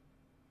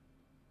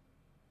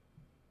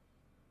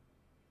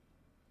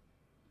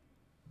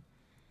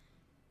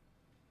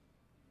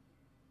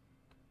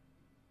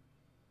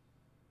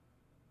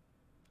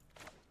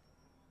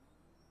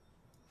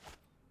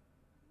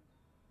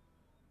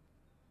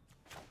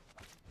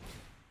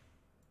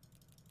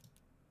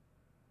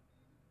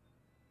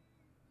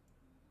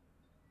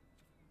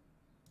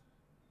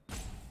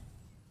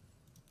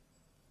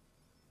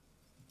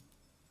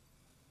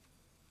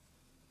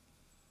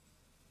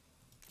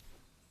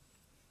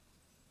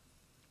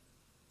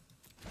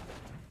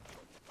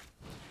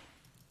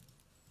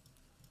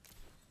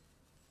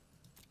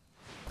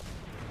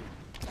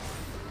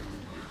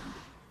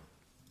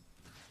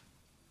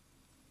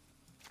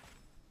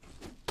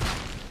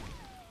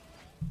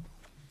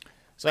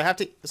 So I have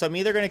to. So I'm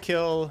either gonna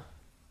kill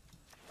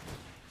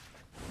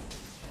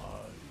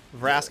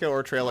Vraska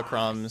or Trail of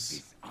Crumbs.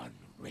 Is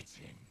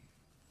unwritten.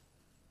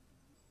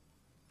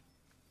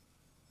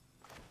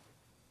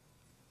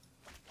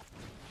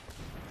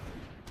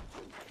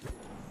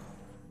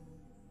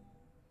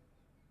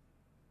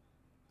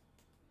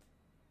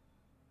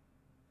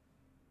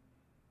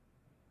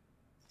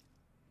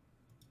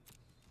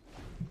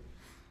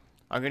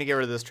 I'm gonna get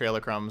rid of this Trail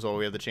of Crumbs while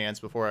we have the chance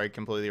before I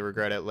completely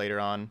regret it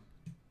later on.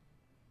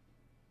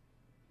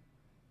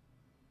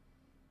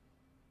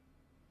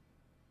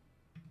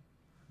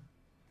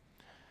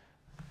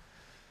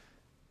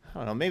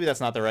 I don't know. Maybe that's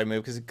not the right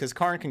move because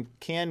Karn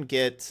can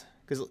get,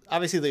 because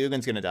obviously the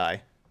Ugin's gonna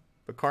die,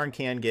 but Karn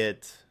can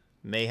get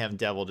Mayhem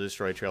Devil to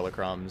destroy Trail of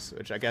Crumbs,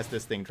 which I guess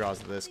this thing draws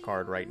this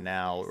card right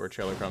now, or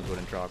Trail of Crumbs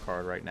wouldn't draw a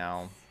card right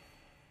now.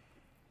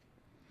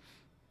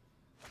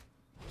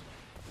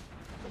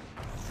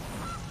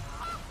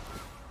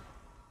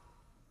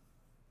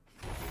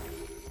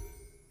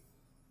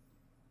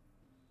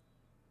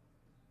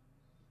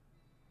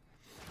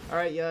 All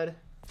right, Yud.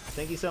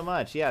 Thank you so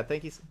much. Yeah,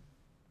 thank you.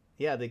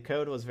 Yeah, the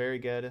code was very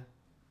good.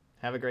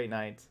 Have a great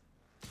night.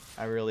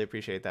 I really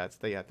appreciate that.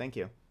 So yeah, thank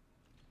you.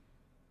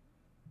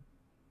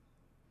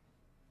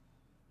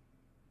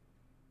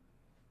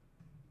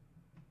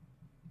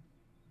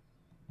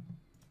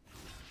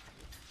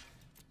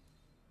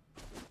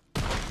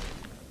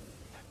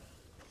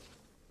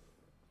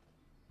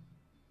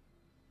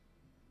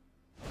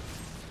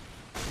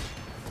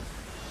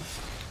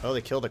 Oh,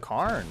 they killed a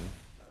Karn.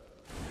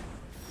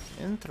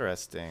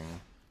 Interesting.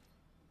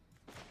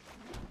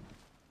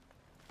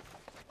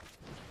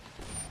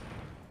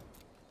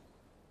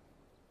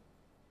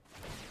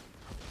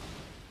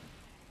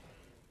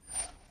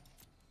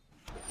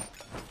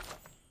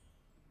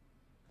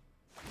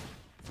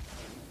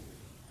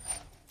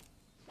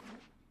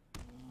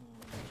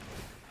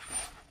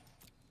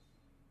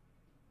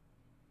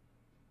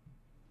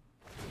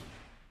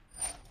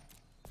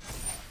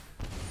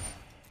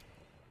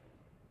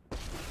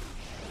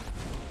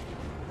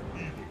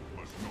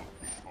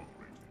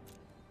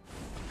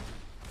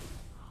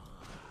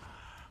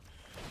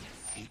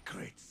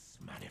 Secrets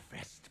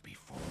manifest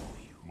before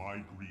you.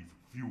 My grief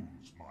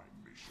fuels my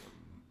mission.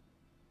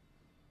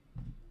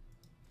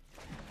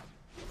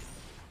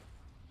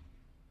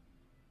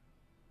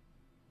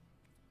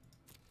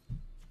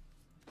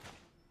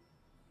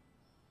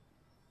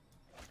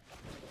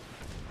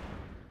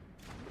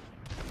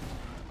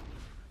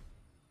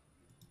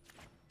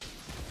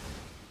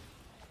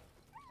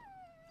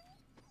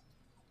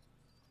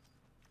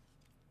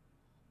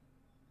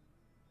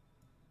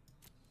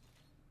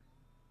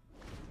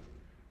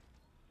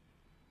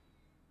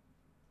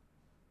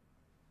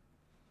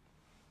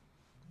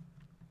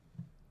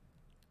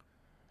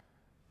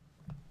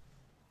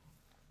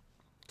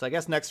 So I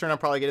guess next turn I'm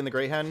probably getting the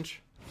Great Henge.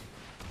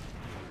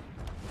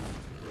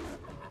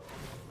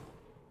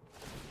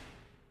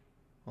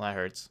 Well, that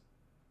hurts.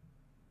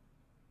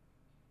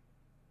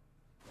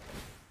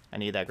 I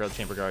need that Growth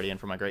Chamber Guardian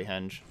for my Great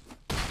Henge.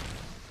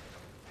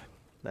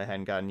 That I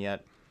hadn't gotten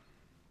yet.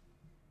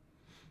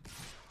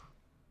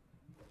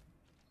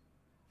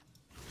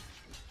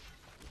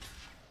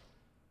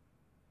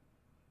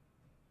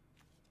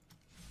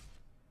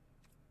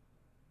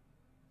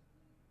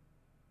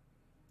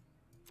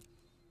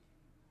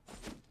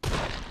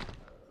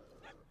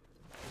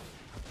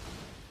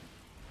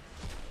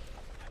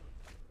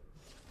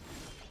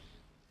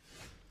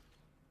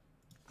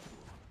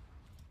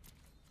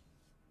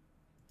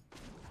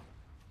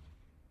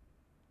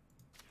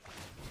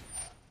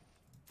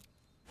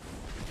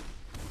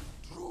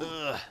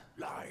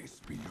 Lies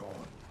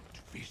beyond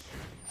vision.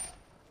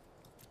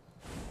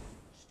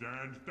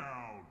 Stand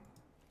down.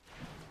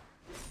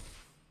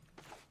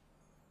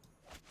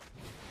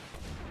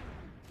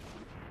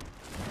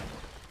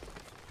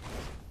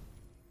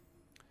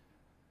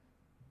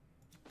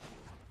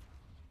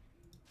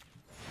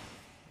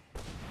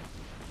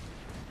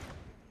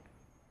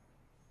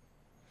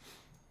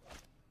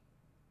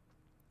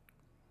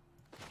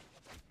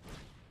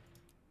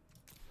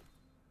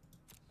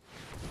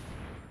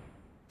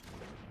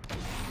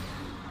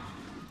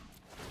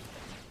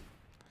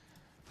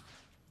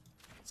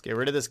 Let's get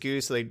rid of this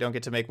goose so they don't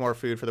get to make more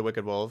food for the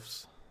wicked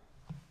wolves.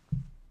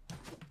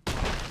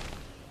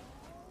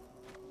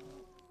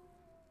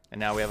 And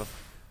now we have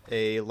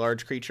a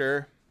large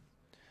creature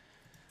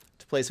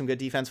to play some good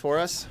defense for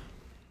us.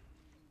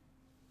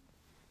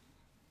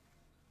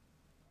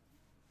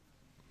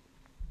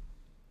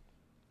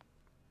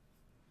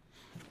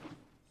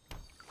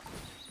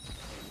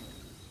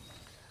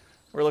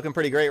 We're looking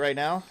pretty great right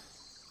now.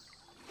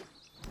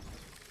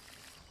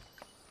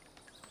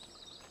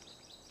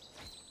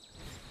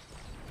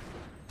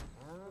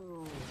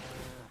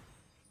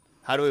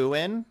 How do we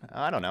win?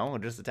 I don't know. We'll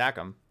just attack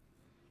them.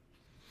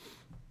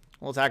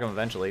 We'll attack them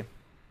eventually.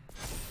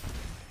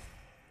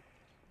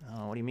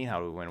 Oh, what do you mean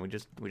how do we win? We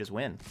just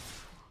win.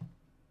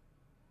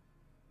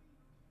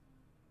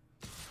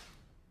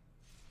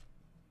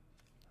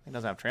 It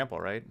doesn't have trample,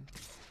 right?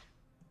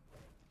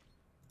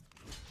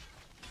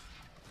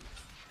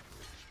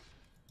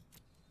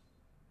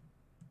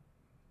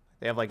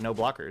 They have like no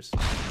blockers.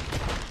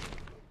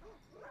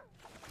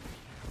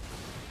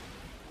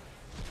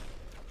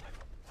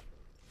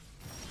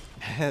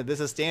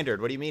 This is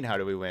standard. What do you mean how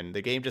do we win?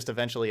 The game just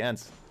eventually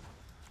ends.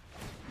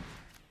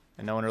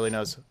 And no one really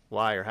knows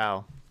why or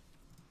how.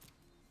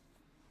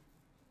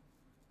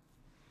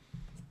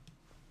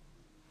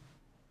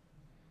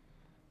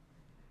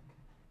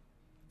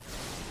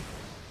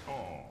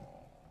 Ah,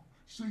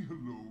 say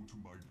hello to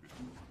my little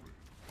friend.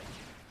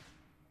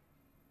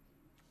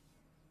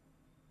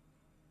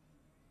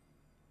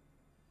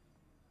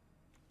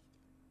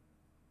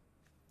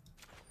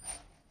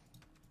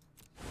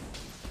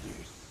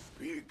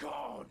 Be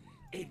gone,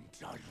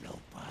 interloper.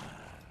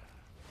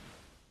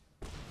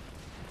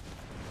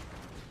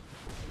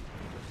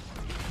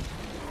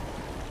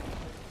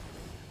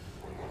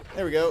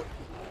 There we go.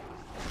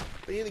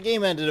 The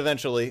game ended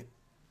eventually.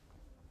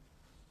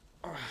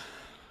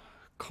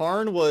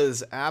 Karn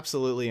was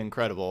absolutely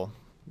incredible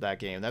that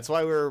game. That's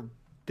why we were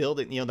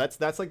building, you know,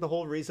 that's like the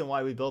whole reason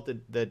why we built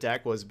the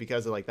deck was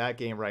because of like that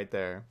game right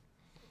there.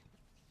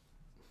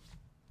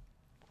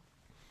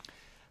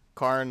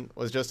 Karn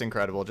was just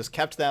incredible. Just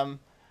kept them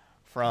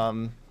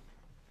from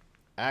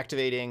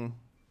activating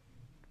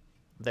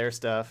their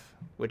stuff.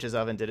 Witch's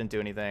Oven didn't do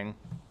anything.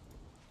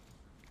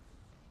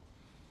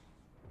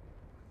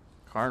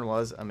 Karn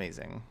was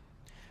amazing.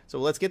 So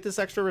let's get this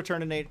extra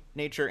Return to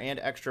Nature and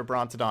extra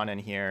Brontodon in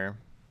here.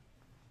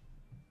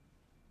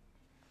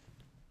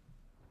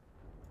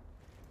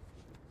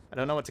 I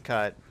don't know what to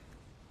cut.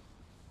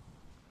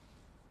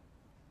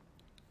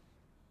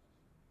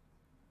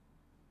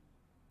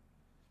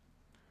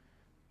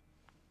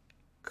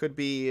 Could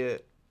be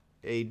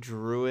a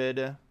druid.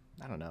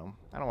 I don't know.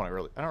 I don't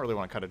really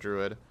want to cut a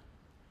druid.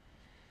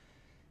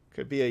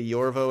 Could be a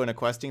Yorvo and a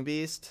questing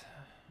beast.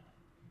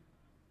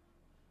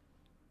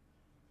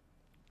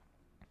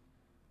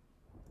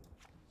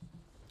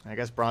 I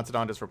guess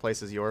Brontodon just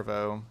replaces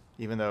Yorvo,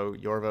 even though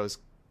Yorvo's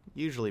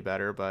usually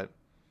better, but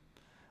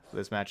for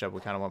this matchup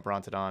we kind of want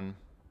Brontodon.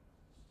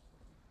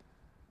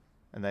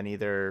 And then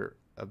either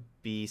a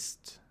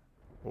beast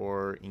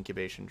or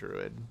incubation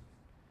druid.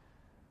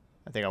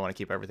 I think I want to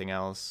keep everything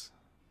else.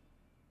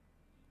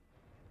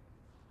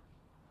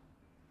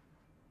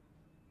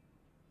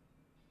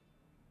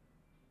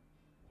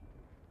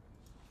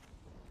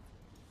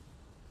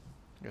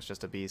 I guess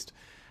just a beast.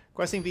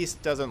 Questing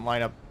beast doesn't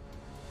line up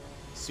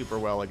super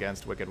well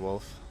against Wicked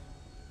Wolf.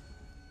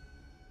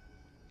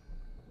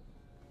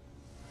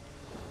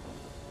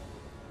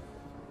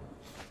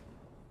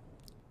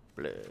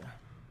 Bleh.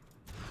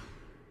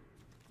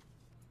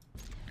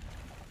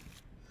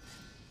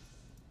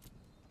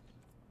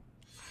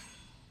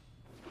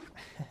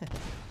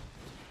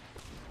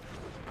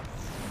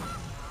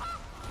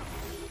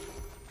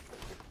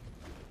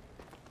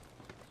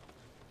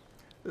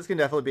 This can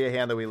definitely be a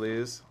hand that we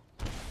lose.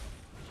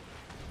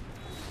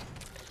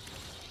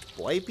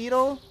 Blight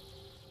Beetle?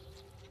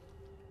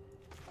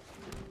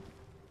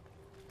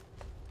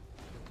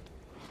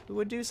 Who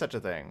would do such a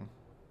thing?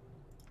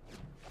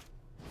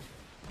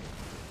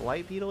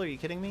 Blight Beetle? Are you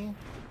kidding me?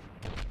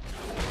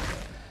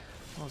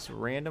 Most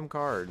random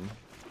card.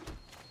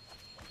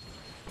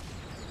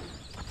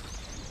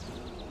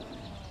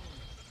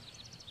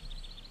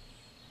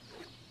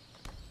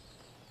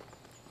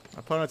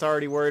 Opponent's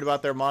already worried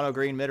about their mono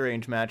green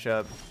mid-range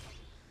matchup.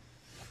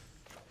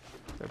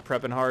 They're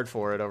prepping hard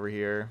for it over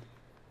here.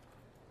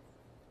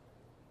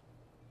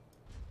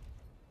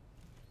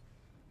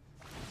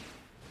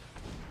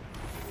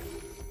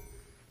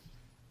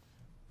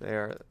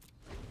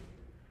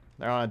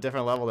 They're on a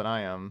different level than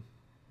I am.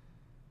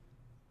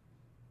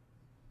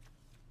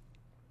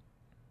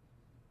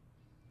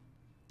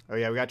 Oh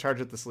yeah, we got charged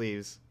with the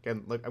sleeves.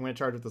 Again, look, I'm gonna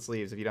charge with the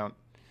sleeves if you don't.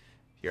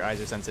 If your eyes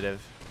are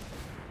sensitive,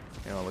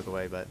 you don't look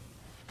away, but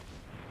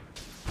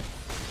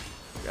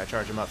we gotta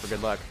charge them up for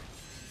good luck.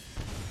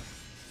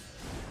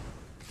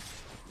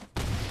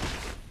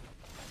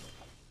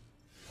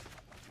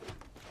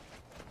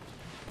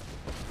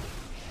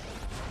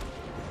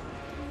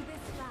 Through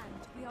this land,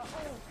 we are all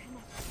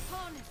connected.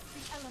 Harness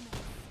the elements.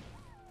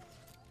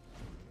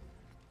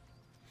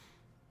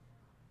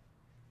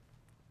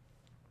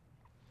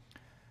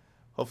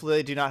 Hopefully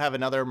they do not have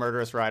another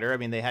Murderous Rider. I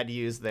mean, they had to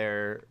use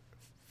their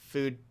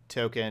food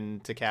token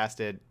to cast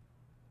it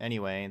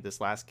anyway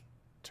this last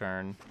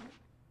turn.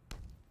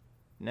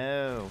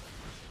 No.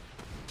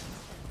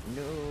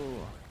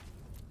 No.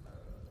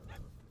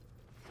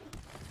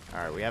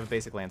 Alright, we have a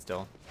basic land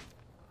still.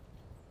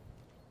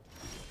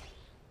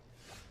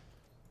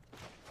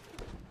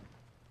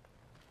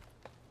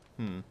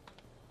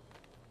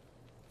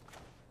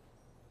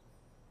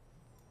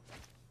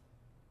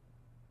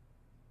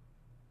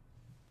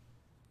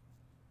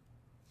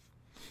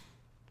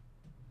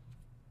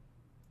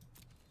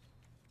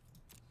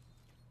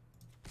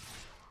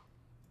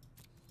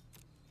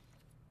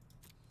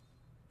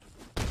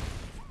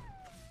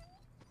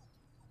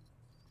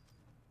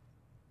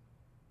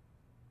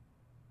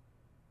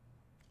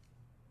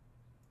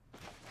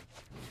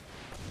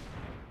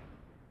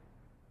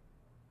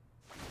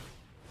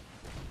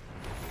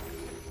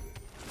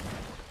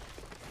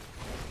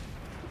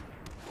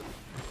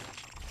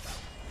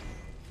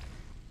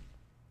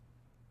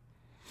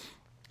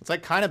 It's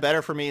like kind of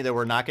better for me that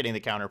we're not getting the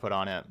counter put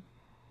on it.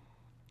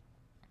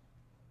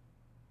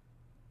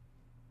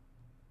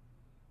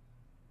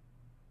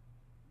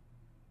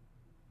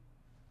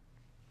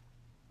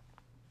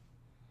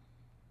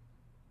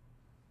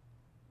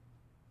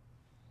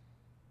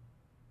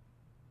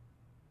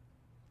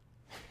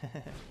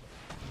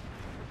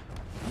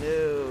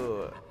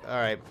 No. All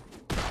right.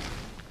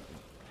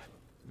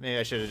 Maybe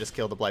I should have just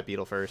killed the Blight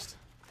Beetle first.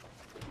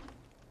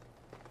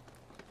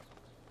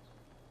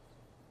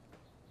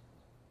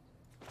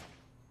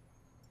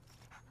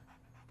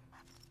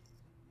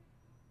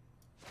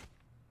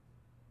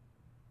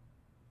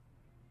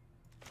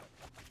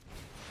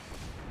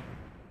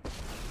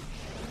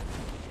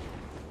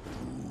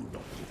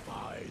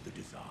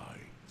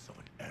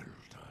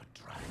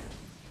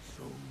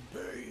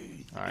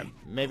 Alright,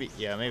 maybe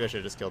I should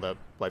have just killed that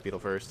Blight Beetle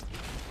first.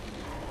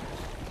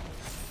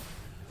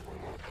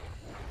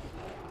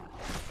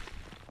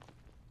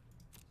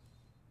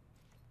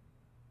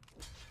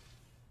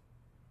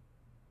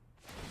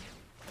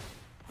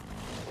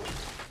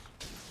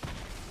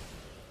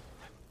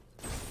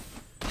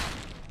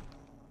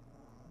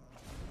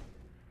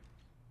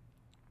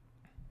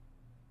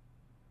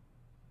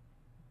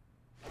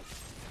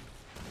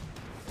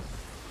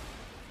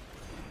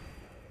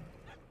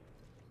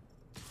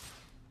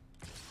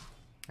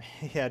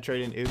 Yeah,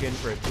 trading Ugin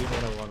for a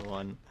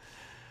 2-1-1-1.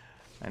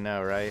 I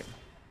know, right?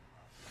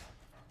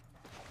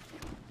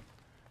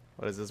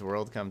 What does this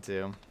world come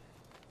to?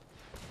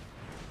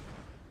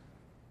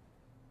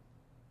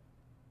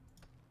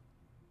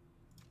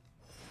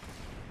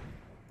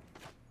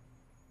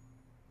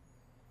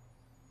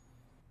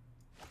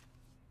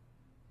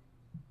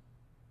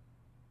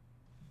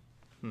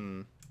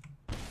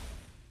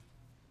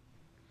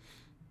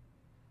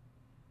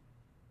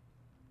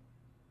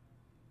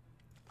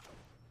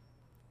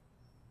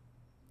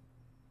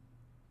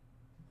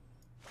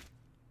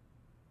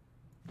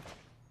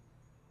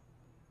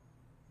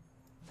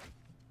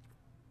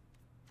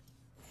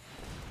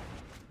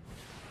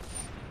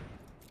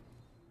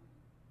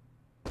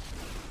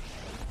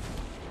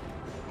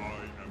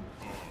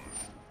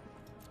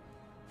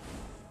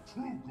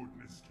 True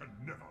goodness can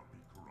never be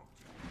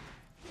corrupted.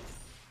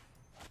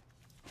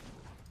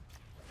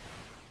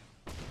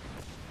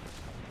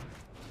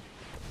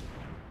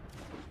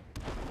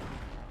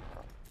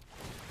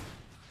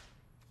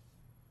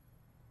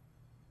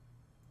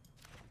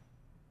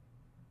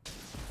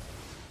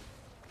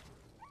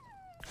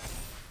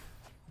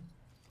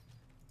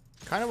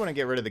 Kind of want to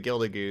get rid of the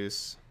Gilded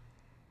Goose.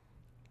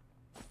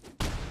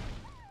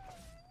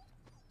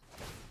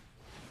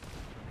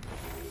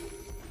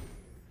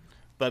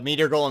 But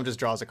Meteor Golem just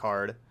draws a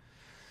card.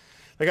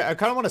 Like I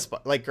kind of want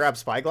to like grab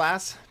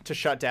Spyglass to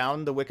shut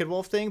down the Wicked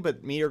Wolf thing,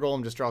 but Meteor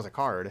Golem just draws a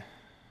card.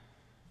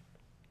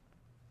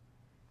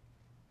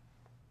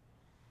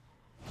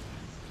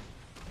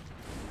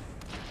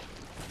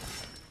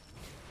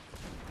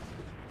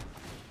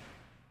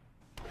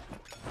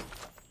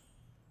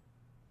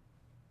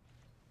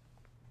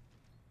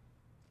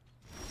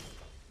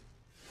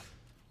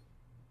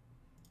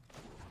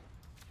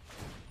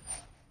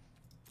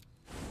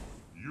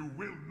 You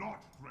will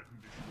not threaten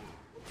this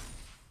world.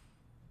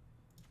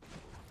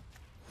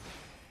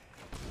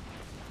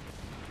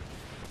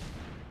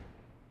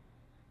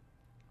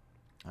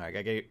 All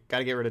right,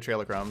 gotta get rid of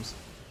Trail of Crumbs.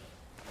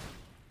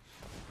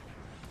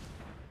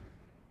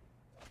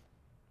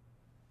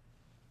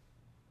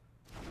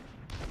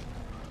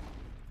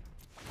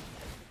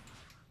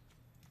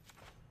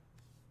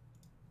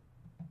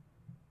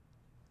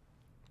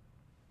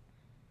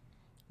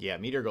 Yeah,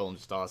 Meteor Golem's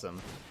just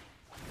awesome.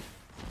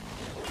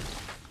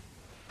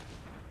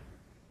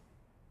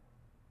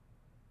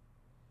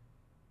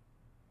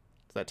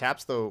 So that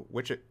taps the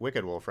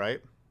Wicked Wolf,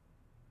 right?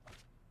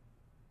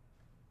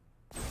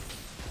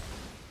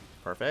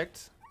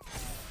 Perfect.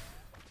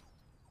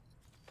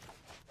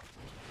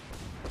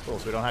 Cool,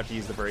 so we don't have to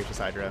use the Voracious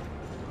Hydra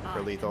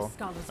for lethal.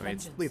 I mean,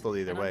 it's lethal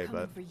either way,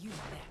 but... For you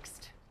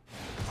next.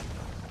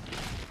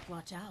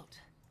 Watch out.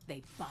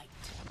 They bite.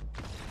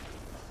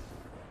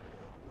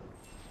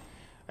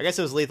 I guess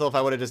it was lethal if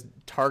I would have just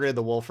targeted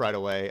the wolf right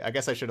away. I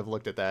guess I should have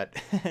looked at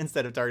that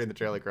instead of targeting the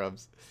trailer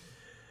crumbs.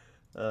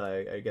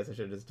 I guess I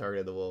should have just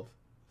targeted the wolf.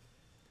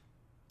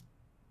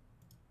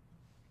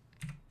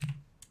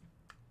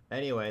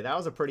 Anyway, that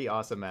was a pretty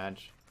awesome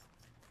match.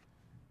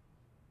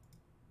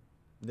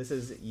 This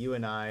is You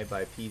and I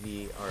by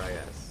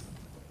PVRIS.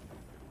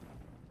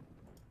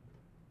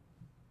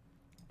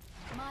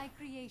 My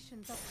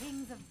creations are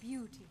kings of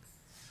beauty.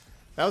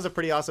 That was a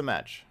pretty awesome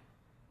match.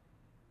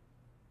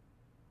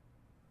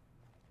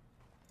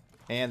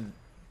 And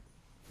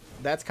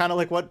that's kind of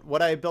like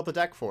what I built the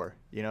deck for.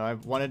 You know, I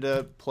wanted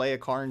to play a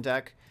Karn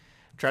deck,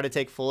 try to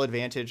take full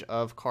advantage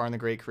of Karn the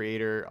Great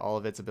Creator, all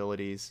of its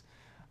abilities.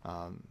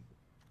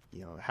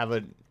 You know, have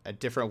a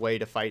different way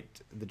to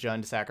fight the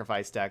Jund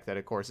Sacrifice deck that,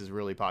 of course, is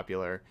really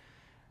popular.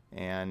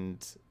 And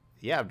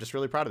yeah, I'm just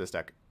really proud of this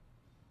deck.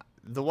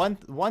 The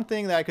one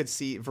thing that I could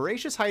see,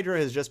 Voracious Hydra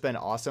has just been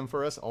awesome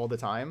for us all the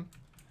time.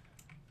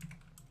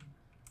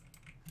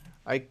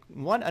 I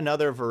want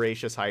another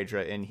Voracious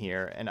Hydra in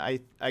here, and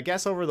I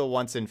guess over the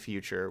Once in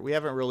Future. We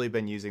haven't really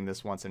been using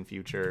this Once in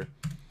Future.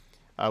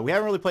 We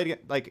haven't really played,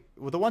 like,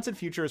 well, the Once in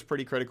Future is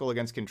pretty critical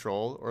against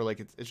control, or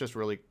like it's just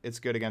really, it's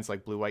good against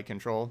like blue-white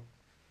control.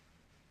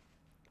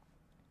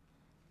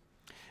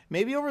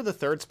 Maybe over the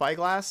third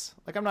Spyglass.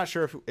 Like, I'm not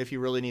sure if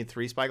you really need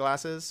 3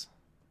 Spyglasses.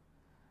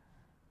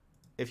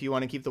 If you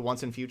want to keep the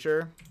Once in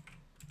Future.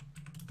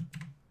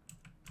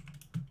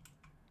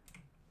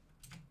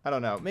 I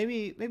don't know.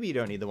 Maybe you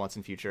don't need the Once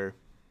in Future.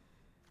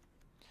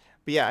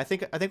 But yeah, I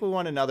think we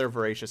want another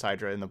Voracious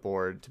Hydra in the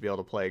board to be able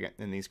to play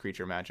in these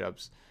creature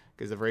matchups,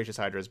 because the Voracious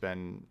Hydra has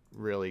been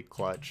really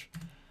clutch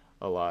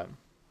a lot.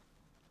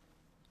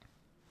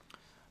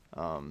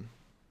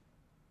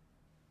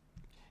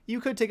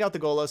 You could take out the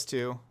Golos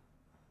too.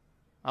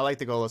 I like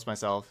the Golos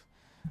myself.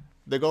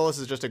 The Golos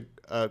is just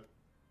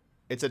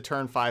it's a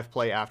turn 5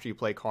 play after you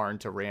play Karn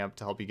to ramp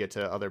to help you get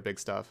to other big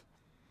stuff.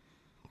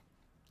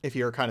 If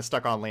you're kind of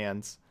stuck on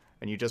lands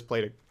and you just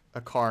played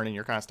a Karn and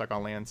you're kind of stuck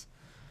on lands,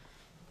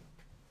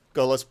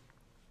 Golos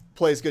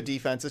plays good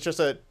defense. It's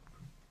a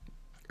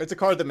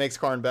card that makes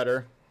Karn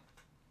better.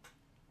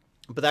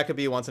 But that could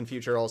be Once in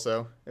Future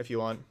also, if you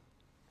want.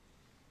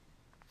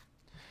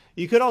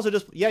 You could also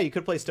just, yeah, you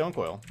could play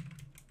Stonecoil.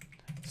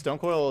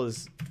 Stonecoil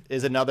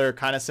is another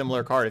kind of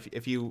similar card.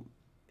 If you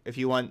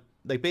want,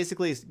 like,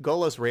 basically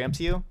Golos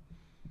ramps you,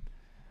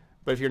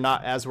 but if you're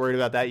not as worried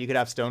about that, you could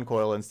have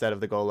Stonecoil instead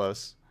of the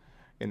Golos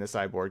in the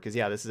sideboard, because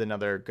yeah, this is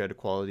another good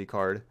quality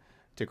card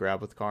to grab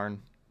with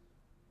Karn.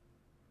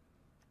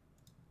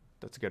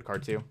 That's a good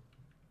card too.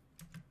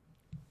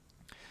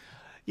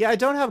 Yeah, I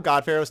don't have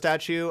God Pharaoh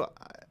statue.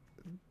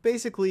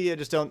 Basically,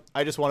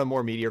 I just wanted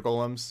more Meteor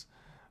Golems.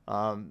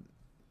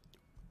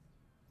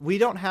 We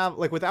don't have,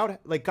 like, without,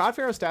 like, God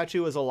Pharaoh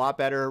statue was a lot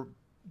better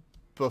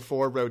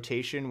before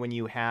rotation when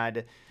you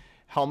had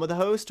Helm of the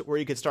Host, where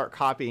you could start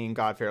copying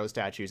God Pharaoh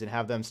statues and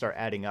have them start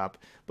adding up.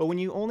 But when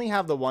you only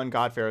have the one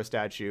God Pharaoh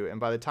statue, and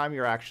by the time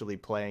you're actually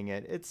playing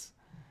it,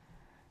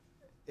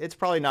 it's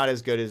probably not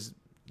as good as,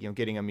 you know,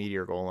 getting a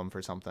Meteor Golem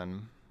for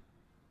something.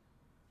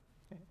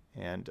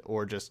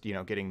 Or just, you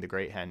know, getting the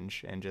Great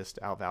Henge and just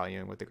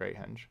outvaluing with the Great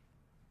Henge.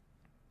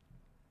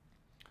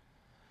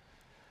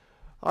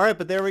 All right,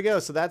 but there we go.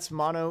 So that's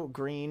mono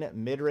green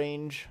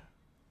mid-range.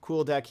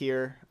 Cool deck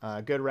here.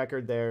 Good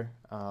record there.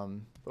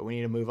 But we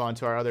need to move on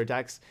to our other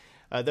decks.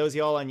 Those of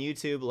y'all on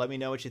YouTube, let me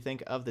know what you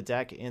think of the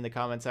deck in the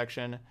comment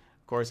section.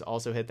 Of course,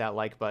 also hit that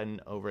like button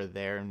over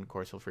there. And of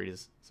course, feel free to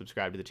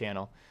subscribe to the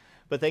channel.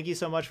 But thank you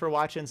so much for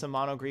watching some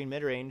mono green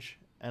mid-range,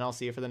 and I'll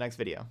see you for the next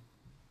video.